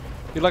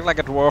 You look like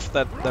a dwarf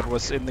that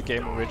was in the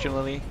game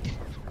originally.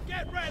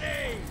 Get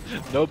ready.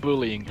 No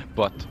bullying,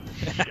 but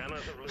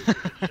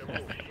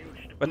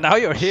But now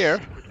you're here.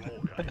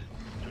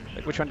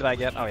 Like, which one did I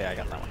get? Oh yeah, I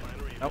got that one.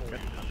 Nope. Good.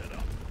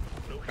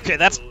 Okay,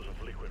 that's.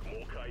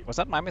 Was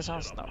that my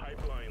missiles? No.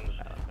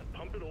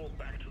 Pump it all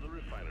back to the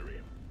refinery.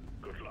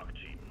 Good luck,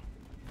 team.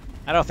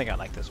 I don't think I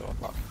like this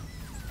overclock.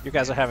 You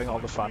guys are having all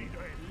the fun.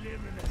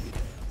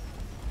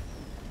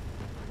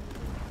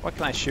 What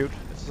can I shoot?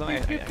 This is something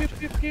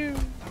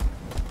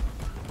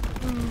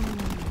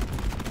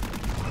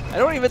I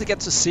don't even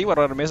get to see what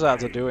other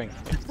missiles are doing.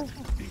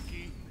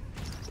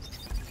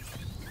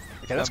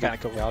 Okay, that's kind of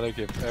cool. Chaotic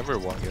if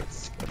everyone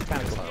gets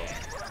Kind of cool. missiles.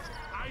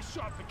 I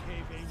shot the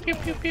cave angel.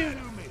 Pew pew pew.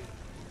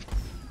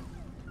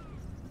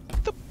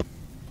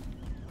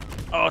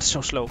 Oh, it's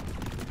so slow.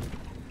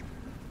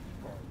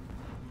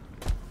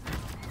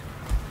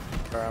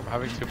 I'm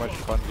having too much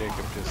fun,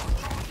 Jacob,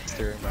 just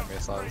steering my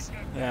missiles.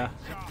 Yeah.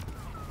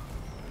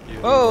 You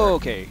do Oh,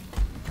 work. okay.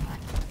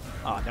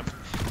 Oh, never.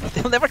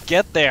 They'll never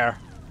get there.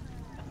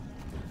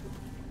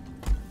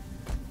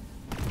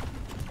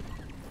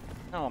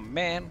 Oh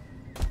man.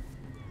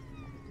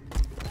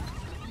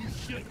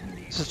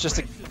 This is just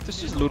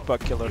a loot bug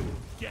killer.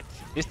 At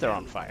least they're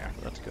on fire.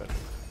 That's good.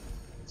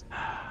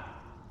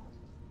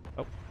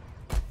 Oh.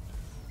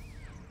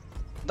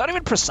 Not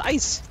even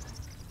precise.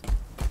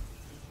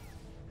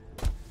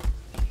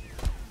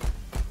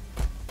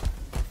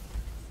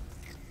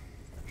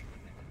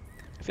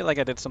 I feel like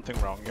I did something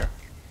wrong here.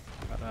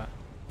 But,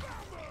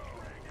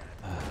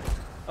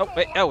 oh,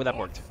 wait, oh, that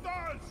worked.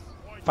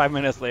 5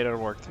 minutes later it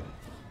worked.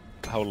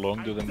 How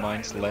long do the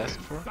mines last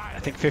for?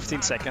 I think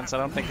 15 seconds. I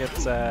don't think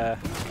it's,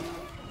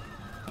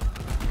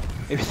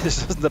 maybe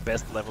this isn't the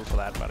best level for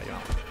that, but you know.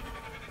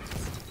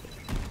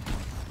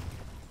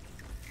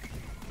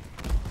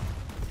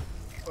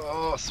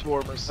 Oh,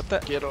 swarmers, What the?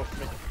 get off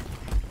me.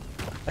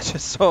 I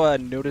just saw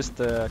noticed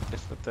the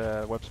cliff with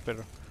the web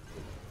splitter.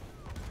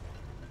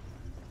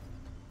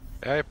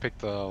 Yeah, I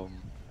picked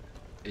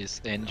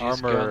Is Engie's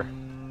Armor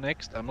gun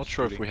next? I'm not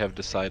sure if we have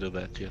decided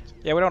that yet.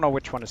 Yeah, we don't know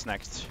which one is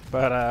next,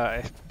 but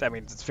I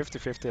mean it's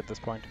 50-50 at this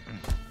point.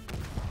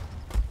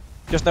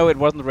 Just know it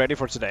wasn't ready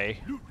for today,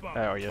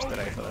 or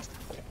yesterday for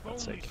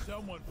that's sake.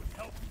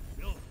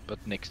 But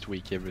next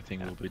week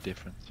everything will be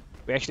different.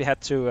 We actually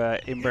had to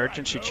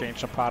emergency change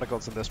some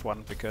particles in this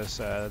one because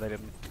they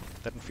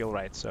didn't feel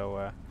right.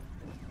 So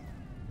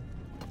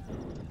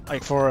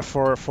like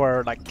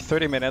for like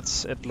 30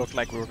 minutes, it looked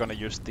like we were gonna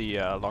use the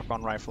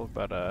lock-on rifle,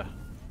 but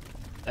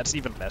that's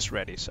even less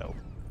ready. So,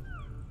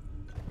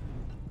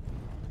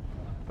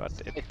 but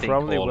I it think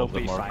probably all will of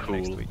them be are fine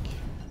next cool. week.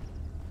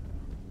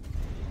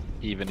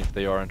 Even if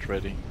they aren't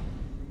ready.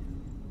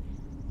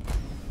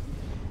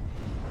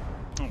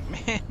 Oh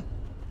man.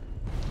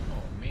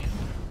 Oh man.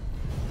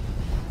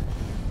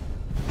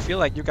 I feel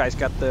like you guys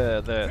got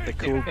the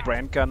cool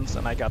brand guns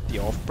and I got the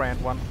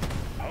off-brand one.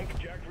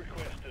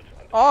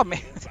 Oh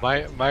man!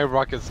 my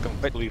rockets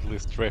completely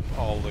strip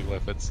all the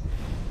glyphids.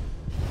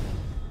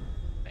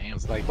 Damn.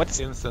 It's like What's-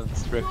 instant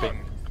stripping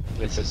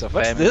This is a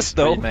What's family this,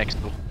 though? stream,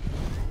 Axel.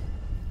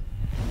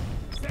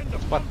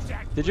 What?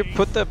 Did you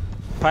put the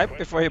pipe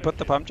before you put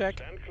the pump jack?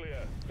 Stand clear.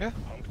 Yeah.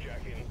 Pump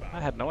jack inbound. I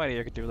had no idea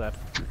you could do that.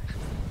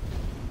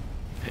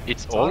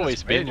 It's all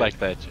always been Australian. like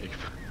that, Jake.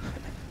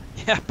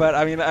 Yeah, but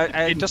I mean,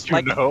 I Didn't just you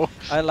like know?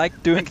 I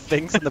like doing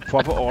things in the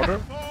proper order.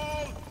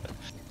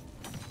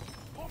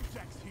 Pump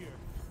jack's here.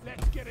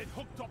 Let's get it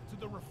hooked up to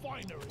the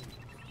refinery.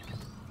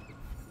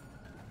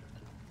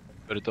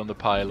 Put it on the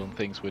pile on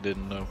things we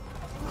didn't know.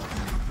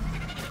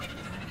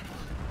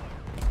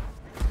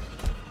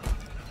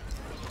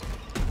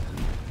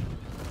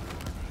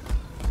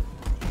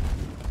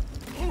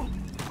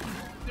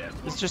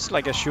 It's just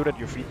like a shoot at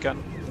your feet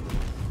gun.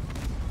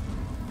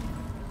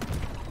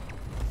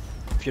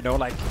 If you know,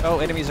 like, oh,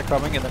 enemies are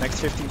coming in the next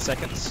 15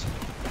 seconds.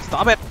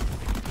 Stop it!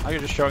 Oh,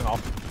 you're just showing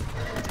off.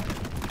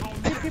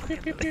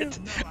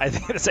 I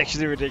think it's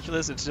actually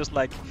ridiculous. It's just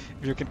like,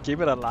 if you can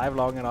keep it alive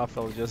long enough,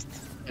 it'll just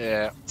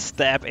Yeah.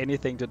 stab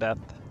anything to death.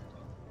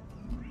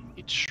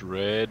 It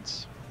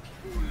shreds.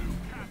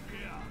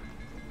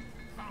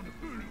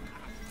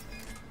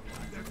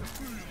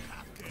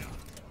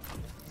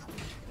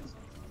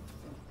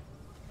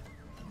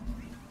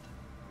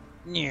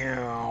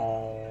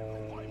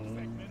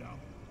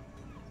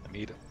 I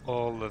need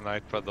all the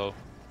nitro though.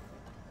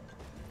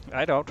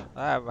 I don't.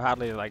 I have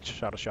hardly like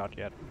shot a shot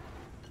yet.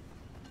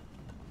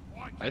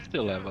 I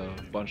still have a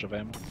bunch of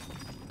ammo.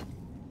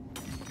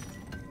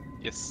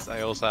 Yes,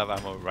 I also have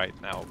ammo right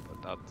now,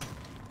 but not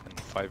in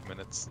 5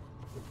 minutes.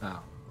 Oh.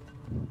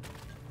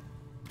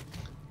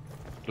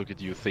 Look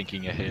at you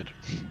thinking ahead.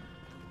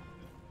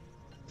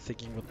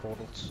 Thinking with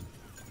portals.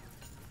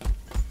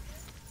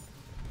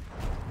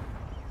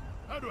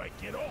 How do I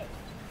get off?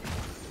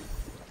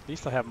 At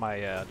least I have my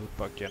loot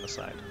bug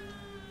genocide.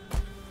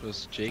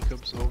 Does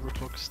Jacob's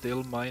overclock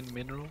still mine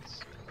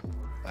minerals?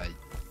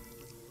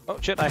 Oh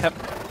shit, I have...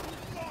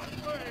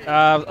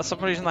 for some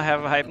reason I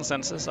have heightened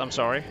senses, I'm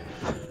sorry.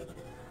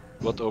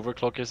 What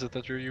overclock is it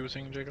that you're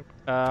using, Jacob?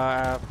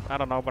 I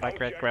don't know, but I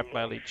grabbed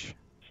my leech.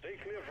 Stay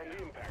clear from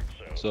the impact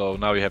zone. So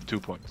now you have 2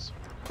 points.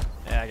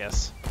 Yeah, I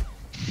guess.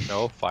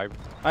 No, 5.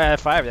 I have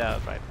 5, yeah,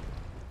 that's right.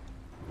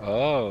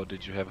 Oh,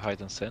 did you have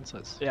heightened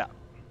senses? Yeah.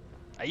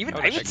 I even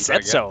I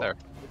said get so. there.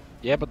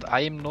 Yeah, but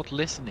I am not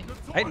listening.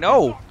 I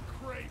know!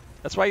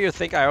 That's why you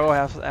think I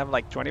have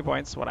like 20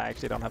 points when I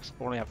actually don't have,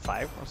 only have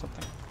 5 or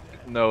something.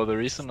 No, the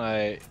reason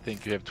I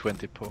think you have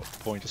 20 points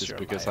Because is you're a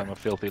because liar. I'm a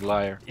filthy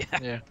liar.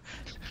 Yeah.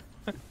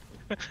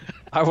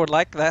 I would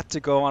like that to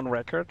go on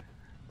record.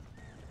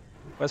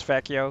 Where's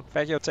Facchio?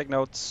 Facchio, take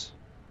notes.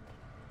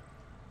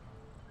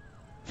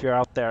 If you're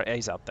out there,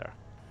 he's out there.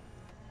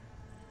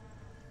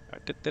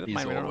 Did it He's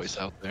mine minerals? always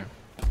out there.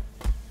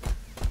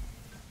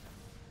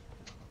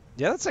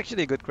 Yeah, that's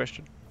actually a good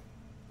question.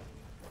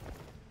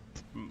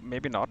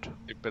 Maybe not.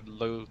 Stupid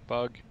loot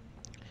bug.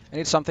 I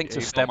need something Yeah, to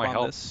you got step my on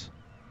help. this.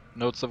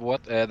 Notes of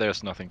what?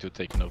 There's nothing to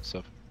take notes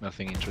of.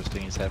 Nothing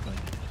interesting is happening.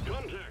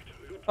 Contact.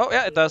 Oh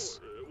yeah, it does.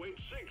 Wait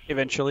 6.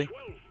 Eventually.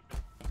 12.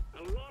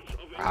 A lot of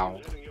Ow.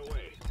 enemies heading your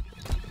way.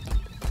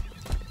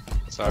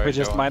 Sorry, we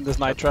just Joe, mined this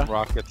shot nitra? some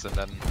rockets and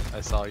then I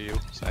saw you,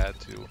 so I had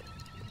to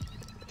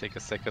take a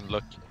second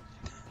look.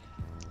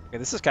 Okay,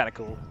 this is kind of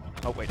cool.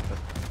 Oh wait, but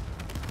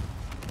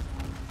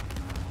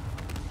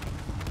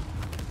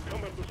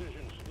Combat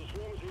positions. The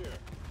swarm is here.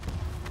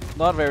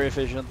 not very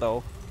efficient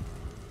though.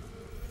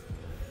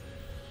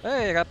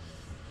 Hey, I got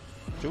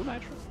 2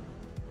 nitro.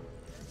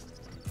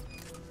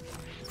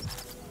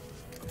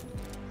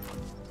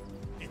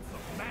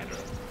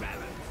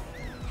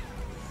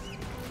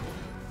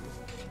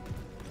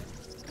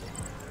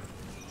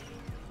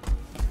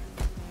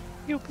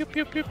 Pew pew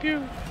pew pew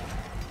pew.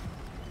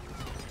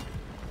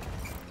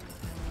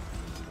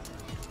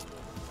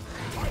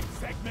 Pipe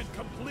segment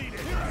completed.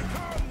 Here I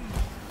come.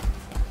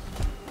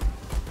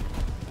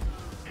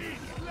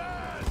 Eat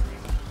land.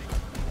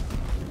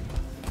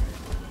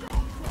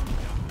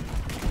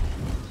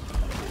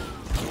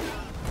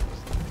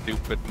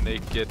 Stupid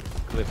naked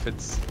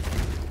Cliffords.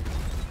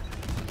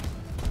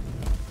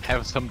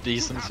 Have some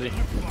decency.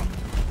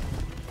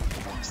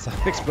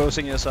 Stop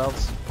exposing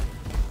yourselves.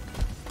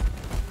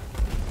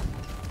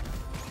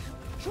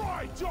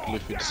 Try dog.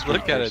 Cliffords.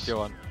 Look at it,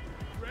 Johan.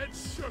 Red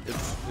sugar.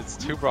 It's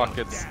two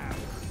rockets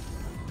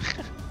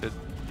that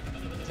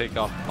take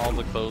off all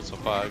the clothes of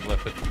a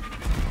Glyphid.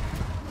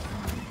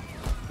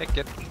 Take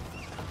it.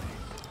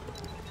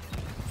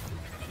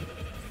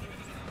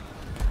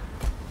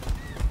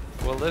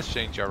 Will this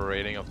change our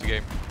rating of the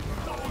game?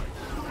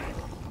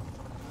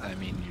 I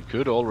mean, you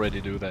could already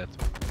do that.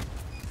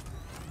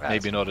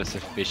 Maybe That's- not as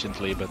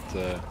efficiently, but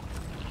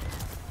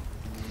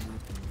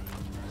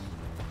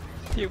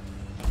Pew,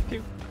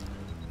 pew.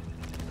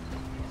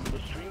 The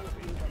stream of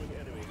incoming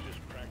enemies is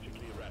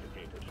practically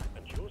eradicated,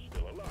 and you're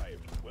still alive.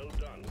 Well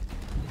done.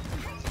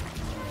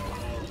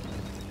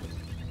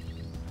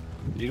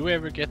 did we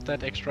ever get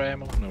that extra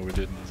ammo? No, we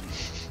didn't.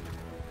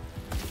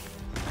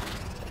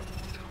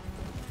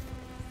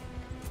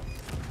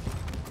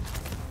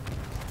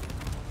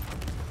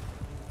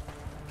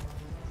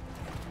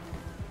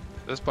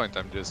 At this point,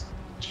 I'm just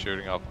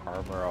shooting off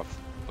armor off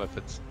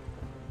Glyphids.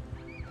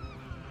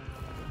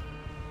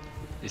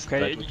 Isn't Okay,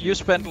 that what you you've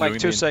spent been like doing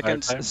 2 the entire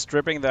seconds time?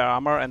 stripping their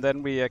armor, and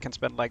then we can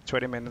spend like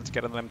 20 minutes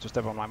getting them to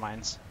step on my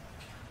mines.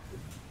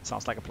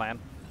 Sounds like a plan.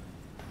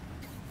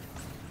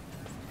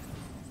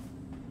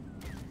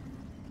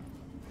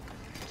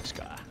 Just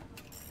gotta...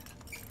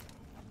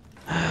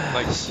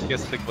 Like,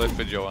 guess the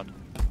Glyphid, Johan.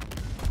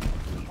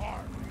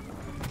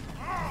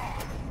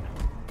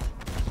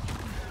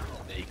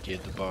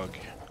 Naked bug.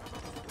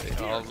 They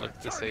all look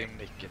the same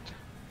naked.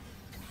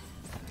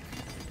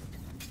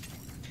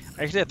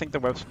 Actually, I think the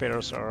web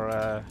spitters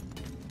are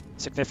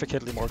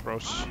significantly more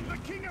gross I'm the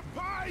king of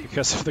pie.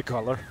 because of the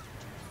color.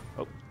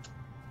 Oh,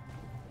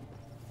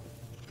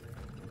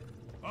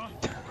 Huh?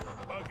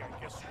 Okay,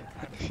 guess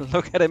so.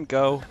 look at him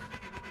go,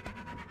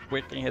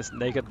 wicking his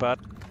naked butt.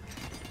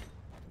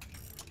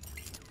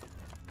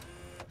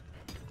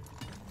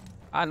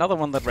 Another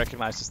one that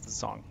recognizes the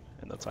song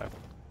in the title.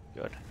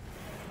 Good.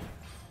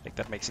 I think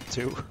that makes it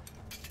 2.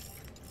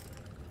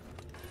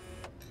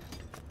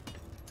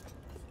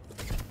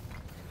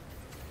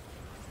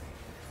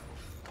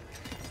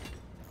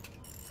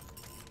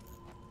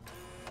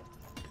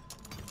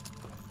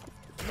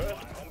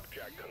 First pump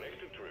jack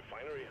connected to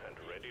refinery and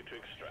ready to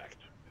extract.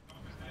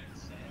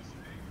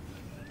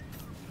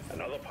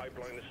 Another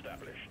pipeline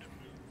established.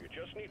 You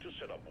just need to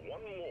set up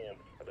one more,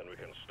 and then we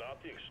can start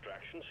the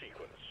extraction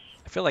sequence.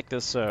 I feel like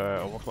this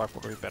overclock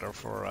would be better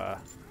for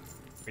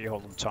where you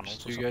hold them tunnels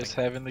What or do you something. guys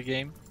have in the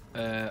game?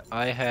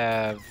 I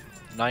have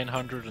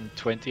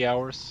 920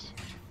 hours,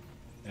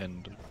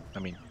 and I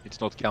mean, it's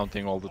not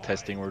counting all the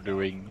testing we're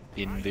doing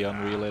in the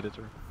Unreal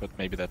Editor, but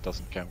maybe that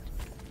doesn't count.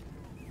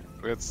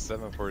 We had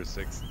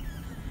 746.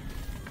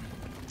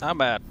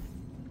 I'm at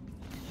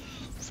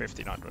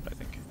 1500, I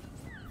think.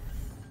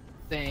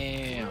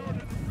 Damn!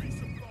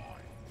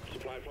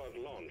 Supply flood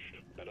launched.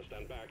 Better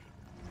stand back.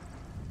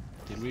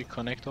 Did we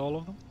connect all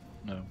of them?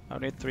 No. I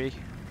need 3.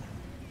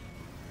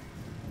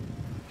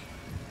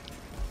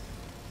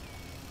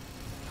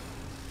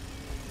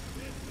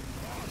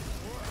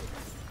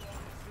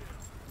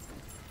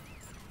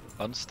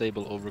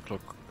 Unstable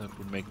overclock that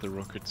would make the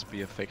rockets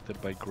be affected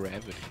by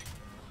gravity.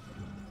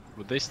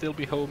 Would they still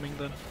be homing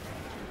then?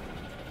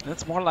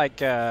 It's more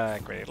like a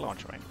grenade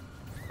launcher, right?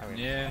 I mean,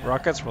 Yeah.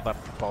 rockets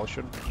without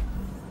propulsion.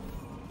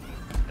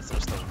 It's still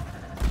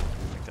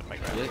affected by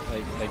gravity.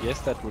 Yeah, I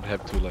guess that would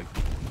have to like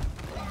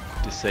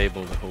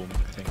disable the homing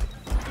thing.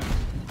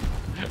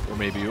 Or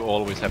maybe you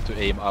always have to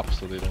aim up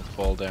so they don't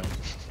fall down.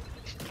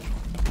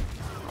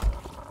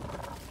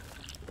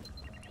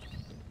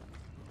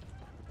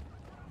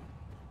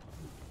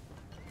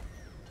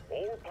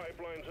 All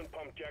pipelines and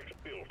pump jacks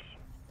built.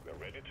 We're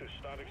ready to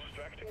start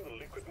extracting the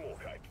liquid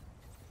morkite.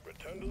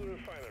 Return to the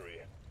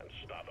refinery and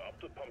start up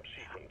the pump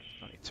sequence.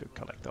 I need to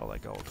collect all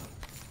that gold.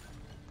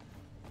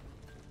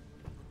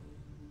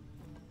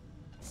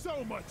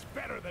 So much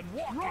better than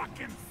walking. Rock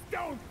and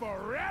stone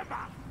forever.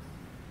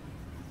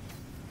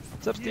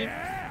 What's up, Steve?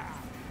 Yeah,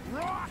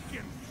 rock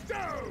and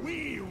stone.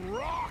 We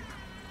rock.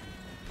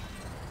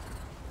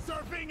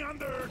 Surfing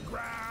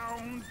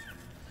underground.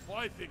 Well,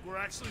 I think we're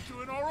actually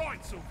doing all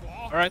right so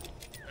far. Alright,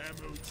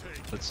 Ammo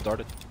take. let's start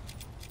it.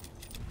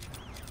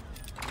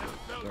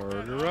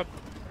 Start her up.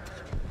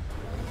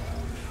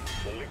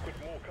 The liquid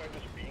morkite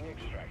is being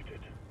extracted.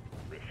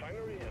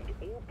 Refinery and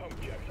all pump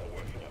jacks are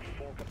working at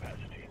full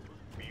capacity.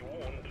 Be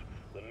warned,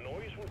 the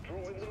noise will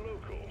draw in the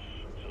locals,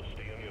 so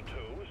stay on your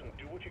toes and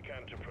do what you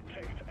can to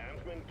protect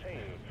and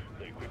maintain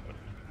the equipment.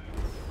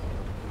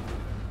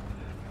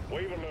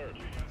 Wave alert!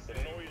 The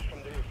noise from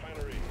the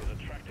refinery is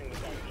attracting the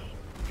bombs.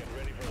 Get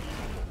ready for a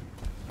scuffle.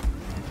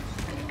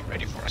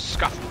 Ready for a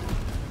scuffle.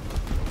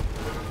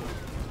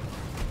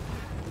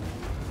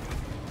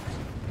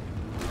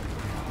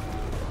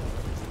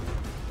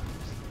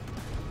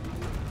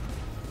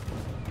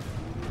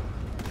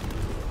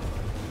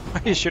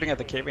 Why are you shooting at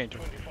the cave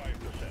angel?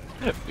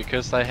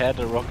 Because I had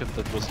a rocket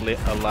that was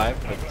alive,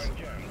 but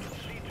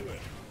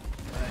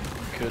I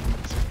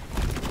couldn't.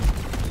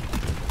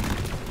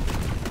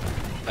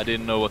 I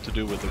didn't know what to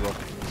do with the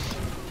rocket.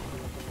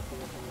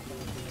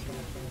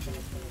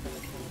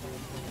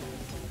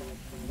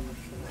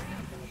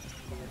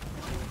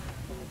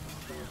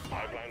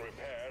 Pipeline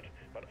repaired,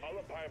 but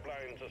other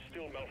pipelines are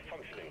still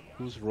malfunctioning.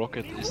 Whose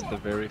rocket is the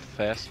very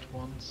fast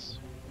ones?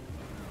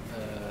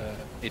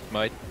 It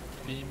might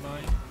be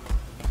mine.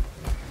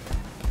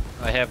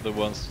 I have the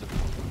ones that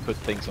put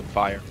things on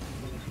fire.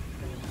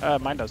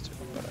 Mine does too,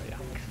 but yeah.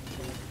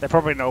 They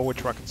probably know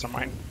which rockets are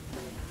mine.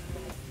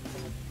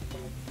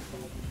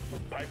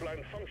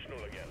 Pipeline functional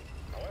again.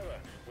 However,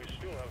 we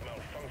still have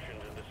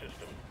malfunctions in the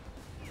system.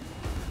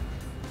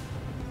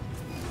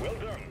 Well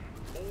done.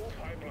 All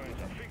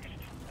pipelines are fixed.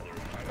 And the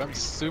refinery I'm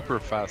super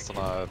fast on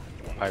a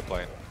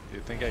pipeline. Do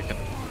you think I can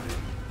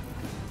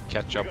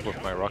catch up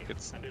with my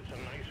rockets? and it's a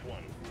nice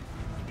one.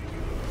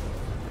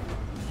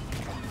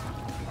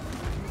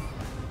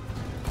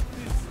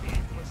 This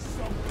heat was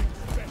something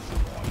special.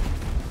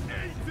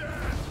 Eat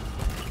that!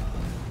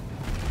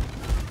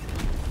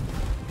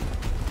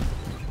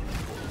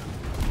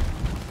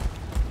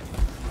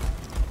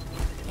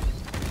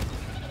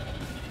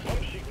 Pump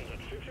sequence at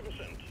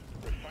 50%.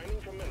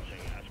 Refining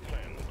commencing as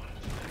planned.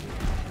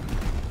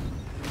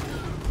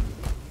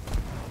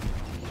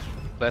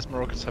 Plasma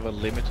rockets have a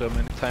limit to how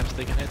many times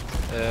they can hit.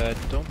 I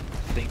don't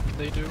think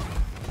they do.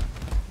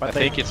 But I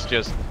think it's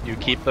just you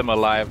keep them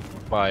alive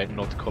by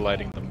not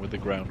colliding them with the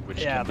ground,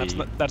 which yeah,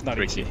 can that's not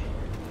tricky. easy.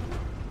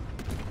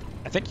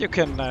 I think you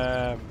can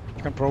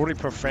probably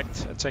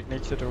perfect a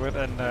technique to do it,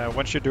 and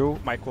once you do,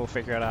 Mike will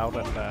figure it out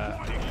and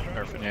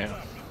nerf it. Yeah.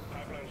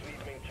 Pipelines need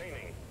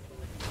maintaining.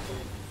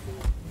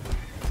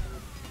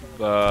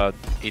 But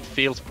it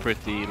feels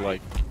pretty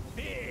like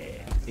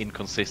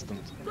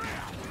inconsistent.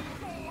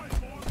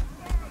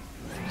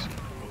 Let's go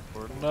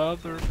for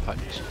another pipe.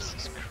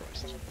 Jesus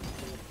Christ.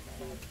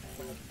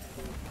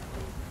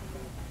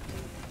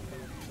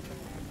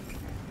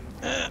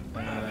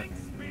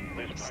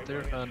 Is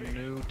there a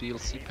new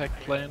DLC pack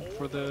planned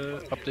for the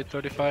update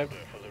 35? For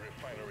the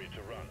refinery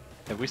to run.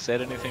 Have we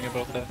said anything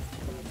about that?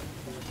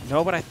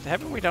 No, but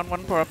haven't we done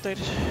one more update?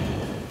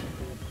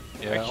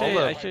 Yeah, Actually- all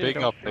the actually big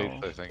don't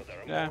updates, know. I think. There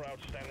are Yeah. more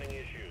outstanding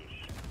issues.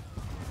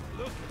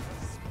 Look at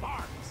the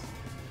sparks.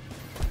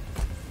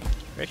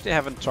 We actually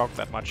haven't talked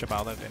that much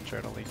about it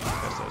internally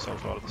because there's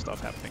also a lot of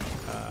stuff happening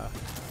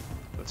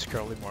that's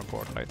currently more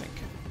important, I think.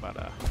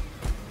 But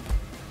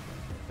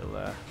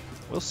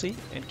we'll see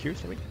in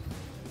Q3.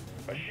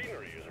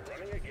 Machinery is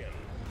running again.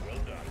 Well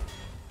done.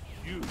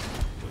 You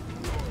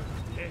with your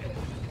head.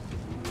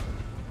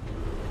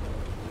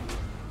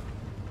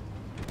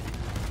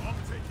 I'm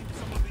taking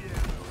some of the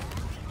ammo.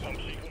 Pump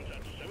sequence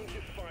at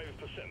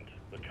 75%.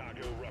 The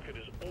cargo rocket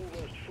is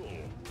almost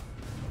full.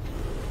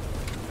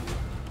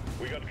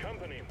 We got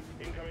company.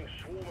 Incoming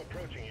swarm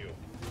approaching you.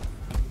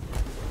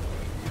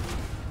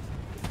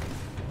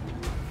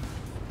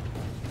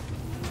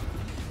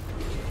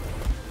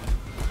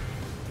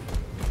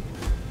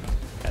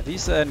 Yeah,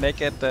 these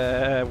naked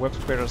web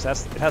spitters,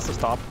 it has to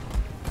stop.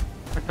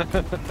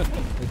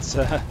 It's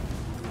I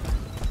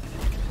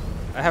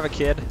have a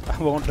kid. I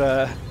won't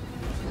let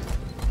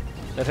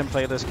him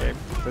play this game.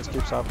 This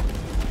keeps up.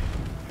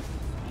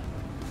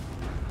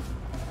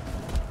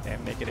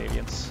 Damn naked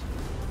aliens.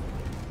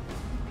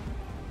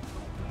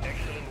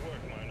 Excellent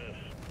work, miners.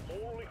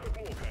 All liquid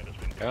morkite has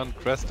been I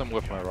undress them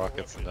with my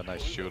rockets and then I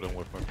shoot them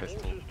with my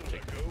pistol. systems are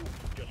go.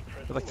 Just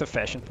press They're like the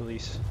fashion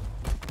police.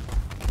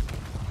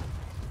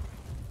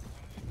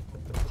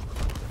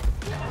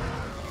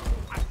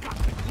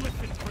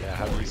 Yeah,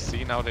 have you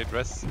seen how they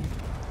dress?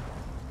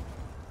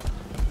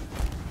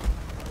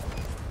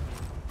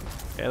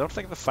 Yeah, I don't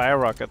think the fire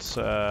rockets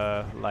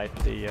light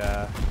the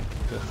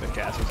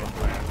gases on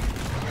fire.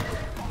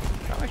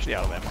 I'm actually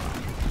out of ammo.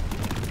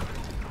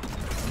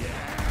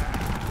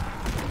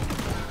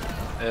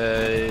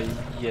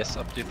 Yes,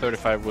 up to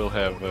 35 will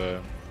have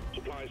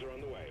supplies are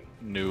on the way.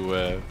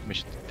 new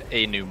mission,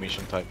 a new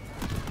mission type.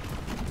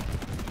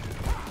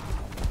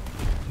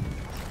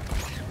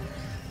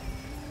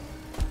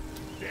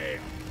 Damn.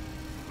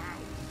 Wow.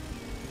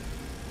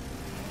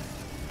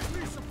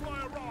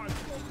 Resupply arrived.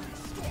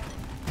 Stop.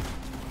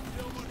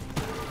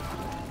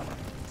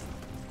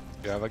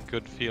 You have a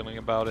good feeling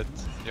about it,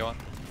 Johan?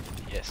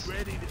 Yes,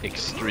 Ready to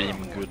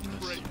extreme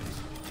goodness.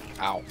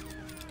 Ow.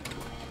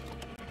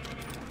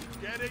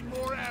 Getting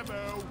more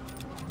ammo.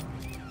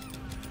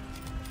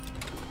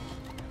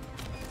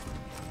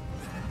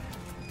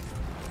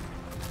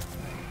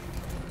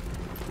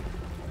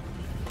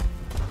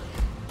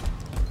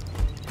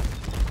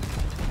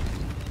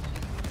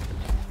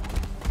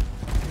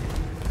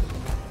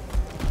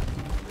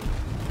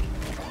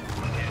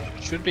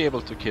 Should be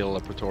able to kill a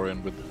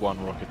Praetorian with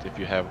one rocket if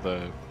you have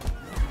the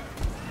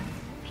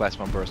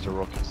plasma burster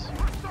rockets.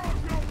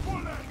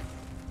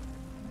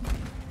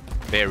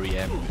 Very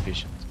ammo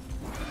efficient.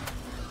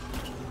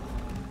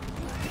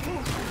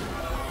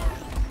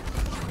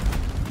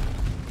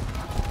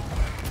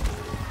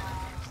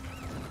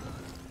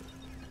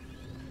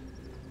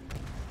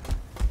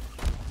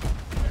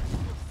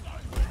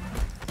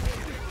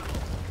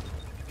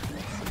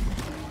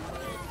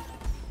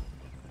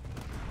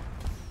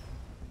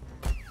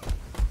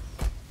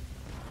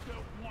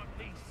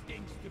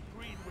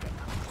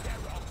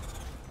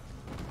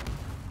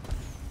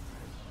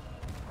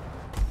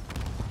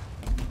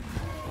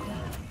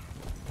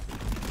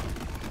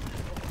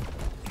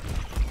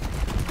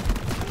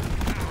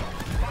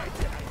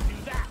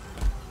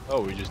 Oh,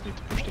 we just need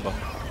to push the button.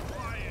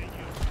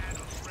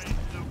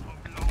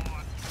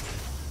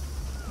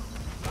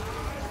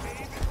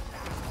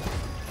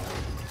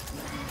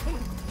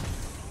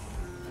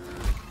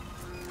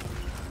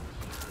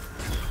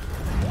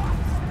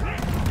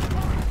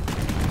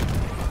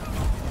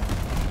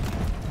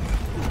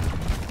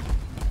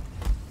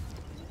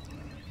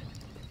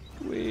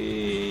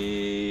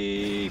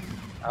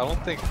 I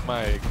don't think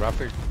my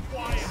graphics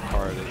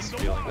card is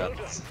feeling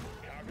that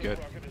good.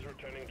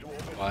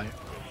 Why?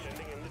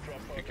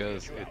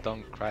 Because it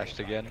done crashed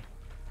again.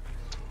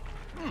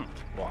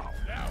 Wow.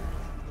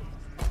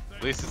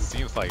 At least it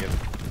seems like it.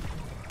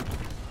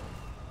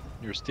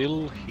 You're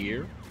still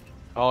here?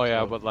 Oh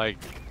yeah, So- but like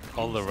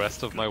all the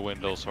rest of my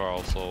windows are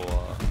also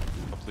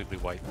completely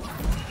white.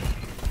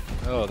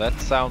 Oh, that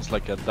sounds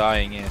like a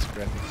dying ass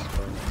graphics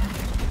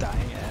card.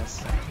 Dying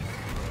ass.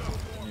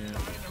 Yeah.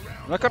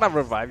 I'm not gonna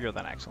revive you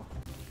then, Axel.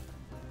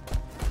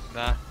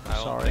 Nah, I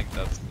don't Sorry. think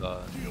that's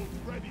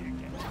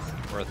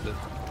worth it.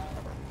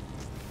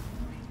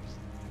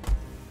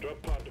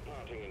 Drop pod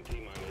departing in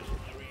T-minus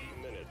 3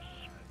 minutes.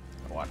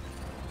 What?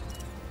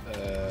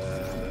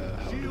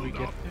 How do we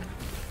get there?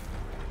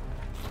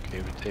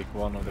 Okay, we take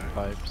one of the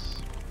pipes.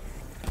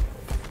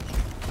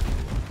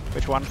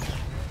 Which one?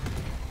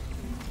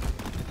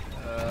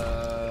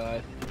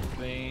 I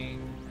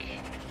think...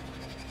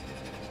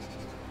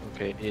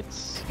 Okay,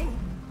 it's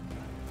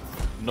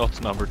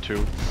not number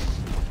 2.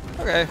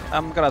 Okay,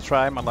 I'm gonna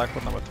try my luck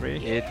with number 3.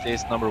 It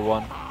is number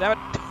 1. Damn it!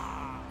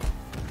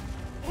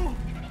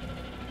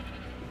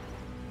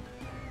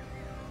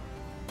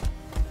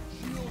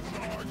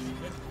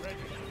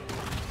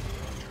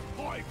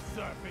 Pipe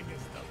surfing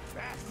is the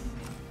best.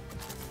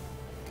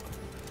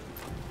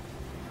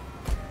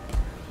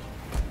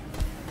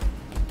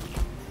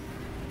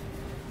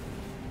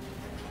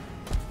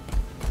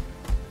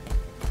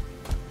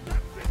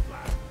 That's it,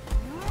 lad.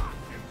 Rock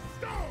and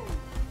stone.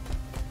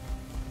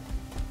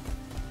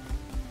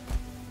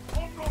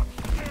 I'm not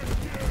scared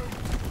of you.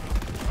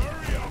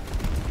 Hurry up.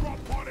 Drop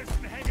pod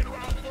isn't hanging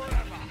around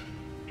forever.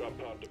 Drop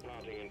pod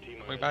departing in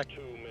T-minus back.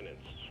 2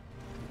 minutes.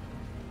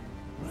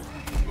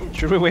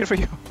 Should we wait for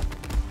you?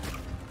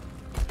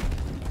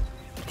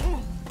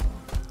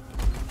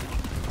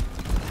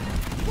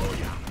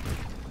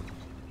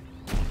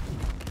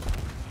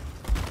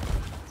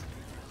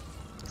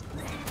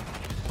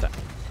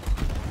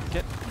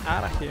 Get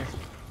out of here.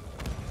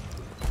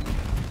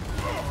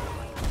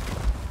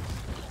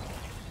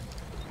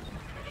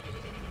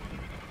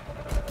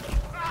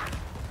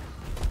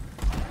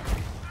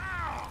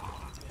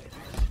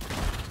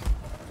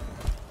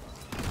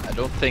 I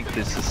don't think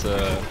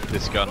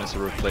this gun is a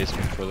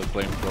replacement for the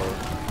flamethrower.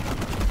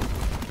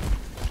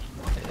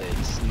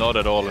 It's not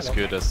at all as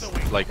good as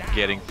like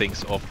getting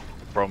things off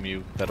from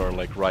you that are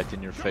like right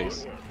in your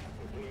face.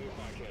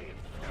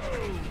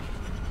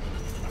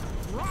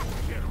 Rock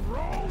and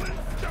roll and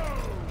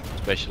stone.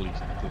 Especially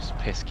those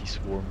pesky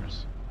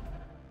swarmers.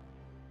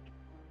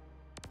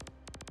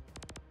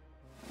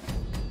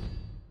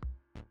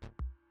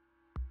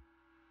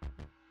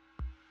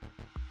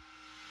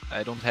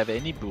 I don't have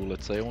any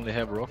bullets, I only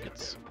have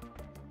rockets.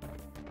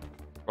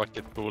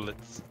 Rocket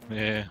bullets.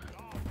 Yeah.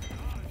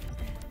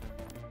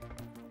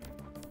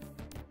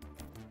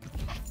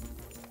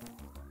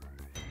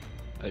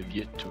 I've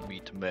yet to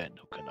meet a man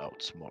who can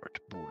outsmart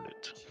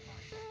Bullet.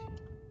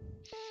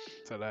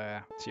 Is that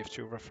a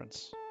TF2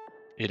 reference?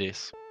 It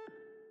is.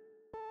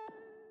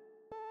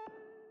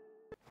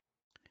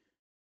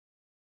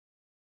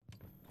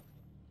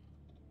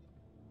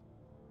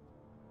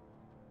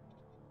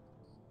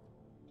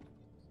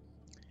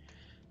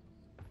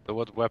 So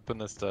what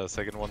weapon is the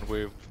second one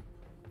with?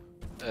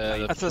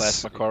 The That's a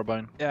plasma s-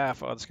 carbine. Yeah,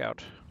 for the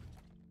scout.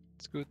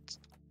 It's good.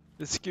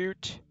 The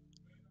scoot.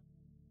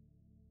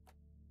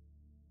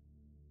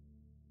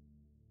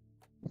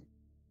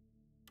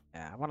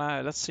 Yeah,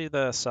 let's see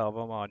the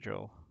salvo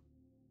module.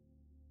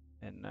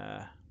 In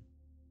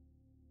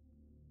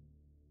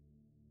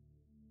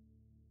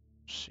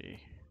see.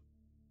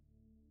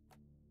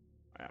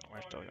 Yeah,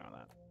 we're still going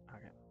that.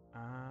 Okay.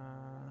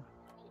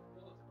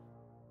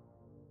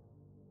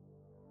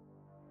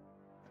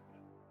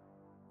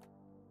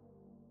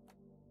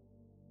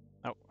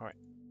 Oh, alright.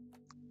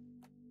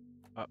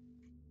 Oh,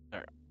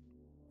 there.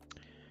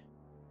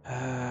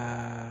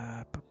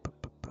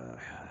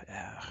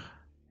 Yeah,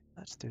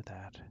 let's do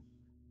that.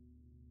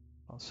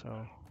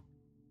 Also,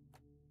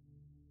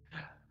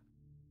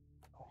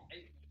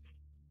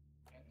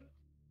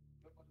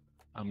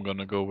 I'm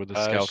gonna go with the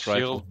scout rifle.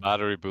 Shield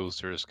battery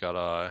boosters got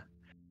a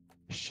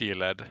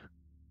shielded.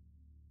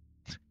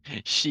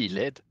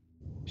 Shielded.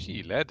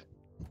 Shielded?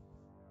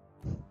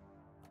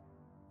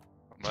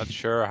 I'm not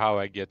sure how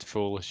I get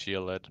full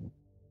shielded.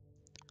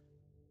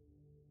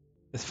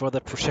 it's for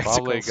the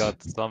Probably projectiles.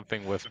 got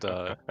something with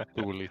the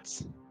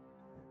bullets.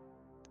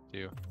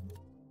 You.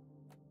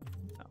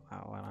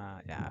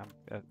 Yeah,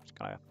 I'm just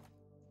gonna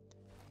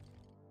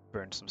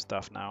burn some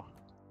stuff now.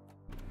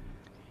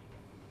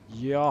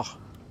 Yeah.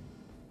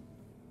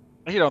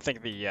 I don't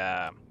think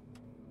the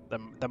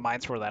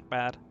mines were that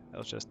bad. I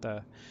was just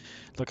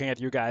looking at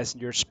you guys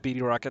and your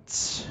speedy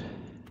rockets.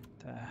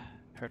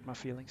 Hurt my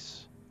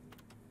feelings.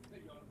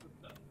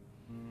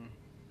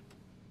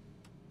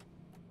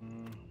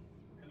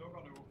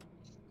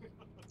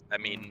 I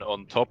mean,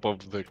 on top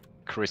of the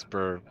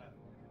CRISPR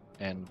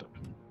and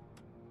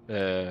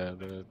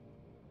the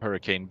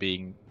Hurricane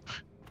being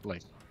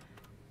like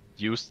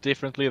used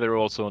differently, they're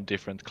also on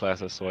different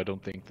classes, so I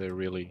don't think they're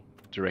really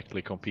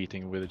directly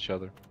competing with each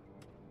other.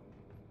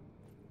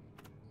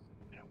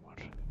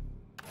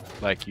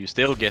 Like, you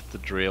still get the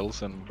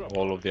drills and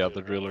all of the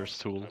other drillers'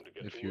 tool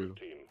if you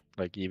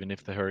like, even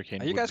if the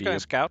Hurricane Are you would guys be going a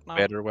to scout now?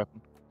 better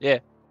weapon. Yeah.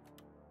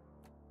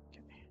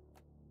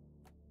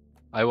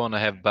 I want to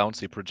have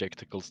bouncy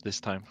projectiles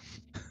this time.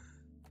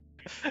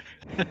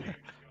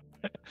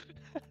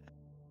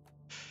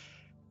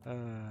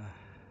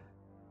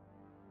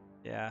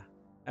 Yeah,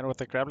 and with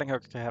the grappling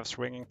hook, you have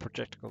swinging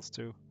projectiles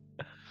too.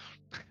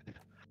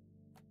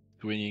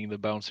 Swinging the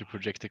bouncy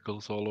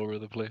projectiles all over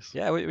the place.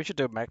 Yeah, we should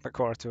do Magna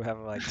Core to have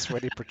like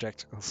sweaty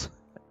projectiles.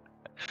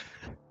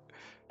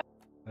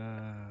 No.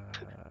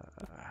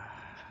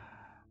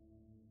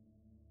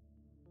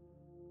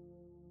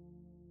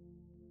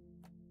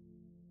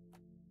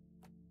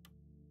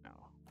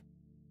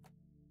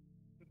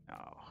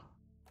 No.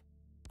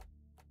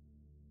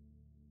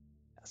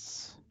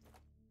 Yes.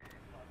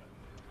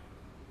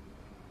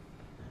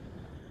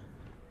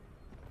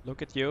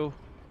 Look at you,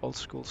 old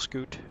school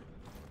Scoot.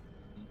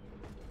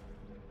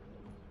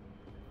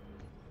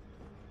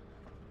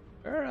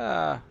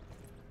 Where,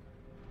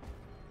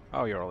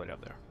 oh, you're already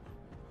up there.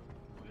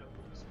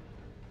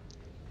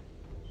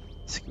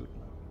 Scoot.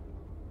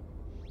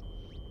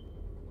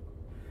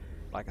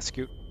 Like a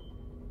Scoot.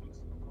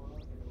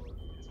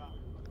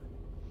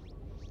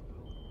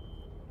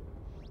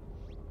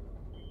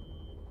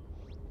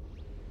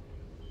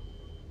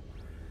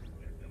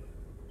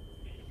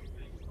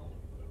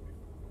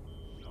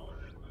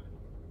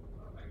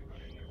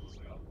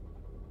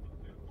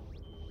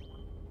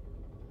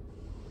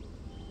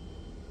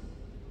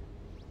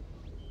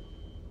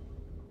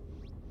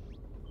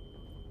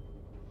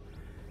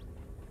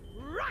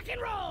 Rock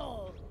and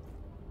roll!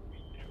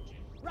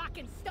 Rock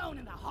and stone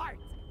in the heart.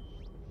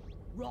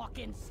 Rock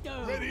and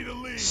stone. Ready to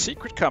leave.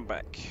 Secret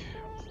comeback.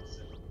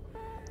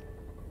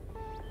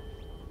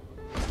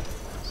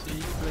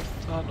 Secret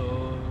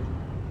tunnel.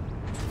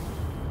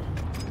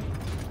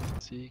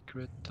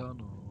 Secret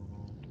tunnel.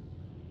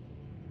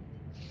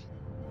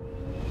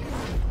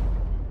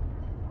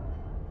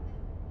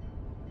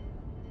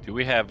 Do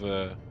we have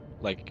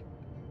like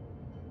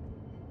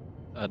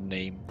a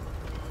name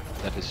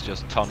that is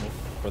just tunnel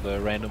for the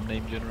random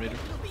name generator?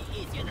 It'll be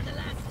easier than the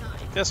last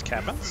time. Just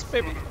cabins,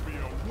 maybe.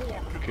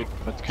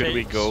 Could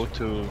we go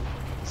to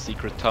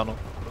secret tunnel?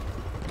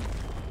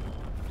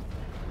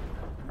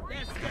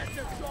 Let's get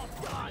the job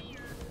done.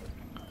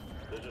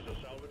 This is a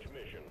salvage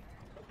mission.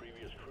 A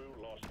previous crew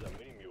lost their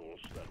mini mules,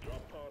 their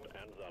drop pod,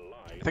 and their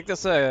lives. I think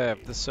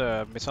this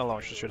missile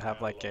launcher should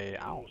have like a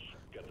ow.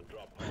 Get the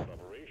drop pod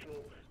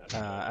operational.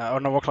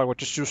 On Overclock would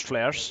just use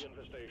flares.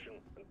 Infestation,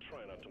 and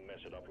try not to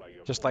mess it up like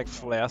your Just like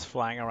flares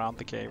flying around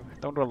the game.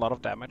 Don't do a lot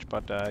of damage,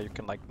 but you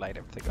can like light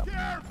everything up.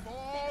 Careful!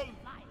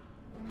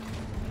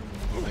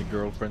 My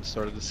girlfriend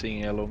started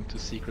singing along to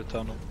Secret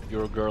Tunnel.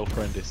 Your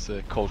girlfriend is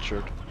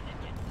cultured.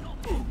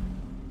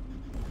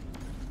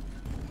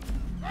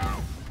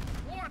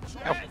 Watch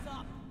out!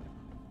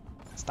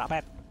 Stop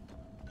it.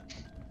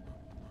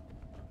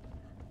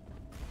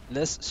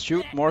 Let's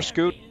shoot more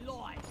Scoot.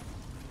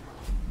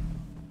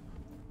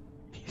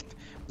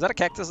 Was that a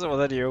cactus or was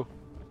that you?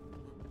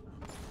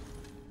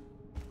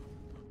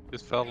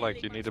 Just felt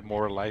like you needed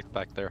more light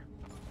back there.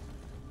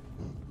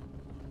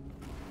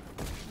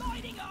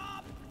 Lighting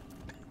up!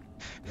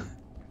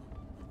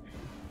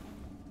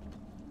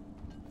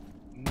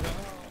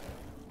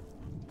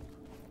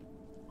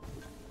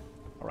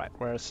 Alright,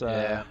 where's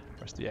the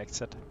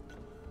exit?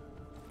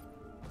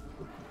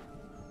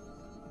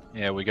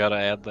 Yeah, we gotta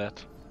add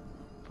that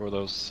for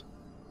those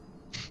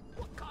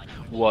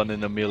 1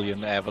 in a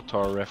million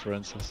Avatar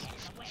references.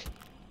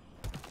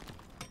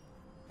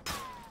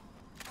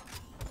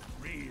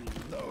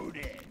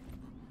 Reloaded.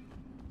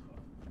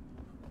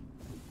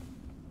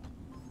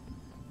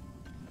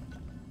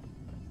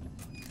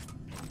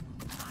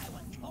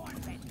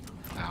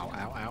 Ow,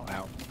 ow, ow,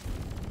 ow.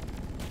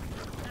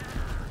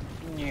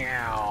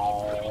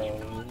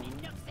 Meow.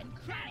 Nooks and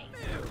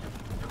crannies.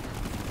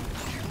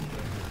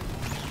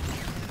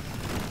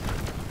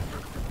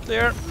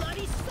 there.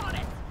 Bloody sod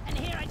it! And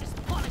here I just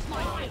polish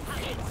my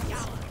face and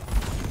scour.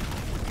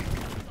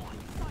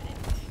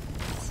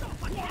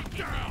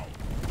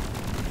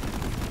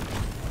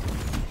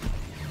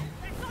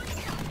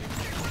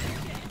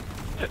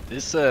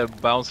 This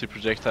bouncy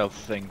projectile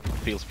thing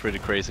feels pretty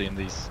crazy in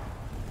these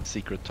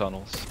secret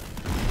tunnels.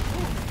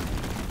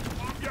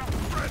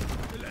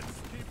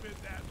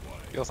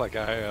 Feels like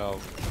I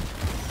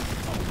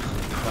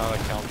cannot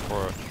account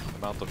for the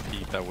amount of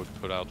heat I would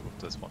put out with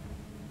this one.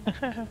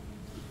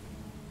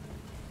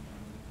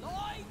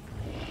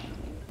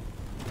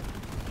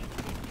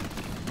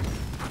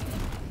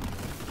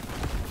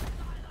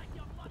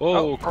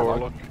 Oh, Oh,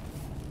 Corlock.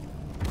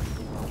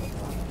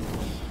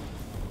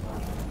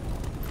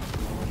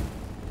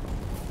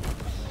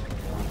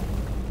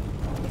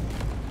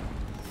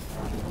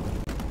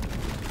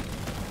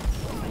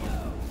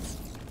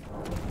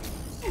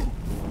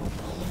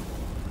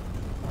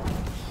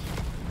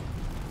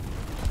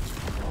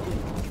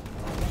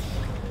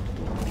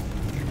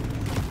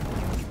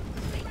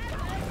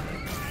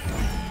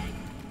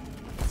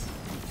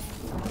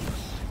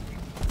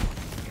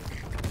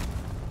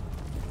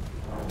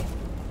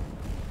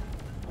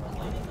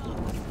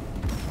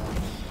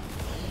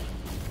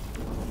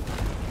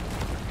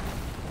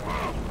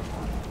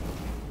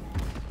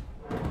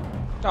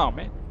 Oh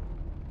man.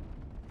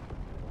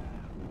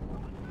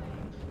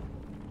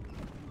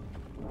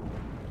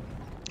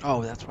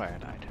 Oh, that's why I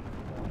died.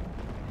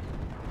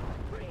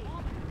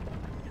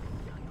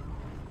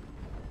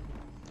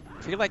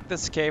 I feel like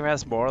this game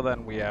has more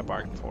than we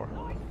bargained for.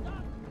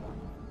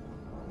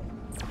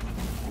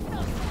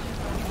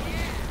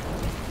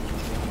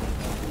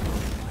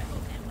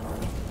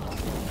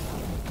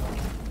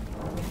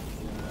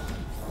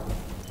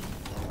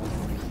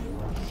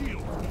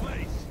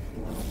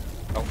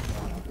 Oh,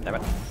 damn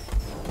it.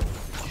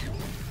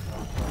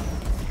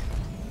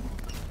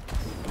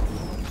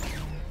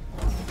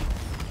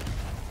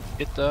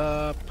 Get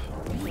up.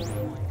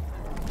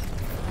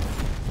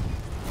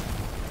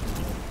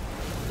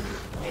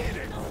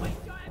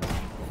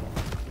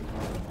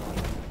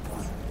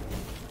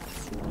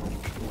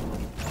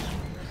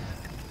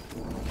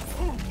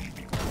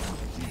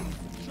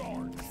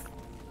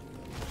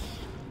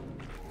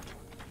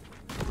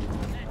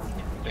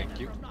 Thank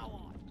you.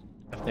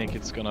 I think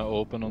it's gonna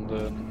open on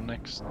the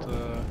next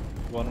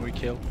one we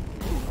kill.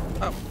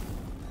 Oh.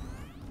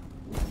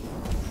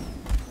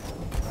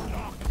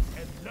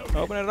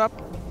 Open it up.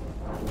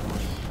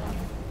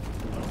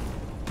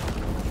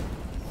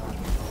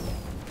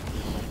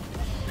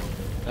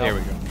 There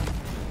we go.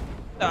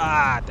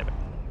 Ah, damn it.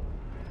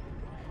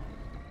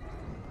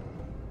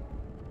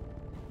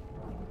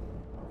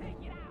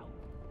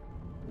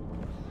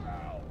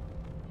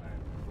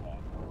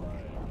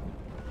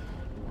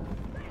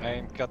 I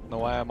ain't got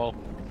no ammo.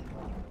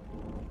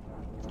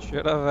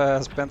 Should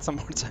have spent some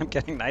more time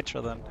getting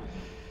nitro then.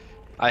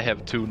 I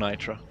have 2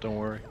 nitra, don't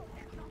worry.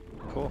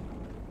 Cool.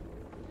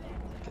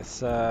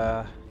 Guess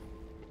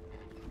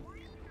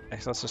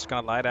Excel's just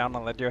gonna lie down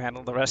and let you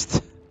handle the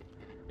rest.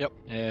 Yep.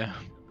 Yeah.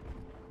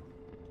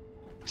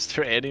 Is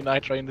there any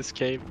nitra in this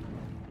cave?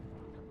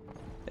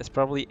 It's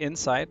probably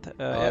inside.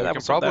 Yeah, You that can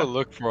was up probably there.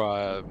 look for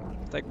a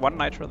It's like 1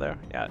 nitro there.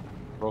 Yeah.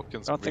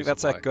 broken I don't think squeeze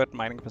that's a supply. good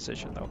mining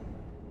position though.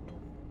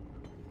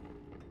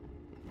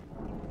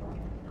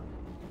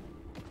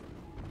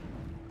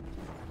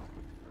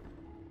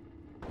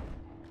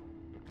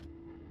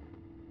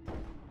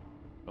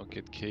 Don't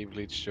get cave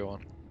leech,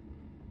 Johan.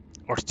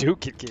 Or do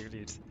get cave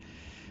leads.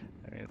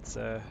 I mean, it's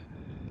all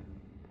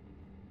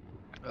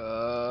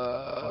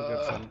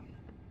good fun.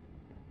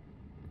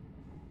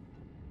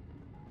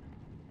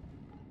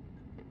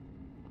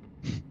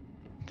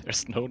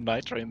 There's no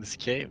nitra in this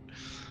cave.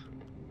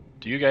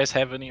 Do you guys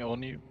have any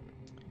on you?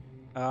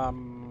 Oh,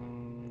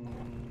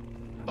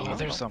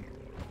 there's some.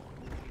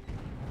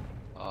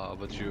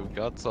 But you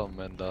got some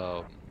and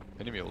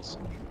mini mules.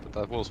 But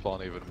that will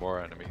spawn even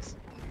more enemies.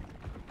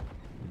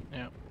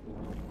 Yeah.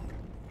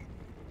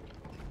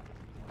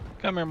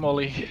 Come here,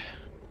 Molly.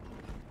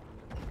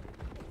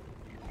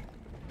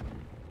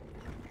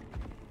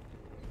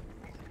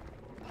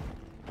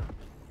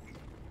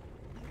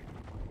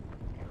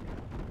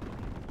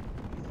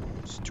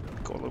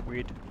 Stupid cola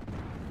weed.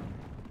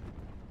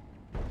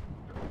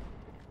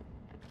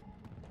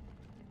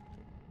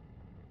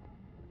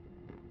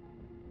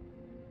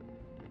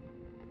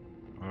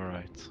 All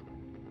right.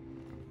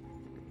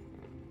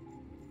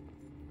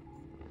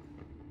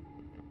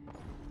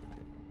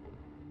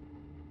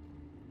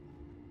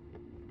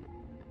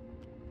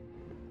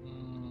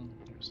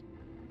 There's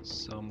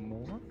some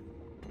more.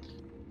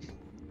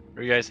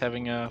 Are you guys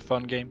having a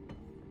fun game?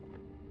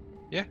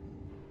 Yeah.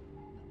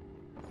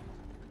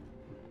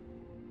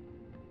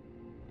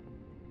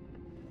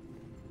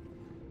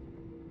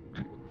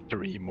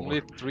 Three more.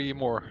 Only 3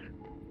 more.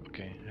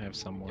 Okay, I have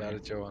some more. Got here.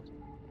 it, Johan.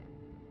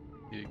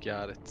 You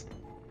got it.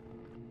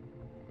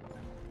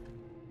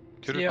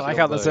 I like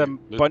how there's a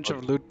bunch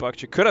of loot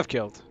bugs you could have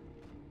killed.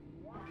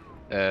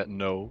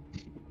 No.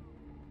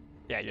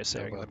 Yeah, you're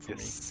saving but that for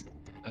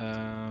me.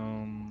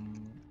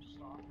 Um.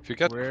 If you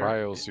get Where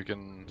cryos, you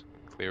can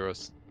clear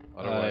us.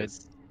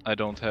 Otherwise, I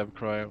don't have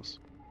cryos.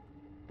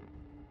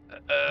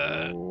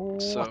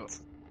 So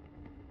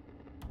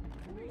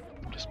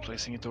just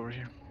placing it over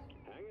here.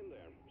 Hang in there.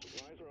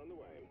 Supplies are on the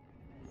way.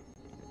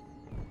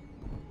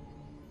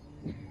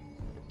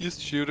 just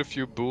shoot a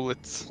few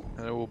bullets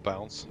and it will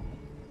bounce.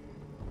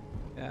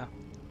 Yeah.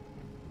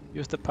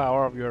 Use the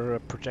power of your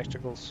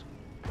projectiles.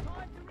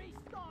 Time to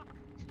restock.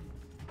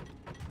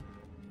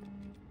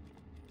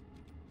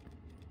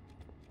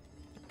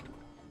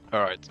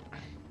 All right.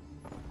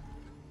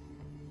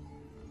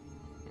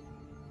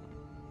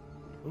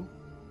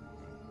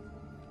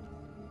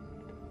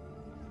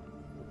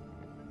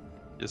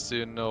 Just so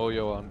you know,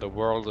 Johan, the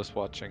world is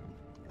watching.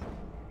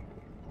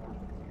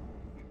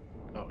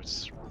 Oh,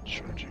 it's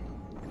charging.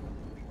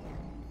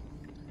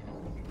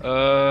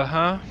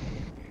 Huh?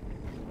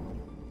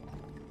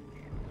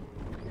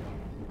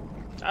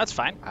 That's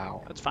fine.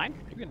 Ow. That's fine.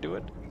 You can do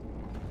it.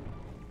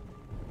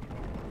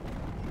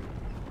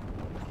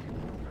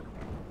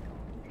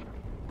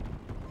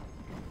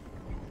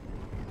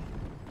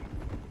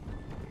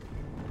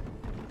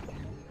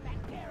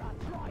 Bacteria,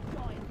 try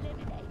die,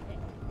 eliminate it.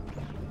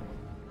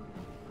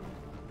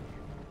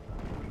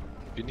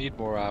 If you need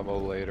more ammo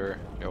later,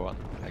 Johan,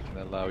 I can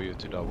allow you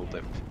to double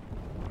dip.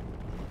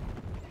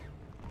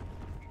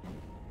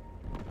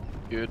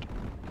 Good.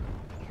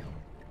 You're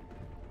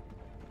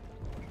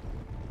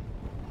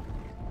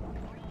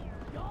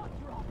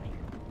dropping.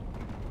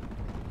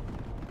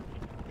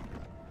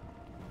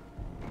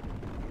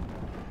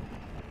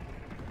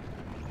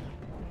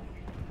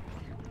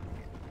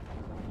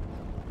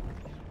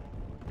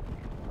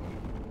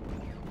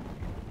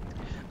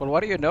 Well,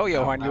 what do you know,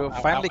 Johan? You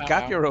finally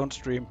got your own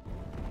stream.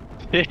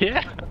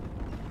 Yeah.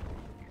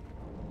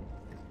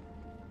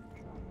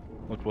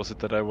 What was it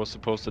that I was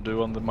supposed to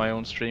do on my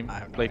own stream? I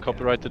have no Play idea.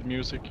 copyrighted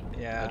music?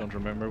 Yeah. I don't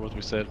remember what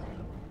we said.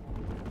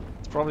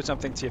 It's probably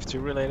something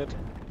TF2 related.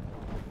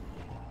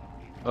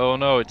 Oh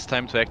no, it's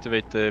time to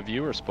activate the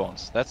viewer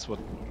response. That's what.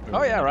 we Oh,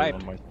 were yeah, gonna do right.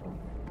 on my stream.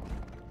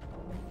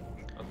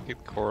 Don't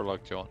get core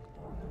locked, Johan.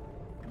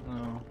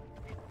 No.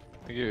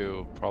 I think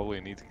you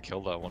probably need to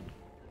kill that one.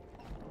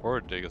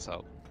 Or dig us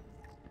out.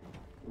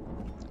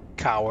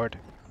 Coward.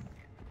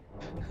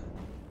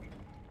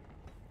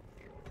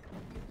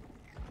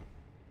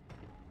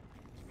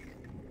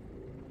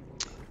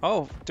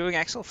 Oh, doing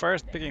Axel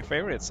first, picking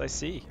favorites. I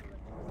see.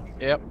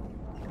 Yep.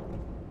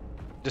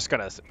 Just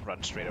gonna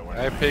run straight over.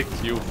 I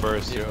picked you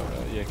first,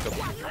 Jacob.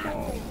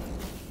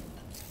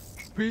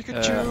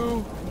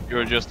 Pikachu!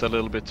 You're just a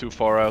little bit too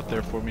far out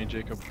there for me,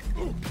 Jacob.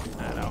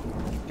 I know.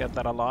 Get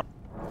that a lot.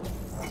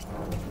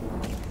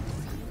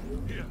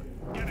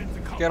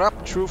 Get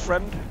up, true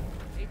friend.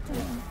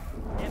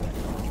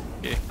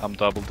 Okay, I'm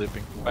double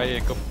dipping. Bye,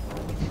 Jacob.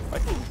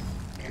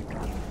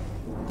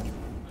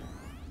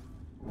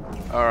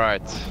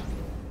 Alright.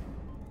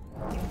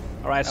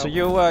 All right, so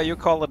you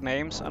call the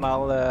names, and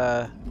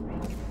I'll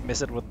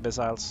miss it with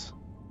missiles.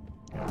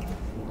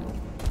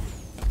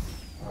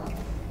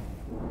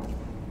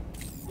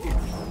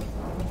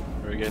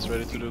 Are you guys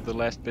ready to do the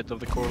last bit of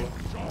the core lock?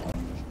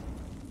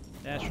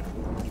 Yeah, sure.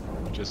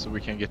 Just so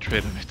we can get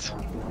rid of it.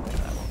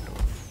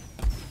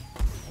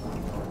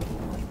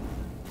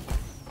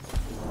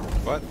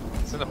 What?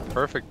 It's in a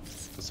perfect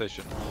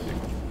position.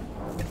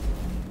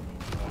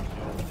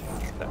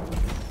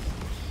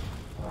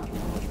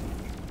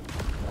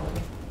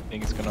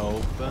 Think it's gonna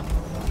open.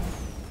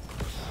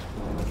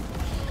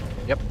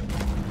 Yep.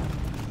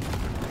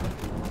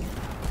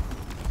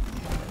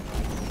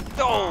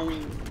 Oh!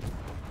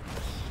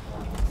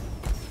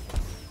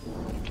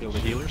 Kill the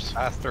healers.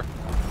 Faster.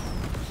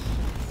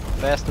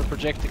 Faster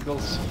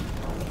projectiles.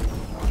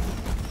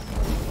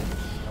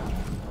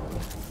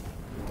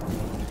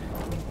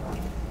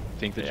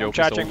 Think the I'm joke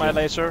charging is my over.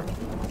 laser.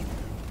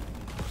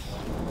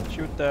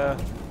 Shoot the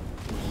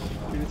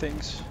few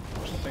things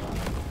or something.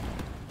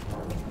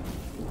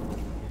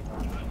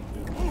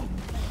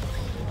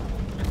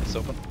 It's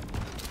open.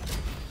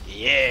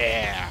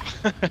 Yeah!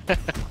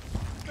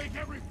 Make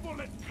every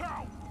bullet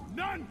count.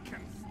 None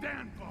can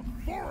stand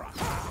before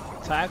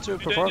us. Time to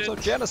perform some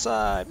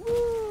genocide.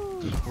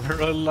 Woo!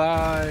 We're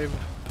alive!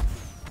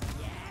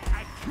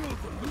 I killed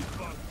the loot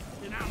bug,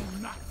 and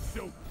I'm not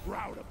so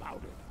proud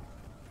about it.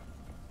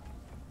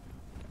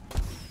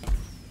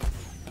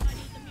 I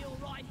need the mule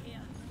right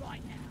here,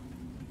 right now.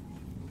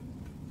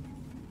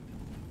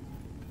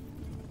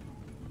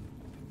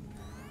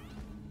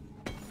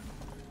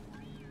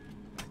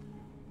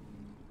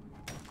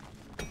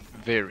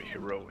 Very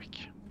heroic.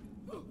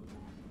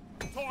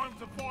 Time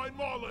to find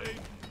Molly.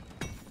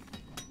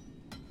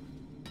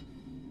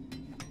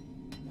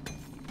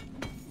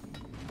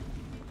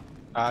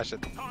 Ah,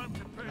 shit. Time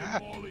to pay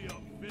Molly a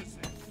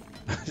visit.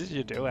 What did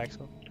you do,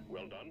 Axel?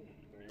 Well done.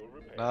 You'll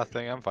repair.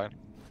 Nothing, I'm fine.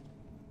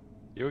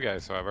 You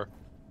guys, however.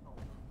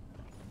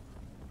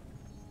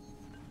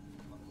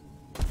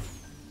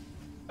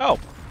 Oh,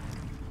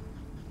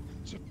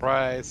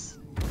 Surprise!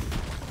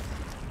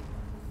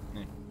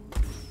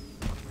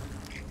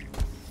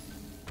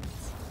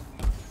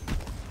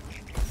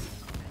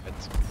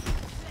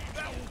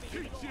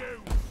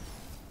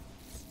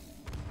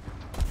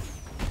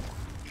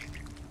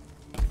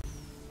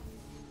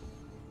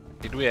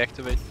 Did we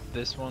activate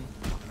this one?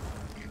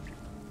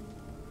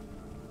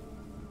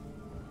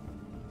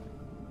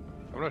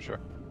 I'm not sure.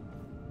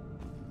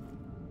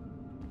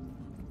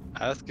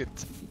 Ask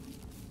it.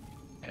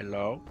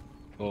 Hello?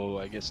 Oh,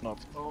 I guess not.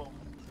 Oh.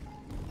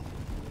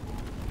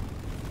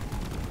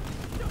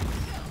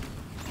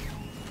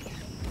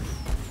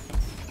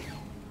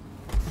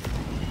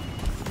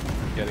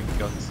 Getting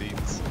gun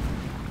scenes.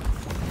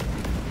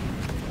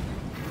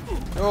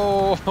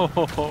 Oh,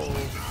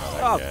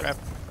 Oh crap!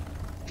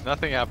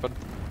 nothing happened.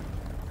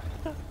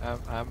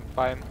 I'm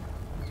fine.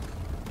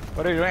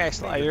 What are you doing,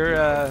 Axel? Are you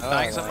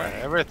dying somewhere?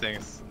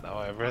 Everything's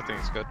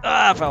good.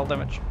 Ah, fell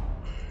damage.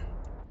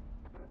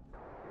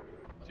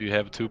 Do you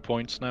have 2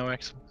 points now,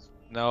 Axel?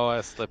 No,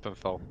 I slip and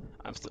fell.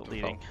 I'm still Slip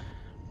and leading.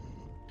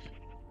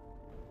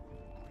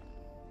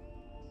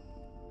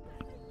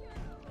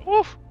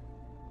 Woof!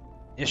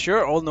 You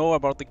sure all know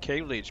about the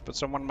cave leech, but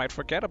someone might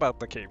forget about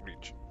the cave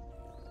leech.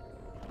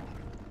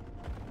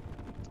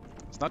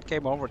 It's not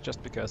game over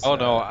just because. Oh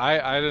no,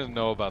 I didn't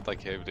know about that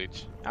cave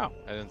leech. Oh.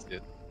 I didn't see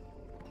it.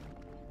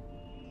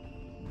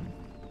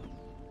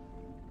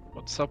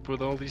 What's up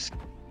with all these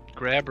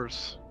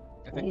grabbers?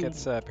 I think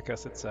it's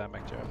because it's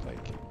McJared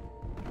Lake.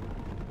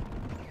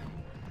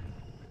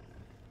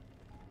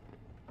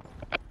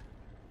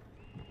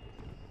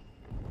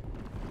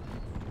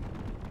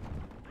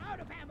 Out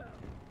of ammo.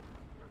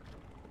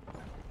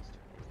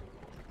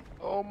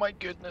 Oh my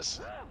goodness.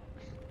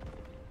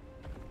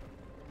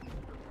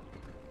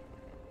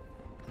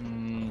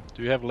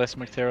 Do you have less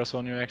Macteras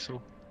on you,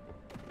 Axel?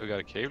 We got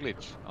a cave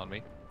leech on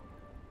me.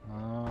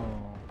 Oh.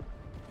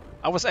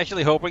 I was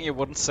actually hoping you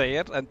wouldn't say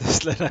it and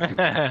just let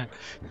it.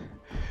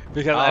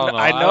 Because I don't know,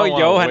 I I know don't wanna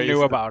Johan waste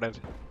knew it. about it.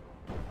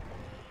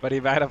 But he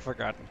might have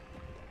forgotten.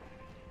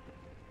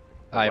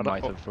 I What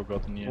might a- have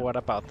forgotten you. What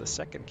about the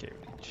second cave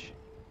leech?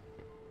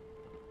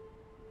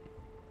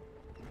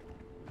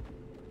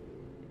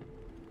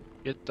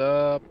 Get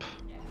up.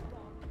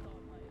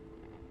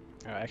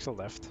 Oh, Axel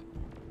left.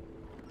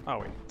 Oh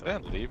wait, I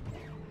didn't leave.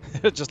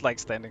 just like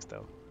standing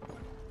still.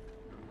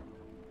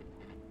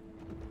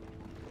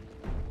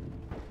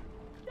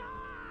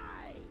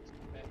 Die!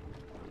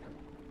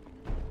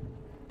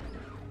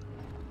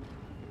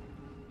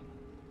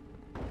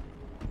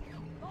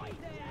 Poison!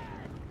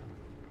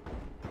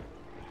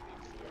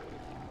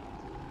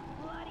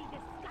 Bloody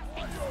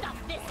disgusting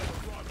stuff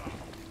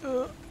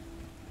this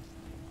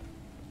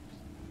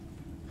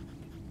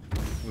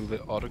Will the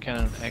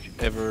autocannon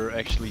ever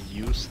actually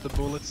use the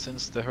bullets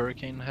since the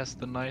Hurricane has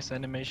the nice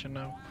animation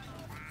now?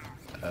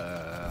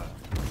 Are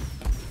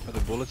the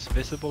bullets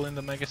visible in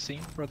the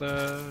magazine for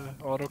the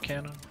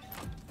autocannon?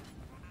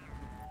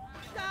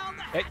 down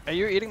the Hey, are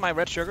you eating my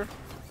red sugar?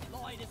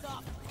 Lloyd is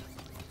up.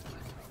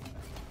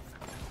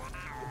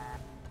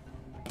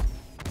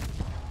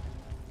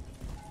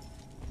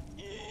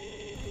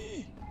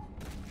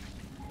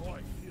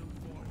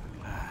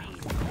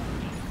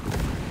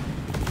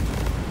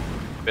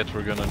 Bet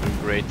we're gonna do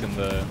great in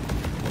the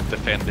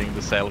defending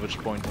the salvage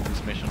point in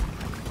this mission.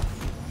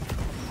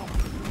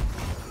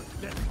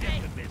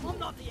 Hey, I'm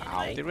not the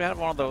enemy. Did we have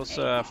one of those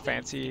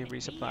fancy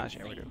resupplies?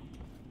 Yeah, we do.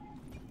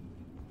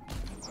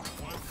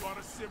 I've got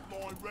a zip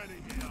line ready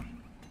here.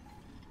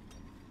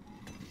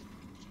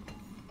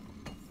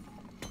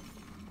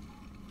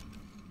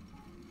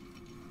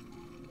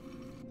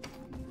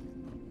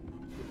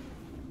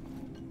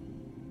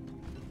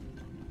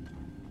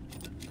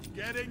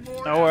 Getting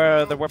more No,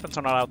 ammo. the weapons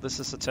are not out. This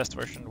is a test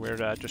version. We're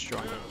just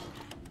showing them.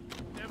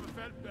 Never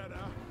felt better.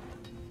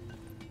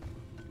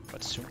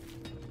 But soon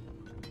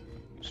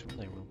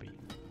they will be.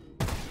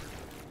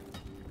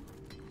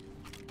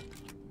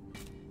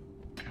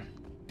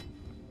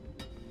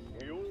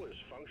 Mule is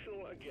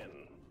functional again.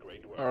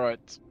 Great work.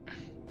 Alright.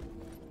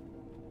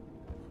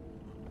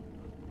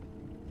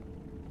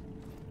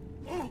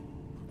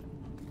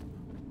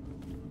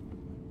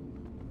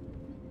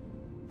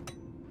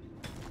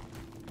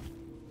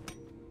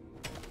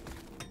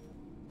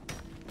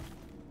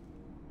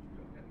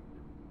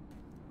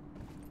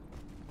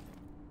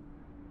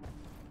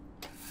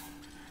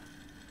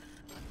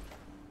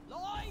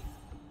 Lloyd!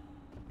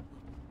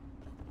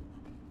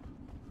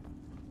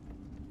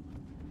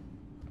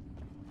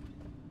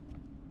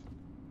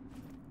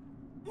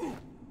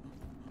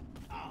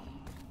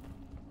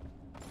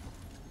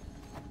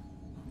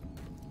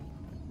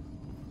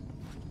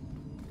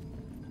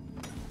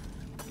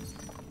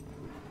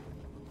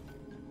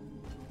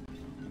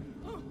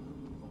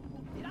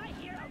 Did I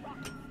hear a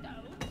rocket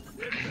stone?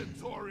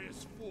 Inventory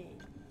is full.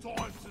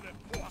 Time to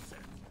deposit.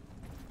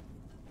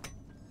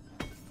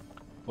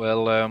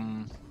 Well,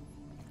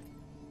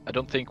 I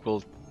don't think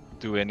we'll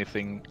do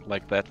anything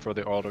like that for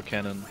the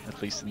autocannon,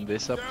 at least in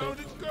this Down update.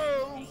 it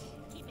goes.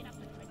 Keeping up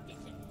the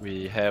tradition.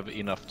 We have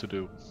enough to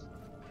do.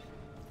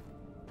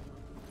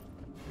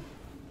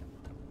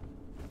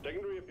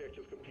 Secondary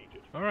objective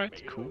completed. Alright,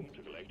 Make it cool. home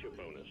to collect your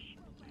bonus.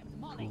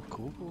 Molly.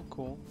 Cool.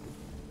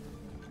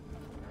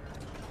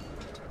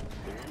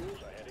 The mules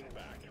are heading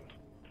back.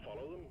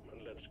 Follow them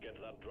and let's get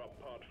that drop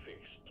pod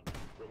fixed.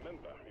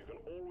 Remember, you can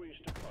always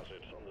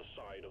deposit on the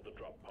side right of the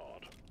drop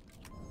pod.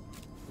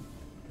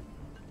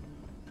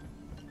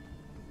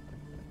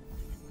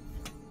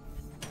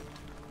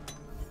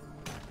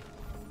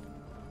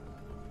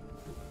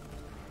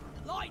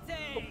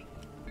 Lighting!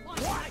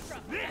 Extra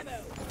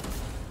ammo!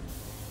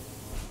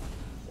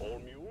 All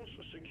mules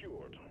are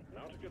secured.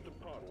 Now to get the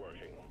pod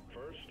working.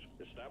 First,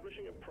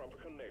 establishing a proper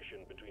connection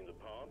between the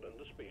pod and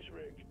the space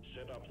rig.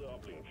 Set up the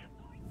uplink.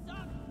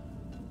 Stop!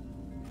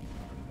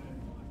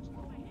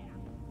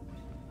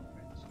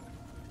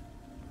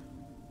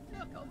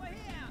 Look over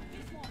here!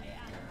 This one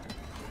here!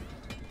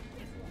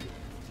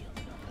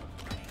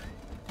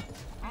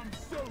 I'm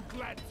so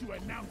glad to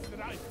announce that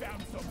I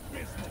found some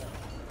Bismol.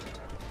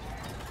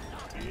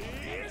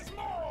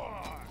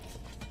 Bismol!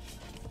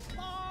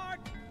 Lord!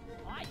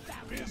 I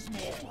found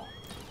Bismol!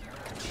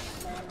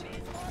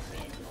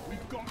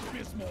 We've got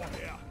Bismol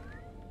here.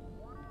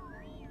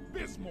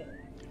 Bismol.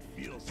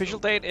 Feels Official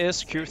so date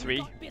is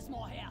Q3.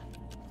 Bismol here!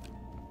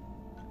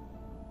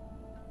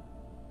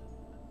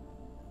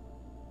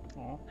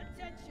 Oh.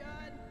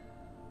 Attention!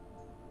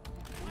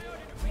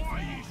 Why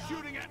are you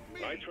shooting at me?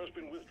 Nitro's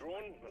been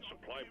withdrawn and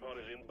supply pod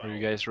is Are inbound.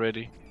 you guys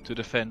ready to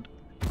defend?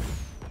 Watch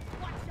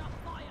the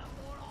fire,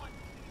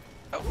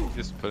 moron!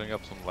 Just putting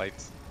up some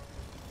lights.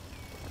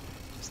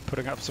 Just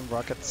putting up some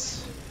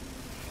rockets.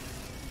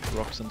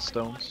 Rocks and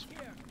stones. Here,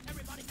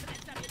 everybody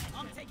connect that in.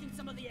 I'm taking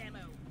some of the ammo.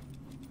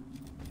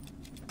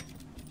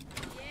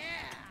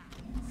 Yeah!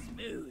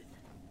 Smooth.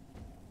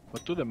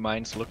 What do the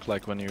mines look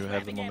like when you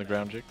have them on the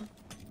ground, Jacob?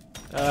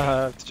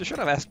 You should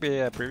have asked me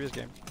a previous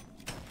game.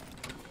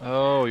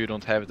 Oh, you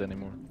don't have it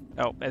anymore.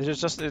 Oh,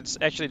 it's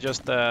actually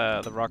just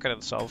the rocket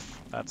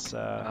itself that's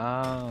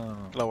Ah.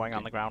 glowing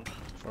on the ground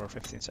for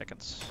 15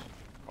 seconds.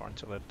 Or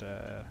until it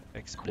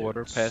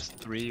explodes.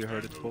 3:15, you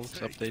heard it folks,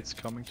 updates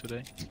coming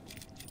today.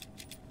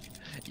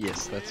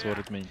 Yes, that's what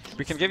it means.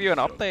 We can give you an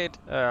update,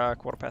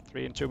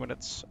 3:15 in 2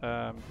 minutes.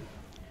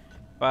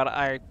 But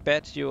I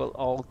bet you'll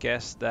all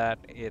guess that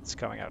it's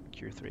coming out in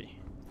Q3.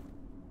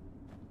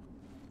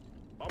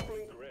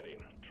 Uplink ready.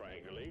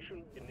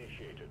 Triangulation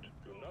initiated.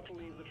 Do not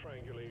leave the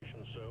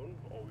triangulation zone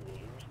or we will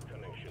lose the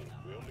connection.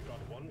 We only got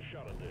one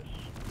shot at this.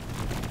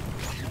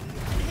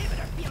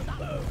 Inhibitor field up!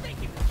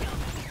 Think you can kill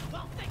me?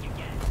 Well, think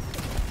again!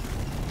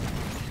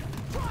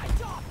 Try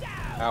top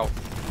down! Ow.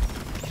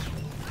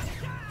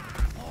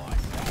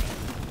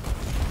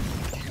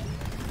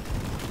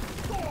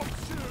 Stop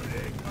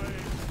shooting me!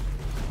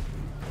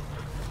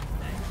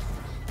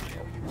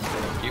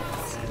 Thank you.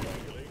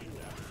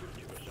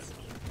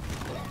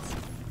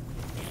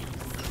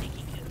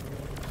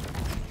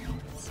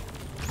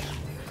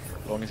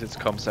 As long as it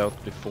comes out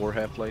before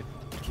Half-Life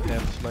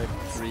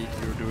 3,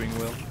 you're doing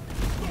well.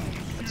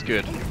 That's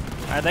good.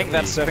 I think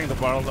that's setting the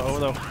bar low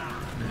though.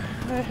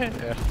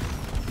 Yeah.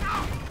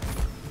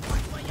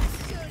 Where you're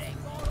shooting,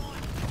 moron!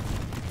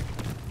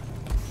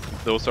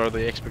 Those are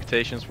the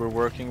expectations we're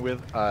working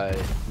with. I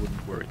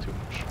wouldn't worry too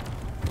much.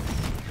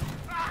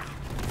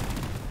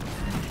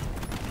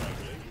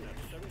 Triangulation at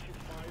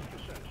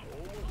 75%.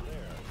 Almost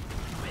there.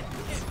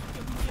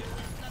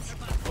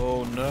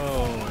 Oh no!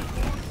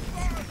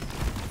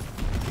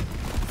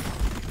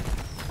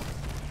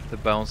 The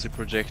bouncy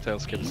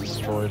projectiles get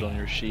destroyed on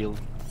your shield.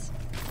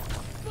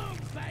 Boom,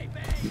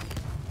 baby!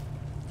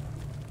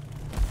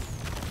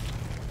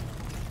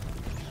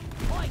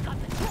 I got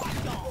the drop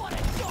dog! What a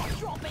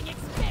jaw-dropping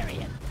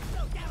experience!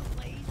 Slow down,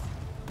 please!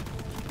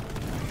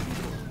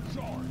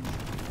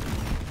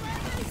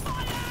 Friendly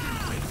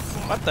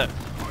fire! What the?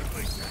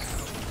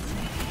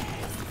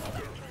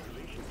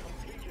 Triangulation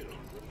completed.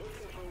 Remote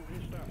control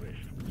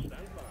reestablished. Stand by.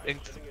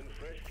 Putting in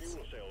fresh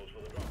fuel cells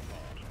for the drop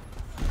pod.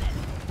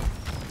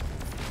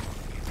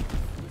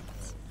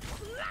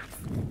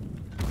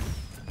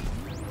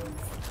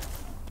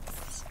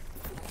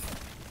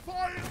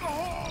 Fire in the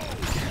hole!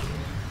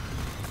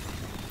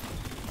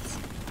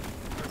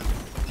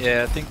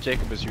 Yeah, I think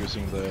Jacob is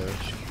using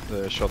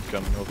the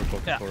shotgun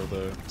overclock Yeah. for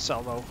the...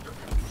 Salvo.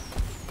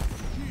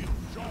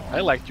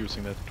 I liked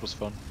using that, it was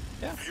fun.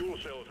 Fuel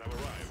cells have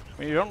arrived.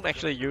 I mean, you don't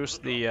actually use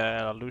the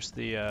lose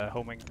the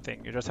homing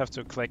thing. You just have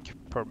to click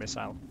per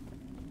missile.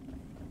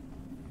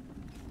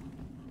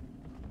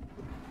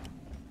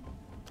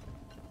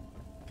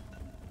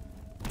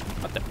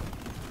 What the?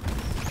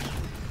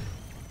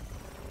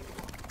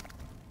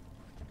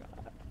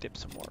 Gotta dip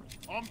some more.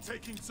 I'm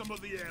taking some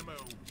of the ammo.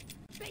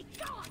 Be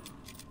gone!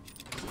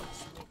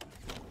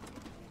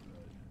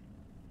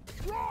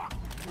 Rock!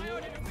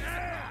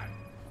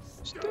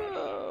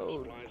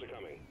 Stone! Supplies are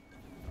coming.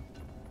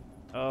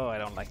 Oh, I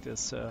don't like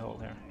this hole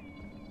here.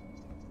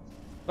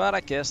 But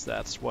I guess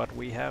that's what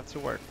we have to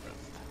work with.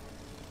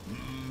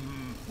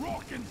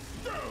 Rock and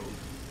stone!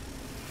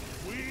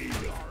 We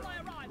Supply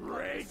are arrived,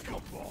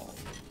 breakable!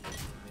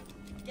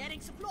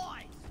 Getting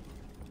supplies!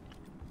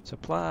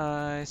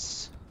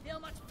 Supplies. Feel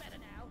much better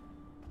now.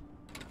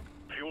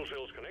 Fuel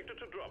cells connected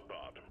to drop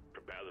pod.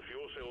 Prepare the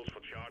fuel cells for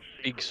charge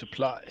Big sequence.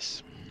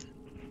 supplies.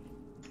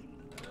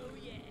 Oh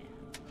yeah.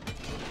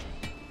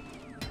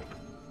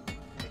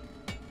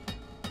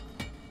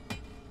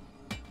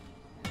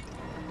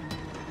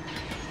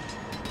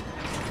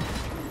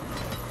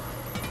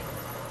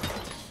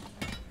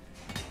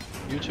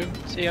 You too.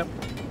 See ya.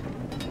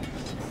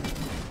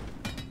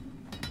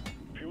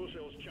 Fuel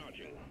cells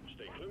charging.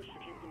 Stay close to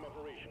keep them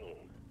operational.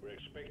 We're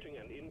expecting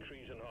an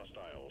increase in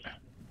hostiles.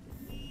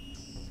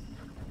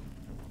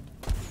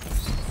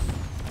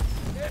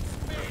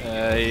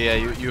 Yeah,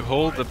 you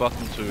hold the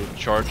button to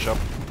charge up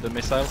the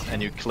missiles,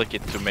 and you click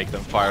it to make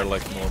them fire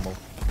like normal.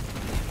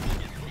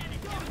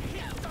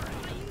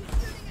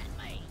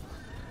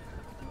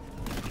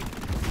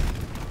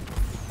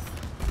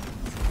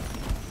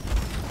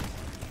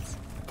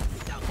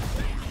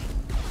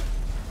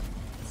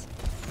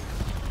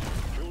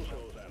 Fuel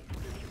cells at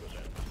 50%.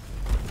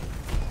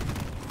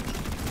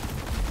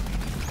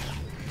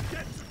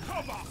 Get to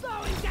cover!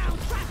 Slowing down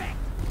traffic!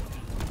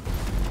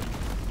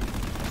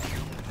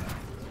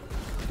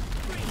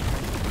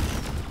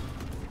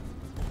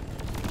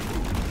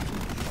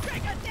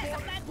 Trigger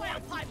discipline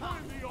wheelpiper!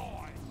 In the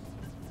eye!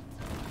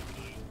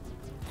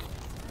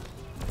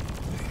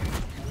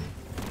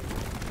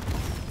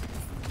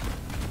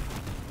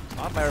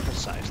 Not very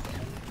precise though.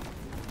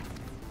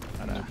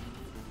 But,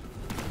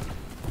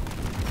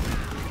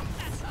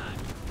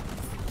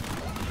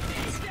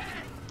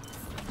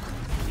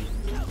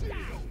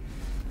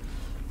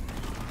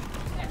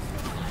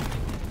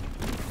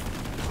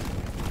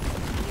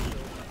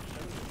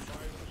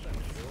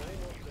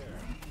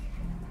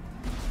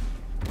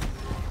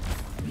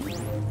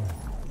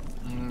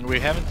 We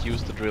haven't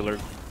used the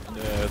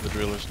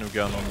driller's new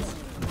gun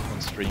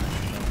on stream,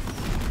 no.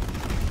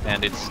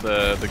 And it's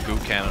the goo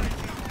cannon.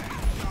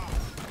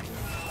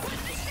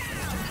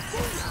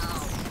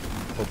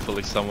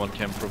 Hopefully someone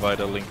can provide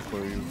a link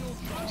for you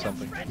to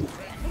something.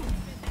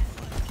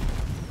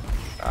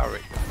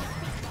 Sorry.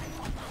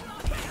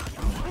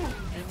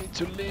 You need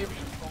to leave.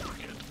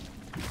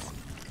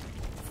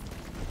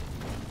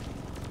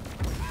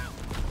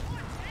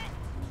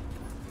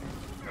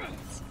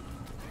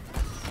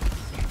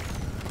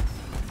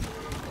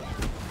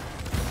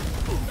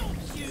 Stop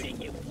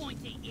shooting, you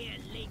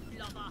pointy-eared leaf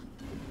lover!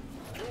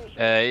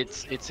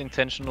 It's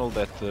intentional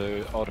that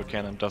the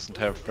autocannon doesn't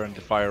have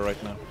friendly fire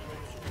right now.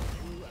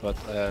 But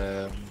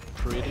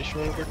pretty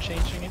sure we're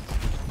changing it.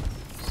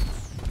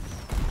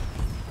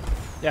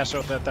 yeah,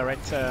 so the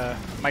direct,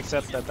 Mike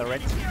said that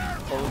direct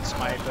bullets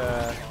might,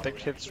 the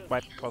hits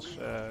might cause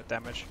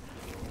damage,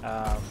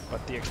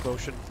 but the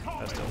explosion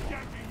still.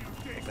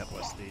 I think that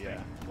was the.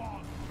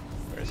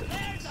 Where is it?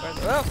 Where is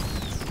it? Oh!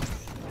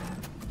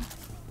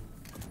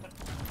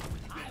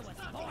 I was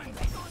born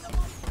based on the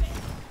one bit!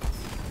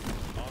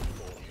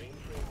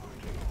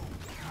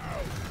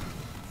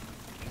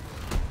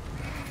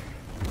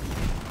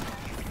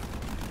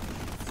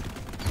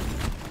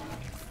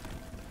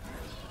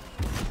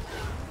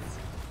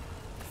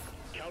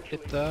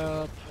 It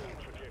up.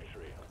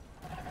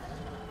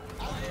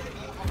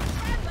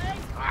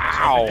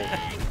 Ow!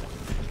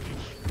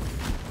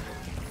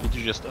 Did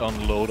you just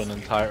unload an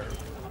entire?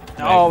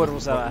 No, mag- it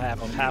was a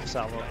half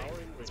salvo.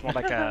 It's more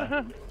like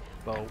a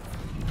bow.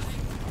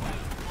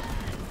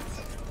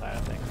 I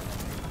think.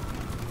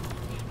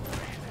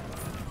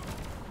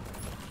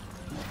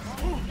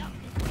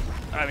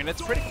 I mean,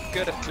 it's pretty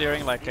good at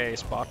clearing like a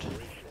spot.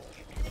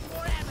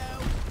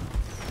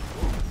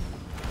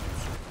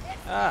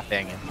 Ah,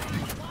 Dang it.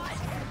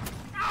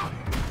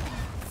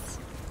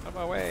 out of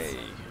my way.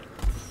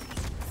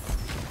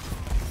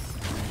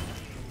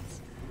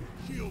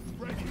 Shields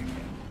ready!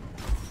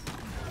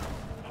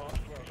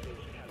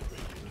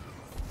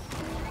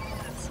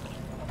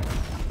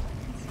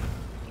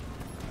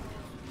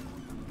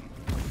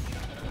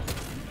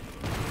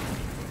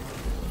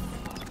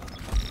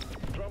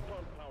 Drop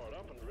pod powered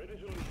up and ready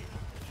to leave.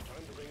 It's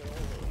time to bring it all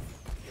home.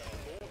 Get on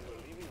board,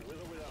 we're leaving with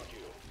or without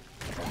you.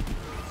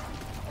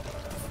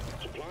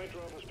 Supply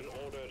drop has been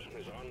ordered and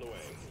is on the way.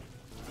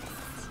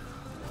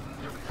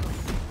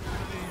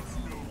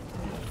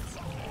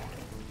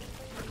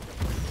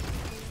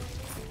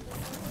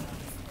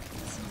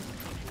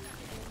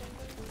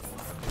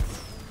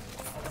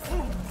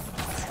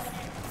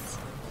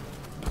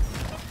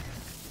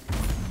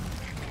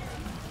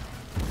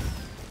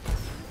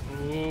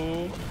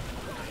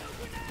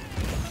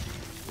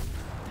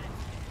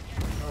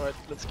 Alright,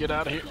 let's get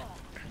out of here. It's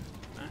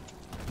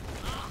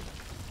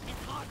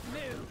hard to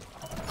move!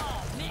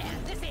 Oh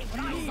man, this ain't what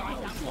I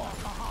signed up for!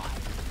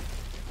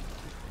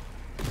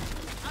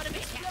 Out of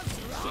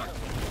explosive shit!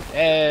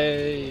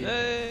 Hey!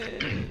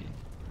 Hey!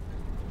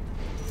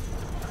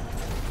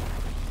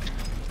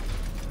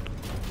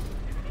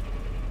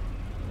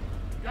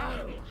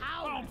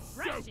 How I'm soaked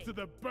refreshing! to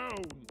the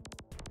bone!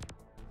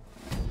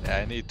 Yeah,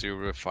 I need to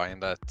refine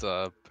that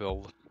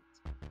build.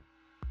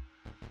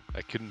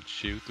 I couldn't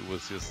shoot, it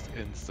was just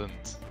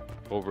instant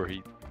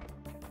overheat.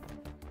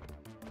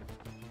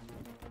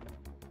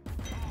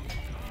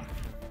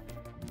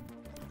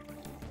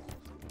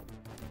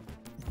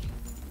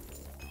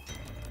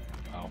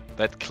 Wow,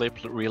 that clip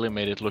really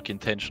made it look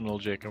intentional,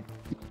 Jacob.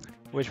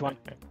 Which one?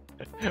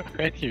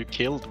 When you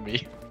killed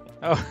me.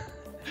 Oh.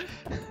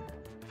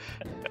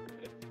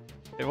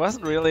 It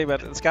wasn't really,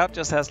 but Scout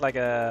just has like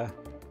a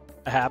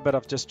habit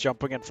of just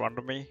jumping in front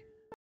of me.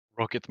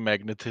 Rocket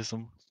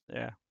magnetism.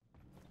 Yeah.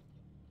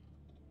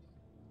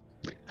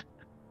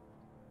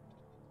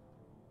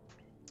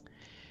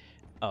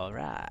 All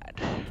right. I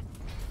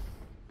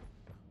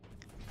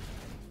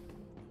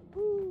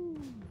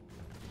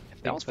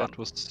That think was fun. that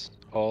was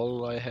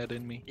all I had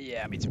in me.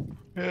 Yeah, me too.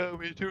 Yeah,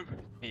 me too.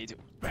 Me too.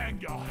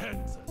 Bang your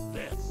heads at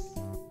this.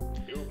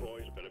 You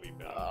boys better be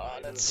better.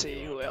 Let's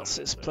see who else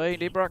is playing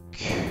Librock.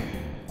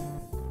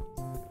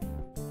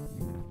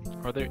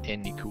 Are there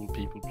any cool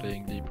people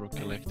playing Deep Rock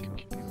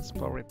Galactic? There's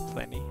probably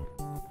plenty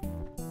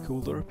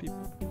cooler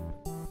people.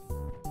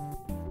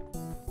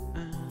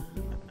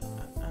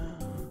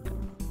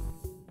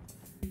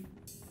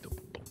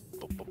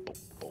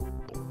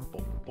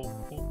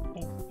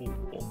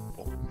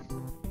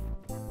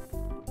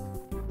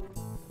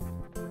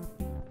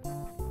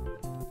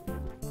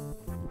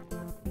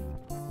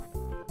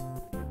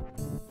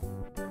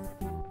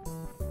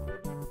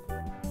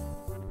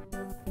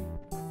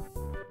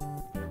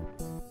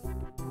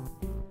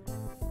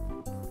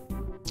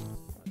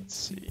 Let's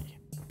see.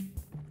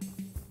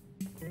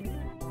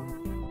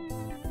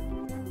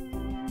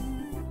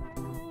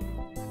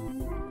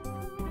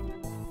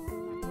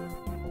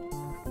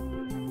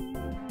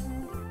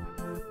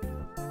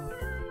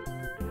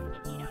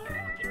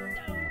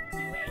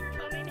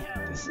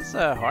 This is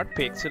a hard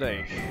pick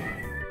today.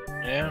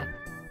 Yeah.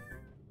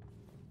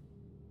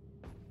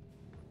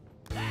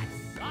 That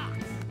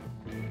sucks.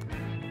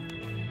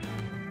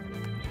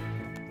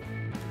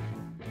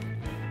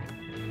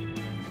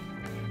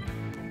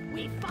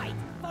 We fight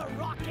for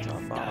rock and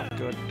Talking stone. about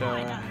good,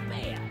 by the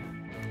man.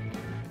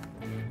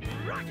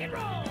 Rock and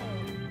roll.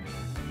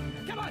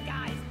 Come on,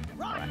 guys.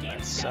 Rock and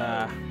let's,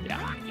 stone.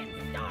 yeah. Rock and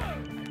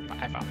stone.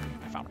 I found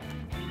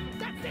it.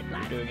 That's it,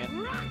 lads. doing it.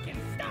 Rock and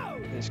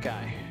stone. This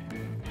guy.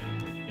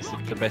 Is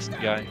it the best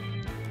guy?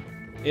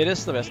 It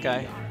is the best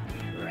guy.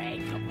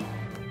 Unbreakable.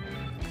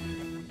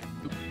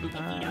 If you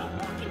don't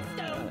rock and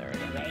stone, there it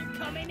you ain't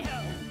coming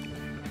home.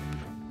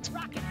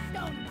 Rock and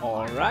stone.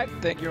 Alright,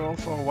 thank you all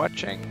for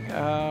watching.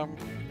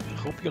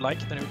 Hope you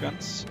like the new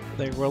guns.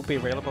 They will be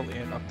available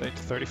in update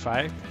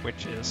 35,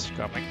 which is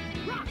coming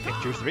in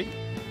Q3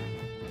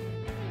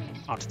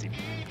 on Steam.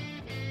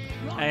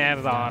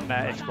 And on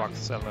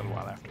Xbox a little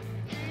while after.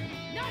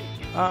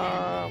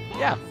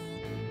 Yeah,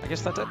 I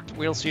guess that's it.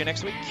 We'll see you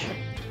next week,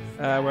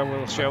 where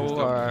we'll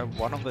show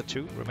one of the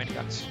two remaining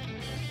guns.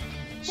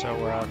 So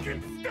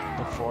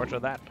look forward to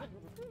that.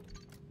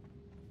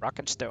 Rock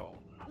and stone.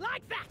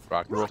 Like that.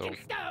 Rock and Rock stone. and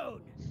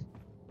stone.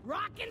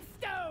 Rock and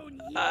stone.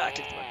 Click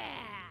the Yeah.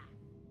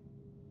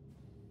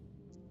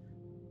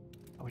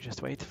 We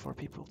just wait for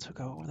people to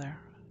go over there.